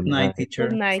 Have a good night. Teacher.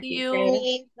 Good night, See teacher.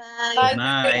 you. Bye. Good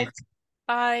night.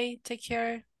 Bye. Take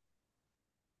care.